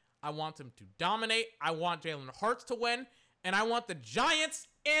win. I want them to dominate. I want Jalen Hurts to win. And I want the Giants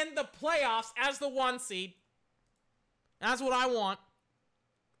in the playoffs as the 1 seed. That's what I want.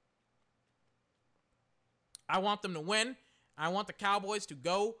 I want them to win. I want the Cowboys to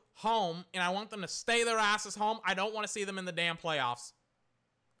go home. And I want them to stay their asses home. I don't want to see them in the damn playoffs.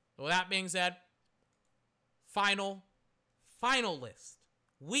 So with that being said, final list.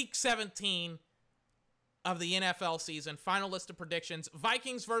 Week 17 of the NFL season. Final list of predictions.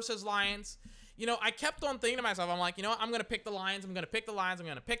 Vikings versus Lions. I kept on thinking to myself, I'm like, I'm going to pick the Lions. I'm going to pick the Lions. I'm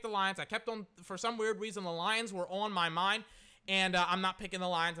going to pick the Lions. I kept on, for some weird reason, the Lions were on my mind. And I'm not picking the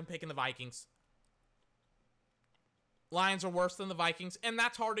Lions. I'm picking the Vikings. Lions are worse than the Vikings. And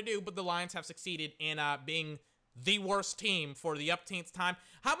that's hard to do, but the Lions have succeeded in being the worst team for the upteenth time.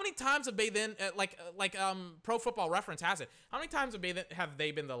 How many times have they been, Pro Football Reference has it, how many times have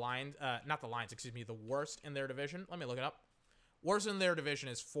they been the Lions, not the Lions, excuse me, the worst in their division? Let me look it up. Worst in their division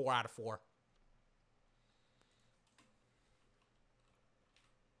is 4 out of 4.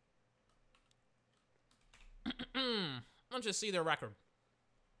 Let's just see their record.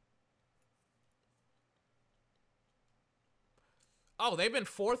 Oh, they've been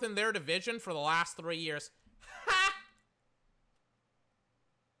 4th in their division for the last 3 years. Ha!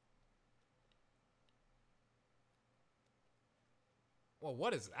 Well,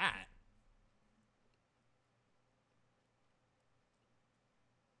 what is that?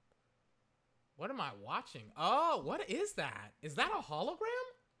 What am I watching? Oh, what is that? Is that a hologram?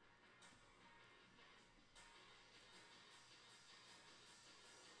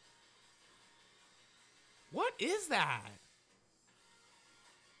 What is that?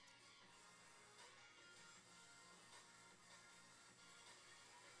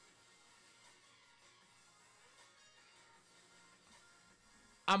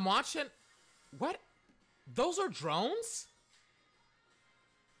 I'm watching. What? Those are drones?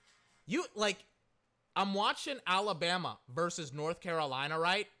 I'm watching Alabama versus North Carolina,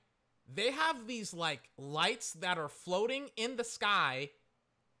 right? They have these, like, lights that are floating in the sky.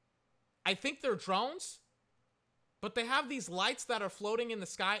 I think they're drones, but they have these lights that are floating in the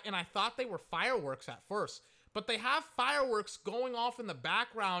sky, and I thought they were fireworks at first. But they have fireworks going off in the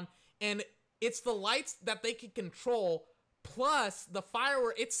background, and it's the lights that they can control, plus the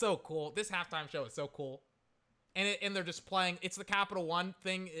firework. It's so cool. This halftime show is so cool. And they're just playing. It's the Capital One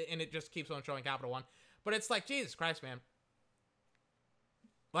thing, and it just keeps on showing Capital One. But it's like, Jesus Christ, man.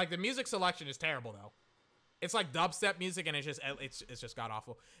 Like, the music selection is terrible, though. It's like dubstep music, and it's just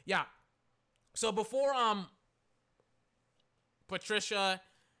god-awful. Yeah. So before, Patricia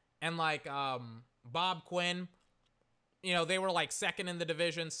and, like, Bob Quinn, you know, they were, like, second in the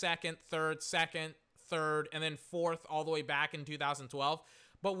division, second, third, and then fourth all the way back in 2012.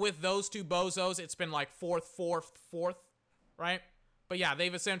 But with those two bozos, it's been, like, fourth, right? But, yeah,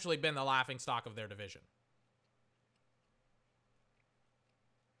 they've essentially been the laughingstock of their division.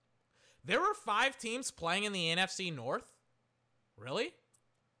 There were 5 teams playing in the NFC North? Really?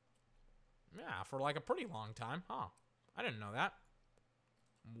 Yeah, for, like, a pretty long time, huh? I didn't know that.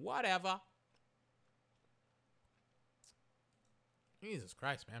 Whatever. Jesus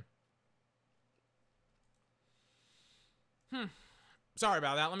Christ, man. Sorry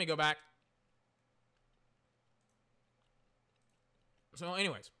about that. Let me go back. So,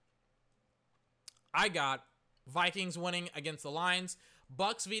 anyways. I got Vikings winning against the Lions.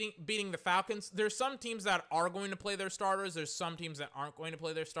 Bucks beating the Falcons. There's some teams that are going to play their starters. There's some teams that aren't going to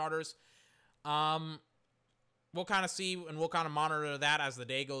play their starters. We'll kind of see, and we'll kind of monitor that as the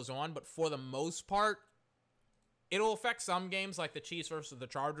day goes on. But for the most part, it'll affect some games, like the Chiefs versus the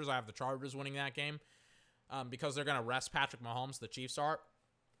Chargers. I have the Chargers winning that game because they're going to rest Patrick Mahomes. The Chiefs are.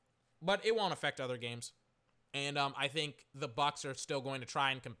 But it won't affect other games. And I think the Bucks are still going to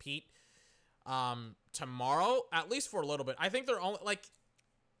try and compete tomorrow, at least for a little bit. I think they're only, like,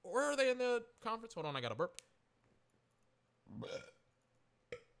 where are they in the conference? Hold on, I got a burp.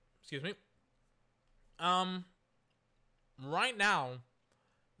 Excuse me. Right now,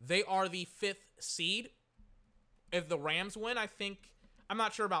 they are the 5th seed. If the Rams win, I think, I'm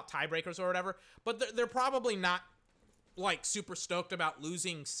not sure about tiebreakers or whatever, but they're probably not, like, super stoked about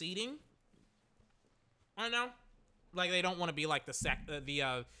losing seeding. I don't know. Like, they don't want to be like the 6th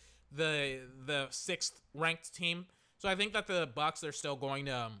ranked team. So I think that the Bucks, they're still going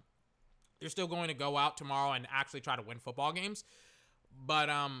to go out tomorrow and actually try to win football games. But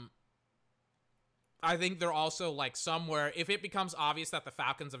I think they're also, like, somewhere, if it becomes obvious that the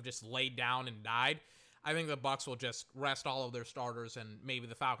Falcons have just laid down and died, I think the Bucks will just rest all of their starters, and maybe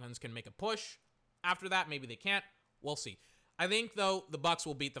the Falcons can make a push after that. Maybe they can't. We'll see. I think, though, the Bucks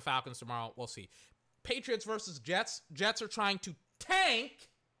will beat the Falcons tomorrow. We'll see. Patriots versus Jets. Jets are trying to tank,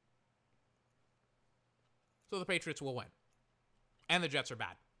 so the Patriots will win. And the Jets are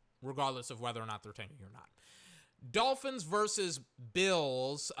bad, regardless of whether or not they're tanking or not. Dolphins versus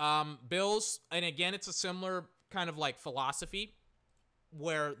Bills. Bills, and again, it's a similar kind of, like, philosophy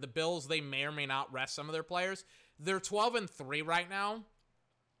where the Bills, they may or may not rest some of their players. They're 12-3 right now,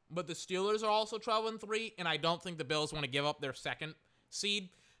 but the Steelers are also 12-3, and I don't think the Bills want to give up their 2nd seed,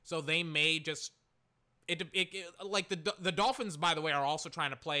 so they may just... like, the Dolphins, by the way, are also trying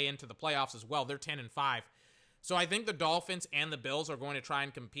to play into the playoffs as well. They're 10-5. So I think the Dolphins and the Bills are going to try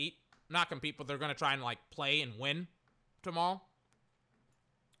and compete. Not compete, but they're going to try and, like, play and win tomorrow.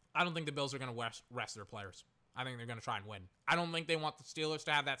 I don't think the Bills are going to rest their players. I think they're going to try and win. I don't think they want the Steelers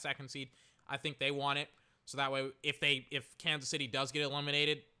to have that 2nd seed. I think they want it. So that way, if Kansas City does get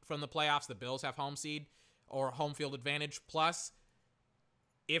eliminated from the playoffs, the Bills have home seed or home field advantage. Plus,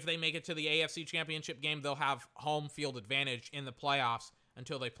 if they make it to the AFC Championship game, they'll have home field advantage in the playoffs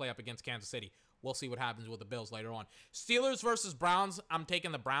until they play up against Kansas City. We'll see what happens with the Bills later on. Steelers versus Browns. I'm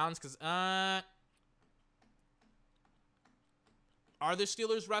taking the Browns because, are the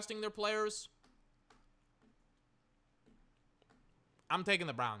Steelers resting their players? I'm taking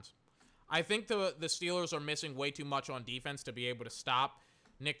the Browns. I think the Steelers are missing way too much on defense to be able to stop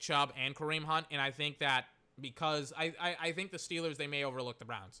Nick Chubb and Kareem Hunt, and I think that because I think the Steelers, they may overlook the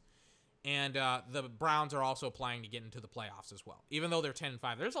Browns. And the Browns are also playing to get into the playoffs as well, even though they're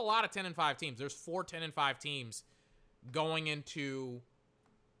 10-5. There's a lot of 10-5 teams. There's 4 10-5 teams going into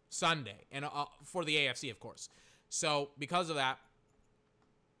Sunday, and for the AFC, of course. So because of that,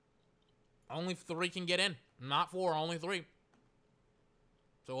 only 3 can get in. Not 4, only 3.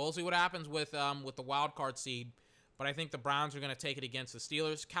 So we'll see what happens with the wild card seed. But I think the Browns are going to take it against the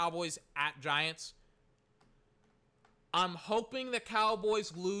Steelers. Cowboys at Giants. I'm hoping the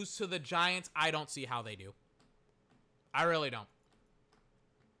Cowboys lose to the Giants. I don't see how they do. I really don't.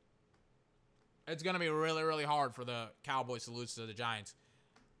 It's going to be really, really hard for the Cowboys to lose to the Giants.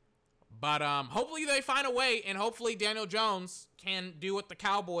 But hopefully they find a way, and hopefully Daniel Jones can do what the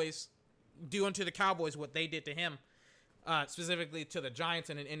Cowboys do unto the Cowboys what they did to him, specifically to the Giants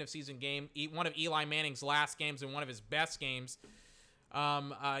in an end-of-season game. One of Eli Manning's last games and one of his best games.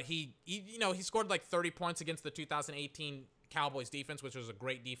 He scored like 30 points against the 2018 Cowboys defense, which was a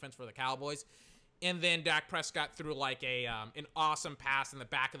great defense for the Cowboys. And then Dak Prescott threw like an awesome pass in the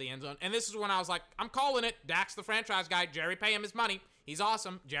back of the end zone. And this is when I was like, I'm calling it. Dak's the franchise guy. Jerry, pay him his money. He's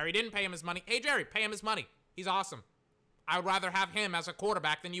awesome. Jerry didn't pay him his money. Hey, Jerry, pay him his money. He's awesome. I would rather have him as a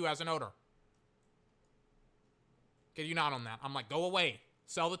quarterback than you as an owner. Kid you not on that. I'm like, go away.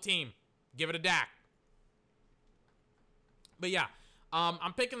 Sell the team. Give it to Dak. But yeah,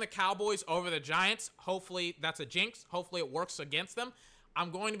 I'm picking the Cowboys over the Giants. Hopefully that's a jinx. Hopefully it works against them. I'm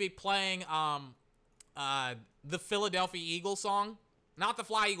going to be playing the Philadelphia Eagles song. Not the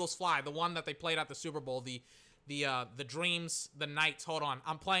Fly Eagles Fly, the one that they played at the Super Bowl. The Dreams, the Nights. Hold on.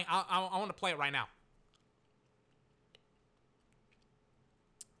 I'm playing. I want to play it right now.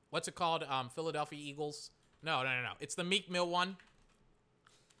 What's it called? Philadelphia Eagles? No. It's the Meek Mill one.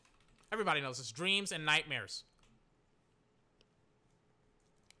 Everybody knows this. Dreams and Nightmares.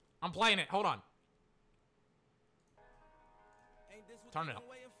 I'm playing it. Hold on. Turn it up.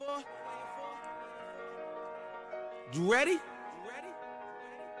 You ready?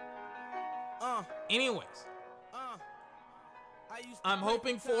 Anyways. I'm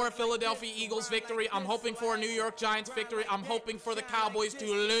hoping for a Philadelphia Eagles victory. I'm hoping for a New York Giants victory. I'm hoping for the Cowboys to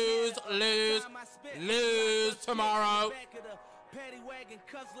lose tomorrow.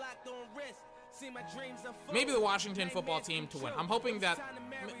 Maybe the Washington football team to win. I'm hoping that,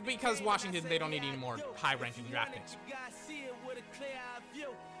 because Washington, they don't need any more high-ranking draft picks.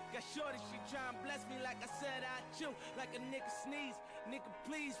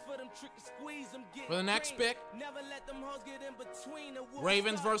 For the next pick,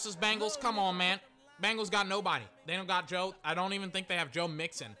 Ravens versus Bengals. Come on, man. Bengals got nobody. They don't got Joe. I don't even think they have Joe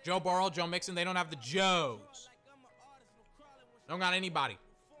Mixon. Joe Burrow, Joe Mixon. They don't have the Joes. Don't got anybody.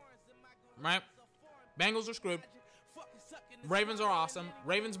 Right? Bengals are screwed. Ravens are awesome.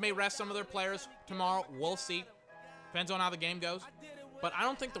 Ravens may rest some of their players tomorrow. We'll see. Depends on how the game goes. But I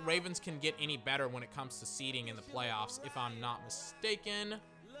don't think the Ravens can get any better when it comes to seeding in the playoffs, if I'm not mistaken.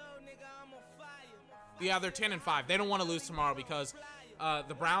 Yeah, they're 10-5. They don't want to lose tomorrow because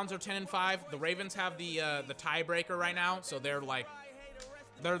the Browns are 10-5. The Ravens have the tiebreaker right now, so they're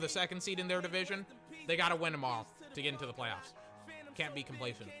the second seed in their division. They got to win tomorrow to get into the playoffs. Can't be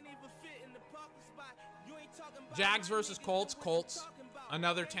complacent. Jags versus Colts. Colts,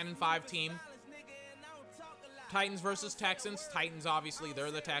 another 10-5 team. Titans versus Texans. Titans, obviously,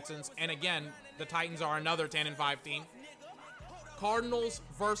 they're the Texans. And again, the Titans are another 10-5 team. Cardinals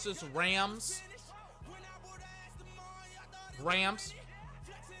versus Rams. Rams.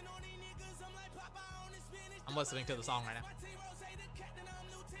 I'm listening to the song right now.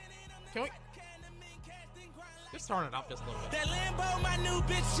 Can we just turn it up just a little bit? That Lambo, my new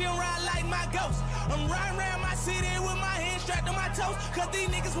bitch, she'll ride like my ghost. I'm riding around my city with my hands strapped on my toes. Cause these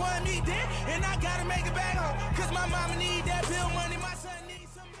niggas want me dead, and I gotta make it back home. Cause my mama need that bill money, my son needs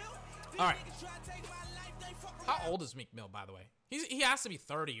some milk. All right. How old is Meek Mill, by the way? He has to be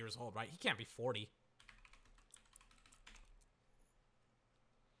 30 years old, right? He can't be 40.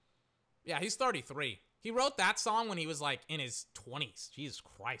 Yeah, he's 33. He wrote that song when he was like in his 20s. Jesus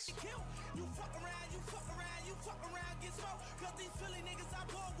Christ.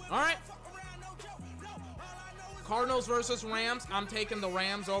 All right. Cardinals versus Rams. I'm taking the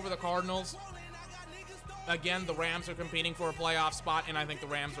Rams over the Cardinals. Again, the Rams are competing for a playoff spot, and I think the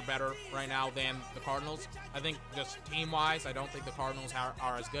Rams are better right now than the Cardinals. I think just team-wise, I don't think the Cardinals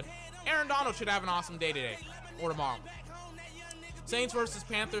are as good. Aaron Donald should have an awesome day today or tomorrow. Saints versus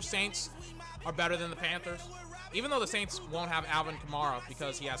Panthers. Saints are better than the Panthers. Even though the Saints won't have Alvin Kamara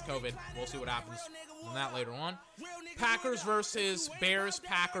because he has COVID. We'll see what happens on that later on. Packers versus Bears.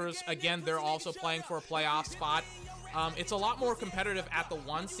 Packers, again, they're also playing for a playoff spot. It's a lot more competitive at the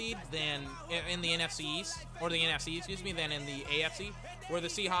 1 seed than in the NFC East, or the NFC, excuse me, than in the AFC, where the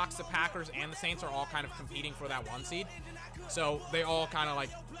Seahawks, the Packers, and the Saints are all kind of competing for that 1 seed. So they all kind of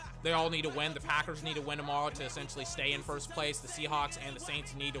they all need to win. The Packers need to win tomorrow to essentially stay in first place. The Seahawks and the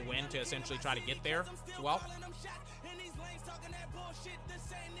Saints need to win to essentially try to get there as well.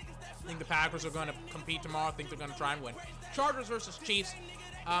 I think the Packers are going to compete tomorrow. I think they're going to try and win. Chargers versus Chiefs.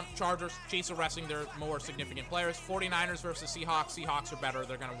 Chargers, Chiefs are resting their more significant players. 49ers versus Seahawks. Seahawks are better.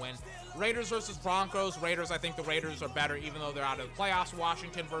 They're going to win. Raiders versus Broncos. Raiders, I think the Raiders are better even though they're out of the playoffs.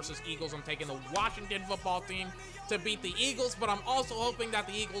 Washington versus Eagles. I'm taking the Washington football team to beat the Eagles, but I'm also hoping that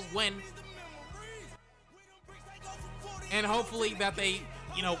the Eagles win. And hopefully that they,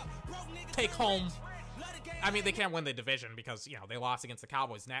 take home. I mean, they can't win the division because, they lost against the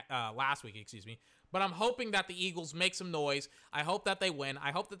Cowboys last week, But I'm hoping that the Eagles make some noise. I hope that they win.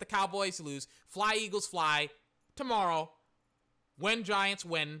 I hope that the Cowboys lose. Fly, Eagles, fly. Tomorrow, win, Giants,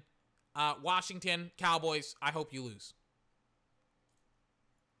 win. Washington, Cowboys, I hope you lose.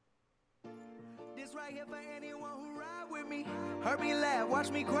 This right here for anyone who ride with me. Heard me laugh, watch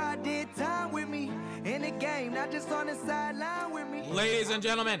me cry, did time with me. In the game, not just on the sideline with me. Ladies and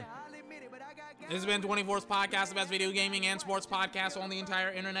gentlemen, this has been 24's podcast, the best video gaming and sports podcast on the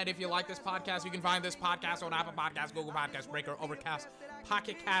entire internet. If you like this podcast, you can find this podcast on Apple Podcasts, Google Podcasts, Breaker, Overcast,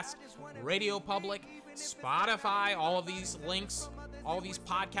 Pocket Cast, Radio Public, Spotify. All of these links, all these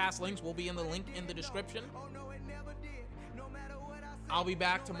podcast links will be in the link in the description. I'll be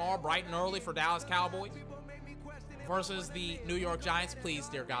back tomorrow bright and early for Dallas Cowboys versus the New York Giants. Please,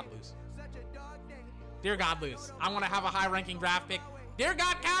 dear God, lose. Dear God, lose. I want to have a high-ranking draft pick. Dear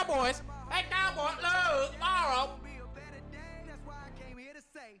God, Cowboys. Hey, Cowboys, lose tomorrow.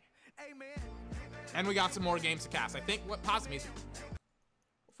 And we got some more games to cast. I think what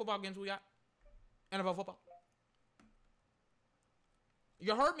football games we got? NFL football.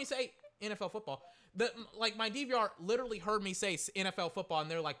 You heard me say NFL football. My DVR literally heard me say NFL football, and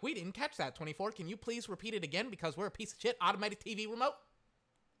they're like, we didn't catch that, 24. Can you please repeat it again because we're a piece of shit automated TV remote?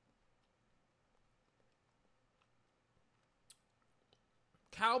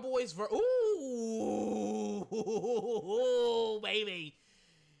 Cowboys ooh, baby.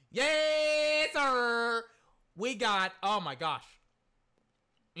 Yes, sir. We got, oh my gosh.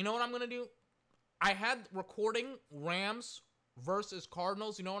 You know what I'm going to do? I had recording Rams versus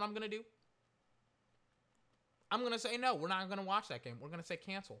Cardinals. You know what I'm going to do? I'm going to say no. We're not going to watch that game. We're going to say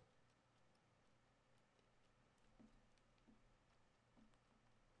cancel.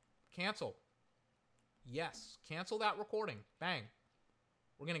 Cancel. Yes. Cancel that recording. Bang.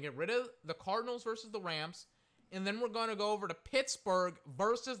 We're going to get rid of the Cardinals versus the Rams. And then we're going to go over to Pittsburgh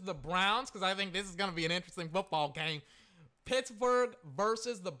versus the Browns because I think this is going to be an interesting football game. Pittsburgh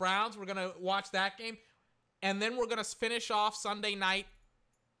versus the Browns. We're going to watch that game. And then we're going to finish off Sunday night,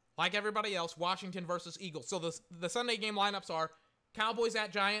 like everybody else, Washington versus Eagles. So the Sunday game lineups are Cowboys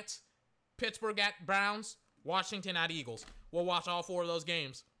at Giants, Pittsburgh at Browns, Washington at Eagles. We'll watch all four of those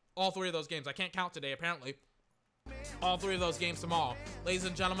games. All three of those games. I can't count today, apparently. All three of those games tomorrow. Ladies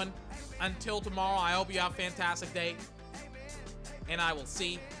and gentlemen, until tomorrow, I hope you have a fantastic day. And I will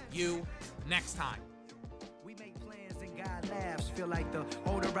see you next time. We make plans and God laughs. Feel like the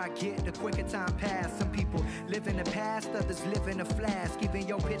older I get, the quicker time pass. Some people live in the past, others live in a flash. Giving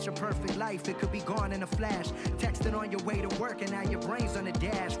your picture perfect life, it could be gone in a flash. Texting on your way to work and now your brain's on the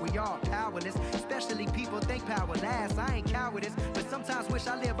dash. We all powerless, especially people think power lasts. I ain't cowardice, but sometimes wish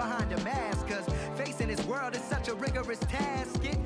I lived behind a mask. Cause facing this world is such a rigorous task.